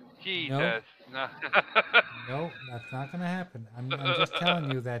Part 2. Jesus. No. No, that's not gonna happen. I'm just telling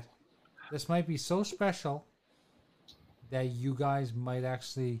you that this might be so special that you guys might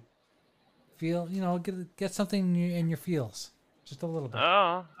actually feel, get something in your feels, just a little bit.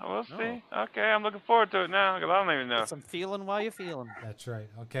 Oh, we'll see. Okay, I'm looking forward to it now because I don't even know. Get some feeling while you're feeling. That's right.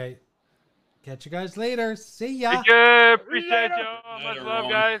 Okay. Catch you guys later. See ya. Be good. Appreciate y'all. Much love,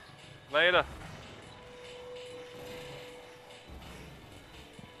 guys. Later.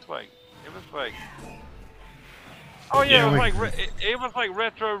 It was like. Oh yeah, it was like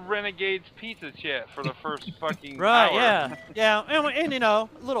Retro Renegades pizza chat for the first fucking hour. Yeah, and a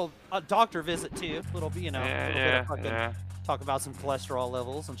little doctor visit too. Little bit of fucking talk about some cholesterol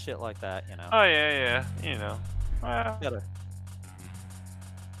levels and shit like that. Oh yeah. Well,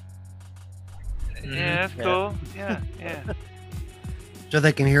 yeah, that's cool. Yeah. So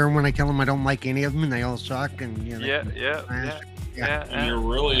they can hear them when I tell them I don't like any of them and they all suck and Yeah. And you're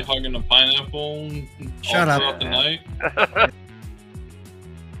really hugging a pineapple Shut up. throughout the night.